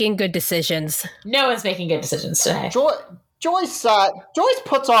not making good decisions. No one's making good decisions today. Joyce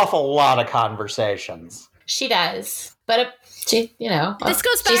puts off a lot of conversations. She does, but she, this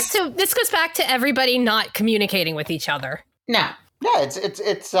goes back to everybody not communicating with each other. No. Yeah,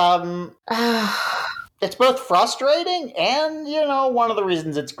 it's both frustrating and one of the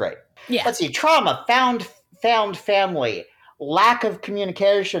reasons it's great. Yeah. Let's see, trauma, found family, lack of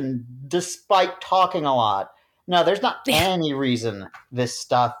communication despite talking a lot. No, there's not any reason this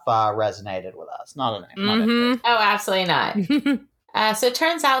stuff resonated with us. Not any. Oh, absolutely not. So it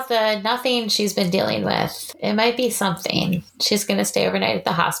turns out the nothing she's been dealing with, it might be something. She's going to stay overnight at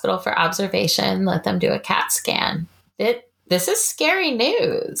the hospital for observation, let them do a CAT scan. This is scary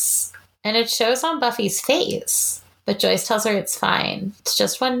news. And it shows on Buffy's face. But Joyce tells her it's fine. It's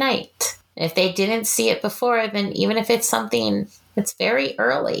just one night. If they didn't see it before, then even if it's something that's very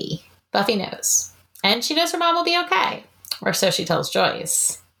early, Buffy knows. And she knows her mom will be okay. Or so she tells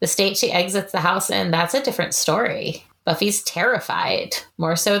Joyce. The state she exits the house in, that's a different story. Buffy's terrified,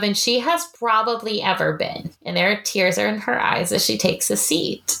 more so than she has probably ever been. And there are tears are in her eyes as she takes a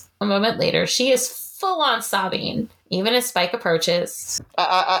seat. A moment later, she is full on sobbing, even as Spike approaches.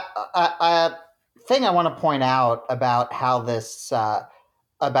 Thing I want to point out about how this,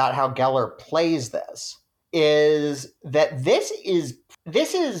 about how Geller plays this, is that this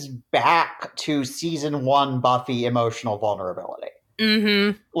is back to season 1 Buffy emotional vulnerability.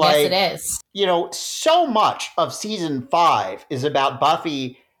 Mm-hmm. Like, yes, it is. You know, so much of season 5 is about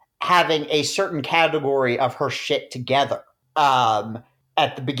Buffy having a certain category of her shit together.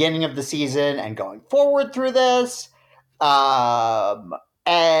 At the beginning of the season and going forward through this.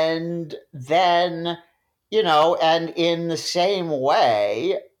 And then, you know, and in the same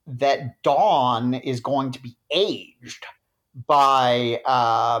way that Dawn is going to be aged by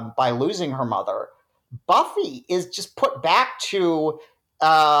losing her mother, Buffy is just put back to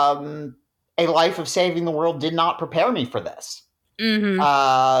a life of saving the world did not prepare me for this. Mm-hmm.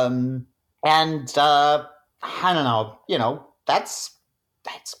 I don't know, you know, that's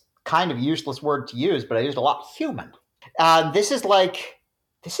kind of useless word to use, but I used a lot. Human. This is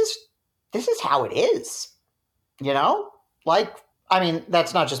how it is, you know? Like, I mean,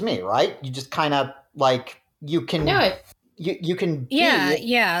 that's not just me, right? You just kind of like, you can you can be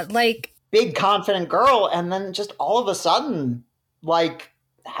like big confident girl, and then just all of a sudden, like,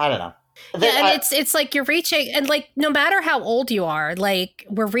 I don't know. It's like you're reaching, and like no matter how old you are, like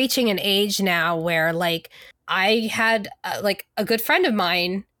we're reaching an age now where like I had like a good friend of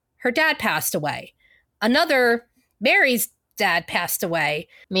mine, her dad passed away. Another, Mary's dad passed away.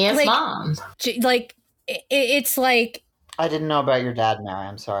 Mia's like, mom. Like it's like, I didn't know about your dad, Mary.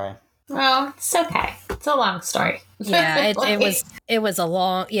 I'm sorry. Well, it's okay. It's a long story. Yeah, it was a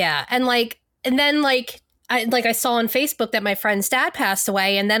long, yeah, and then I saw on Facebook that my friend's dad passed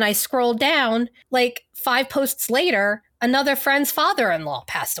away, and then I scrolled down, like 5 posts later, another friend's father-in-law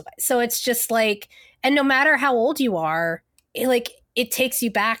passed away. So it's just like, and no matter how old you are, it takes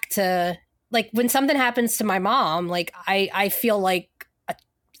you back to, like, when something happens to my mom, like I feel like a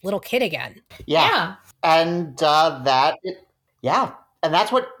little kid again. Yeah. And and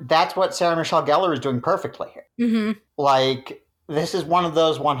that's what Sarah Michelle Gellar is doing perfectly here. Mm-hmm. Like, this is one of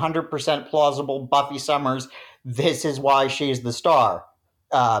those 100% plausible Buffy Summers, this is why she's the star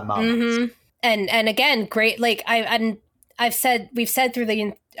moments. Mm-hmm. And again, great. Like we've said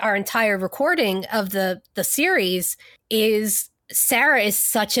through our entire recording of the series, is Sarah is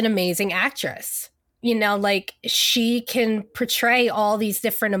such an amazing actress. You know, like she can portray all these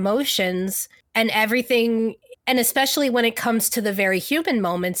different emotions and everything. And especially when it comes to the very human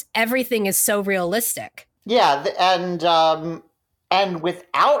moments, everything is so realistic. Yeah. And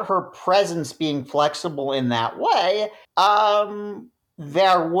without her presence being flexible in that way,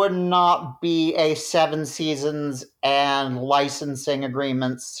 there would not be a 7 seasons and licensing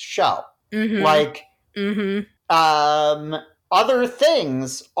agreements show. Mm-hmm. Like, other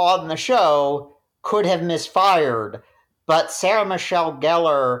things on the show could have misfired, but Sarah Michelle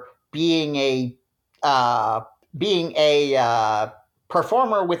Gellar being a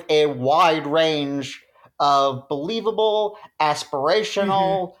performer with a wide range of believable,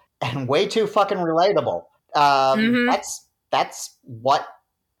 aspirational, and way too fucking relatable. That's what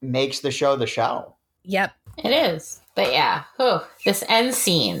makes the show. Yep. It is. But yeah, this end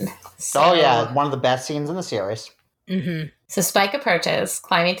scene. Oh yeah, one of the best scenes in the series. Mm-hmm. So Spike approaches,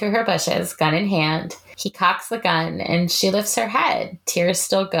 climbing through her bushes, gun in hand. He cocks the gun, and she lifts her head, tears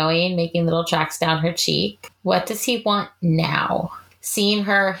still going, making little tracks down her cheek. What does he want now? Seeing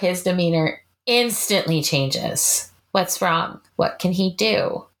her, his demeanor instantly changes. What's wrong? What can he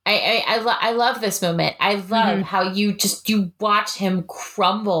do? I love this moment. I love how you watch him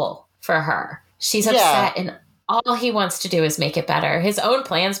crumble for her. She's upset, and all he wants to do is make it better. His own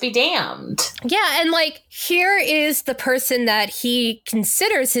plans be damned. Yeah, and like, here is the person that he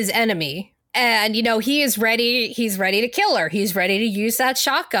considers his enemy. And, you know, he's ready to kill her. He's ready to use that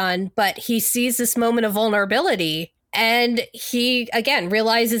shotgun, but he sees this moment of vulnerability And he, again,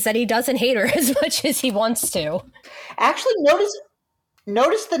 realizes that he doesn't hate her as much as he wants to. Actually,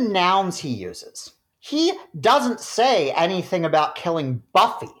 notice the nouns he uses. He doesn't say anything about killing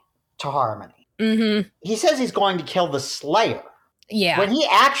Buffy to Harmony. Mm-hmm. He says he's going to kill the Slayer. Yeah. When he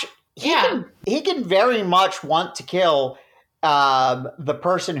actually, he can very much want to kill the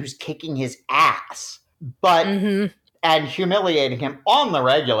person who's kicking his ass, but and humiliating him on the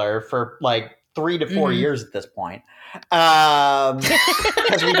regular for like 3 to 4 years at this point,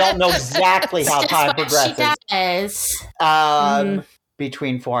 because we don't know exactly how time progresses.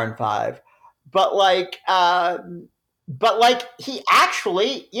 Between 4 and 5, but like he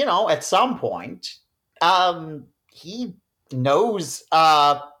actually, at some point, he knows,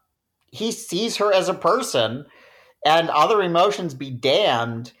 he sees her as a person, and other emotions be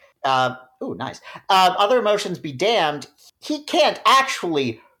damned. Other emotions be damned. He can't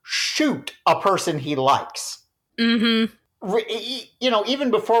actually shoot a person he likes. Mm-hmm.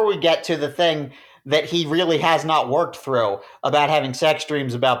 Even before we get to the thing that he really has not worked through about having sex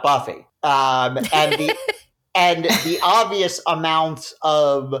dreams about Buffy, and the obvious amounts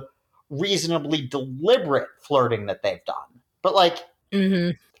of reasonably deliberate flirting that they've done. But like,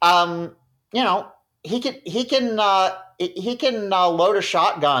 he can load a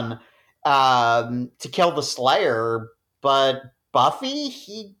shotgun to kill the Slayer, but Buffy,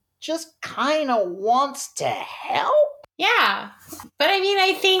 he just kind of wants to help. Yeah, but I mean,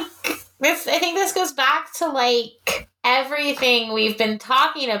 I think this goes back to like everything we've been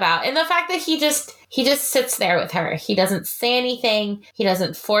talking about, and the fact that he just sits there with her. He doesn't say anything. He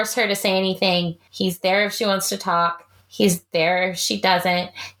doesn't force her to say anything. He's there if she wants to talk. He's there if she doesn't.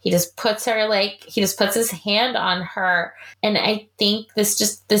 He just puts his hand on her, and I think this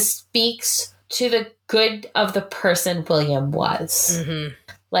speaks to the good of the person William was. Mm-hmm.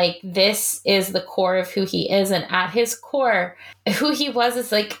 Like, this is the core of who he is, and at his core, who he was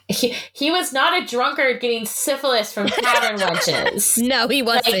is like, he was not a drunkard getting syphilis from tavern lunches. No, he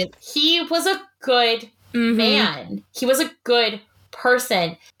wasn't. Like, he was a good man. He was a good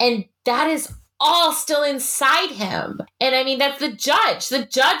person, and that is all still inside him. And I mean, that's the judge. The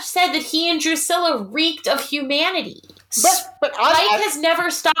judge said that he and Drusilla reeked of humanity. But Spike has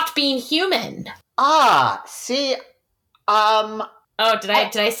never stopped being human. See, Oh, did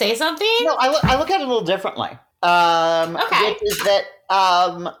I say something? No, I look at it a little differently. Okay. Which is that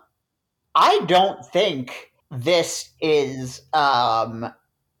I don't think this is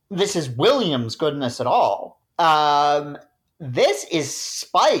William's goodness at all. This is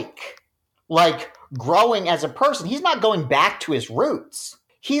Spike, like, growing as a person. He's not going back to his roots.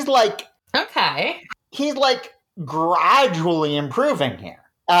 He's like, okay. He's like gradually improving here.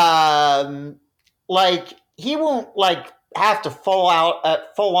 Like, he won't like have to full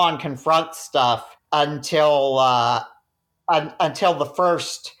on confront stuff until the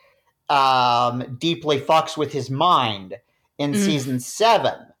first deeply fucks with his mind in season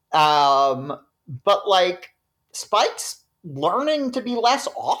 7. But like, Spike's learning to be less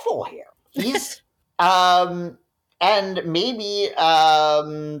awful here. He's and maybe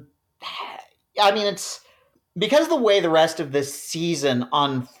I mean, it's because the way the rest of this season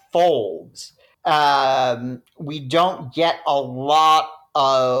unfolds, we don't get a lot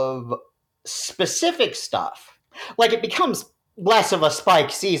of specific stuff. Like, it becomes less of a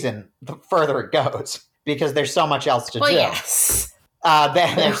Spike season the further it goes, because there's so much else to do. Yes.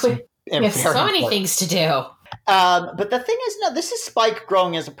 There's so many things to do. But the thing is, no, this is Spike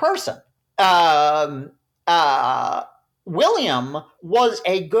growing as a person. William was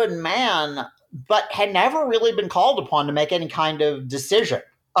a good man, but had never really been called upon to make any kind of decision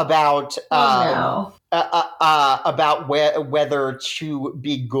about about whether to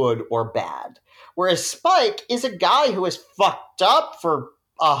be good or bad. Whereas Spike is a guy who has fucked up for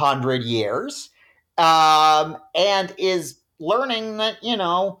 100 years, and is learning that,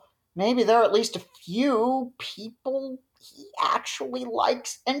 maybe there are at least a few people he actually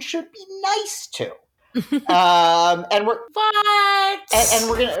likes and should be nice to. And we're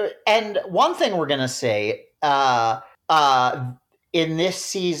and one thing we're gonna say in this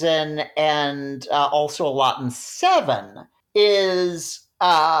season, and also a lot in 7, is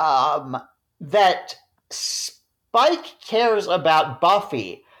that Spike cares about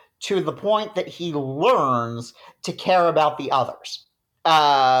Buffy to the point that he learns to care about the others.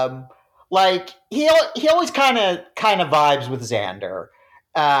 Like, he always kind of vibes with Xander.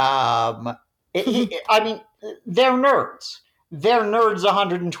 I mean, they're nerds. They're nerds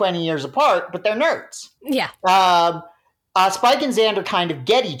 120 years apart, but they're nerds. Yeah. Spike and Xander kind of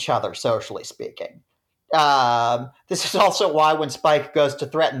get each other, socially speaking. This is also why when Spike goes to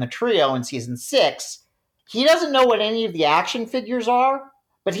threaten the trio in season 6, he doesn't know what any of the action figures are,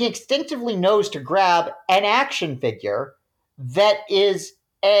 but he instinctively knows to grab an action figure that is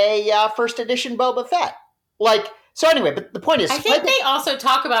a first edition Boba Fett. Like, so anyway, but the point is, I think they also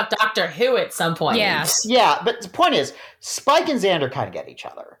talk about Doctor Who at some point. Yeah, but the point is, Spike and Xander kind of get each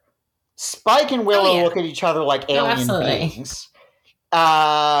other. Spike and Willow look at each other like alien beings.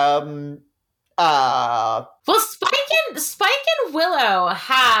 Well, Spike and Willow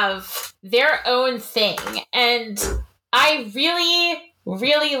have their own thing, and I really,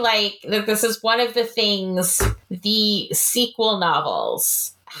 really like that. This is one of the things the sequel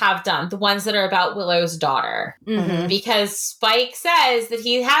novels have done, the ones that are about Willow's daughter, because Spike says that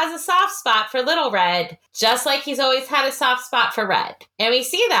he has a soft spot for Little Red, just like he's always had a soft spot for Red. And we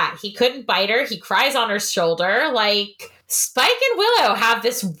see that. He couldn't bite her. He cries on her shoulder. Like, Spike and Willow have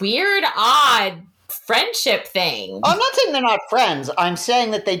this weird, odd friendship thing. I'm not saying they're not friends. I'm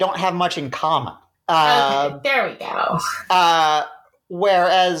saying that they don't have much in common. Okay, there we go.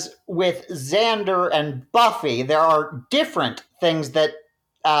 Whereas with Xander and Buffy, there are different things that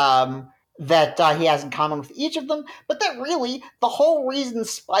he has in common with each of them, but that really, the whole reason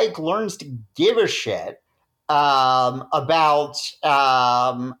Spike learns to give a shit about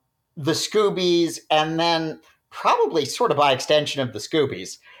the Scoobies, and then probably sort of by extension of the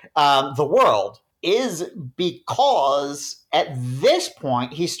Scoobies, the world, is because at this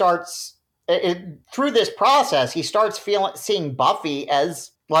point he starts, through this process, he starts seeing Buffy as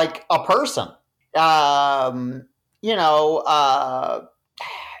like a person.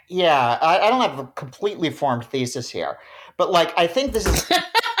 Yeah, I don't have a completely formed thesis here, but like, I think this is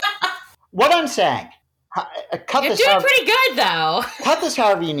what I'm saying. You're doing pretty good, though. Cut this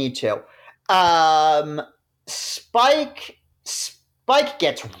however you need to. Spike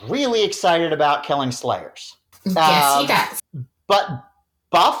gets really excited about killing Slayers. Yes, he does. But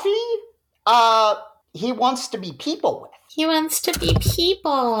Buffy, he wants to be people with. He wants to be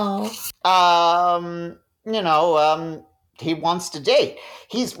people. He wants to date.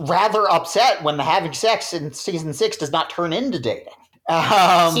 He's rather upset when the having sex in season 6 does not turn into dating.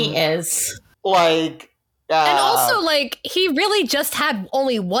 He is. Like, and also, like, he really just had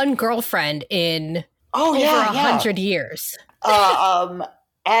only one girlfriend in over 100 years. And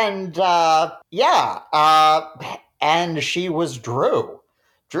she was Drew.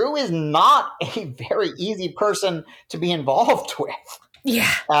 Drew is not a very easy person to be involved with.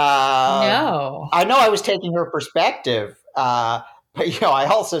 Yeah. No. I know I was taking her perspective, but I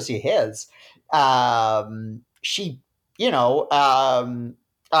also see his.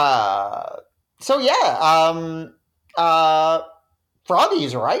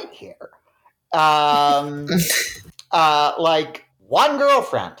 Froggy's right here. Like, one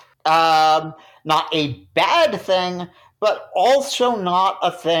girlfriend. Not a bad thing, but also not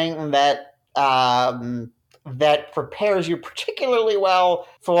a thing that that prepares you particularly well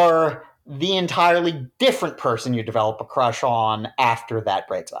for the entirely different person you develop a crush on after that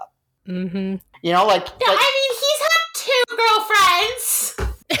breaks up. Mm-hmm. I mean, he's had 2 girlfriends.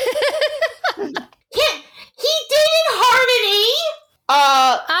 he dated Harmony.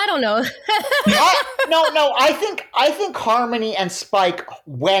 I don't know. No. I think Harmony and Spike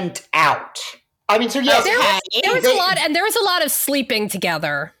went out. I mean, so yes, there was a lot, and there was a lot of sleeping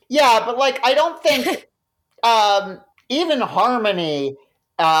together. Yeah, but like, I don't think even Harmony,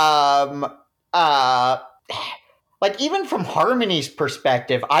 like, even from Harmony's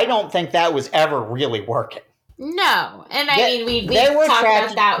perspective, I don't think that was ever really working. No, and I mean, we talked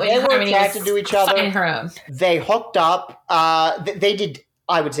about that when Harmony was attracted to each other. Her own. They hooked up. They did,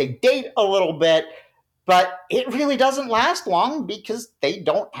 I would say, date a little bit, but it really doesn't last long because they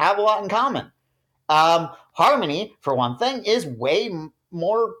don't have a lot in common. Harmony, for one thing, is way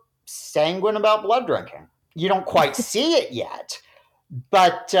more sanguine about blood drinking. You don't quite see it yet,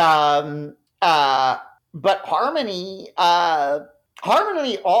 but Harmony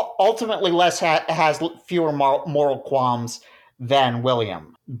ultimately has fewer moral qualms than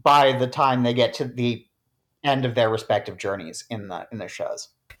William by the time they get to the end of their respective journeys in the shows.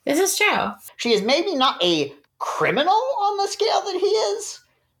 This is true. She is maybe not a criminal on the scale that he is,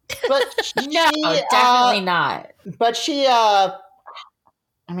 but definitely not. But she, I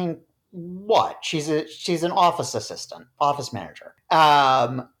mean, what? She's an office assistant, office manager.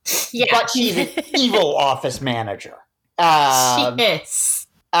 Yeah, but she's an evil office manager. She is.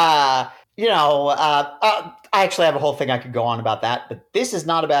 I actually have a whole thing I could go on about that, but this is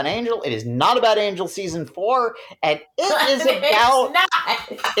not about Angel. It is not about Angel season 4, and it is about.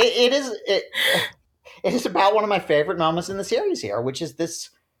 It is about one of my favorite moments in the series here, which is this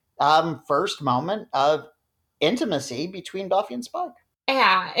first moment of intimacy between Buffy and Spike.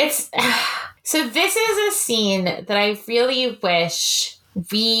 Yeah, it's So this is a scene that I really wish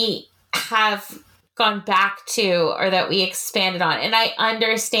we have gone back to, or that we expanded on. And I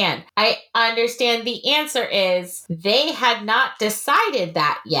understand the answer is they had not decided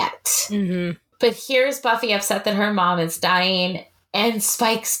that yet. Mm-hmm. But here's Buffy upset that her mom is dying, and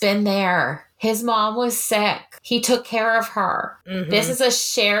Spike's been there. His mom was sick. He took care of her. Mm-hmm. This is a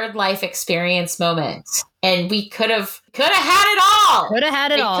shared life experience moment. And we could have had it all. Could have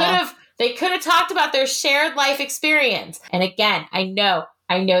had it all. They could have talked about their shared life experience. And again, I know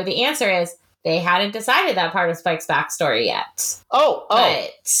the answer is they hadn't decided that part of Spike's backstory yet.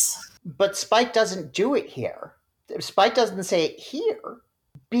 But Spike doesn't do it here. Spike doesn't say it here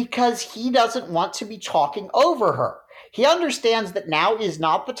because he doesn't want to be talking over her. He understands that now is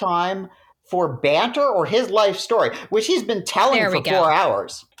not the time for banter or his life story, which he's been telling for 4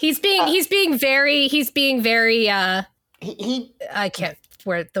 hours. He's being very I can't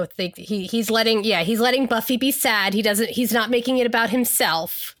where the thing he's letting Buffy be sad. He's not making it about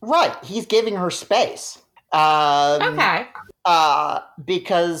himself. Right. He's giving her space. Okay.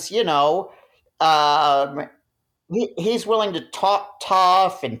 Because, he's willing to talk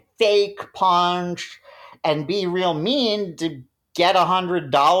tough and fake punch and be real mean to get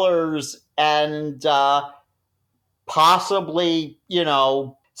 $100 and possibly,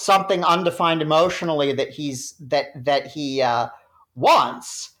 something undefined emotionally that he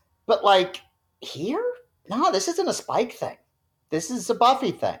wants. But like here, no, this isn't a Spike thing. This is a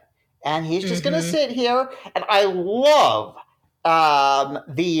Buffy thing. And he's just going to sit here. And I love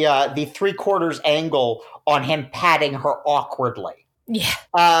the 3/4 angle on him patting her awkwardly. Yeah.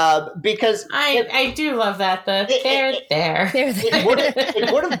 Because I do love that.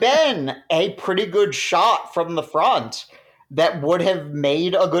 It would have been a pretty good shot from the front that would have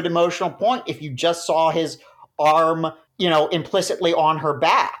made a good emotional point if you just saw his arm, implicitly on her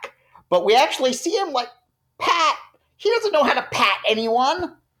back. But we actually see him like pat. He doesn't know how to pat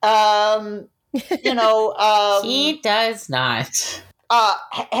anyone. He does not.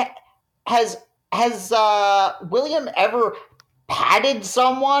 Has William ever patted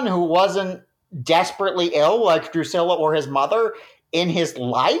someone who wasn't desperately ill, like Drusilla or his mother, in his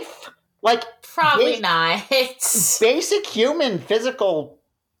life? Like, probably not. Basic human physical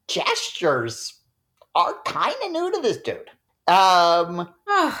gestures are kind of new to this dude. My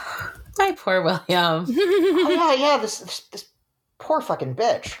poor William. This poor fucking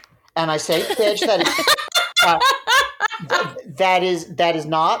bitch. And I say bitch, that is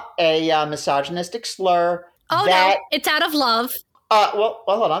not a misogynistic slur. No, it's out of love. Well,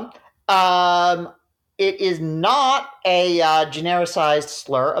 hold on. It is not a genericized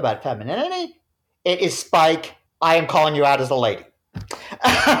slur about femininity. It is Spike. I am calling you out as a lady.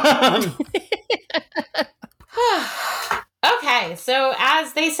 Okay, so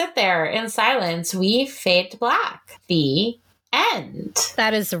as they sit there in silence, we fade to black. The end.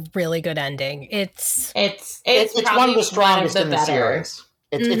 That is a really good ending. It's one of the strongest in the series.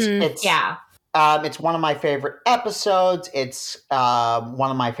 It's one of my favorite episodes. It's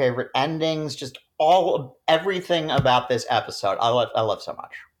one of my favorite endings. Just everything about this episode, I love so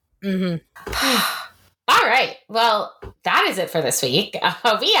much. Mm-hmm. All right. Well, that is it for this week.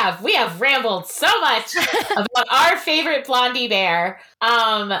 We have rambled so much about our favorite Blondie Bear.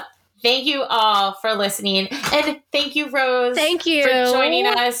 Thank you all for listening, and thank you, Rose. Thank you for joining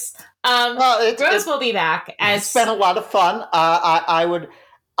us. Rose will be back. It's been a lot of fun. I would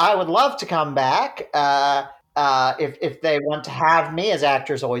love to come back if they want to have me, as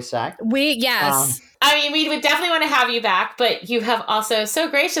actors always say. We would definitely want to have you back, but you have also so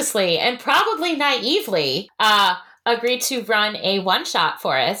graciously and probably naively agreed to run a one-shot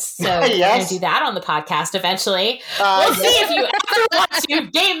for us. So we're going to do that on the podcast eventually. We'll see if you ever want to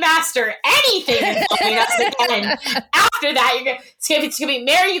game master anything involving us again. After that, it's going to be,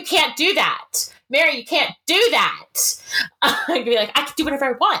 Mary, you can't do that. Mary, you can't do that. I'm going to be like, I can do whatever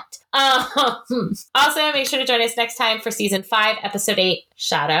I want. Also, make sure to join us next time for season 5, episode 8,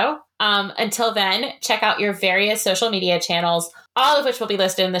 Shadow. Until then, check out your various social media channels, all of which will be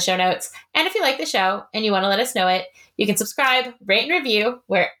listed in the show notes. And if you like the show and you want to let us know it, you can subscribe, rate, and review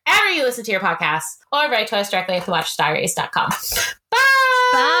wherever you listen to your podcasts, or write to us directly at thewatchdiaries.com. Bye!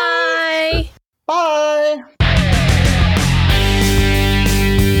 Bye! Bye!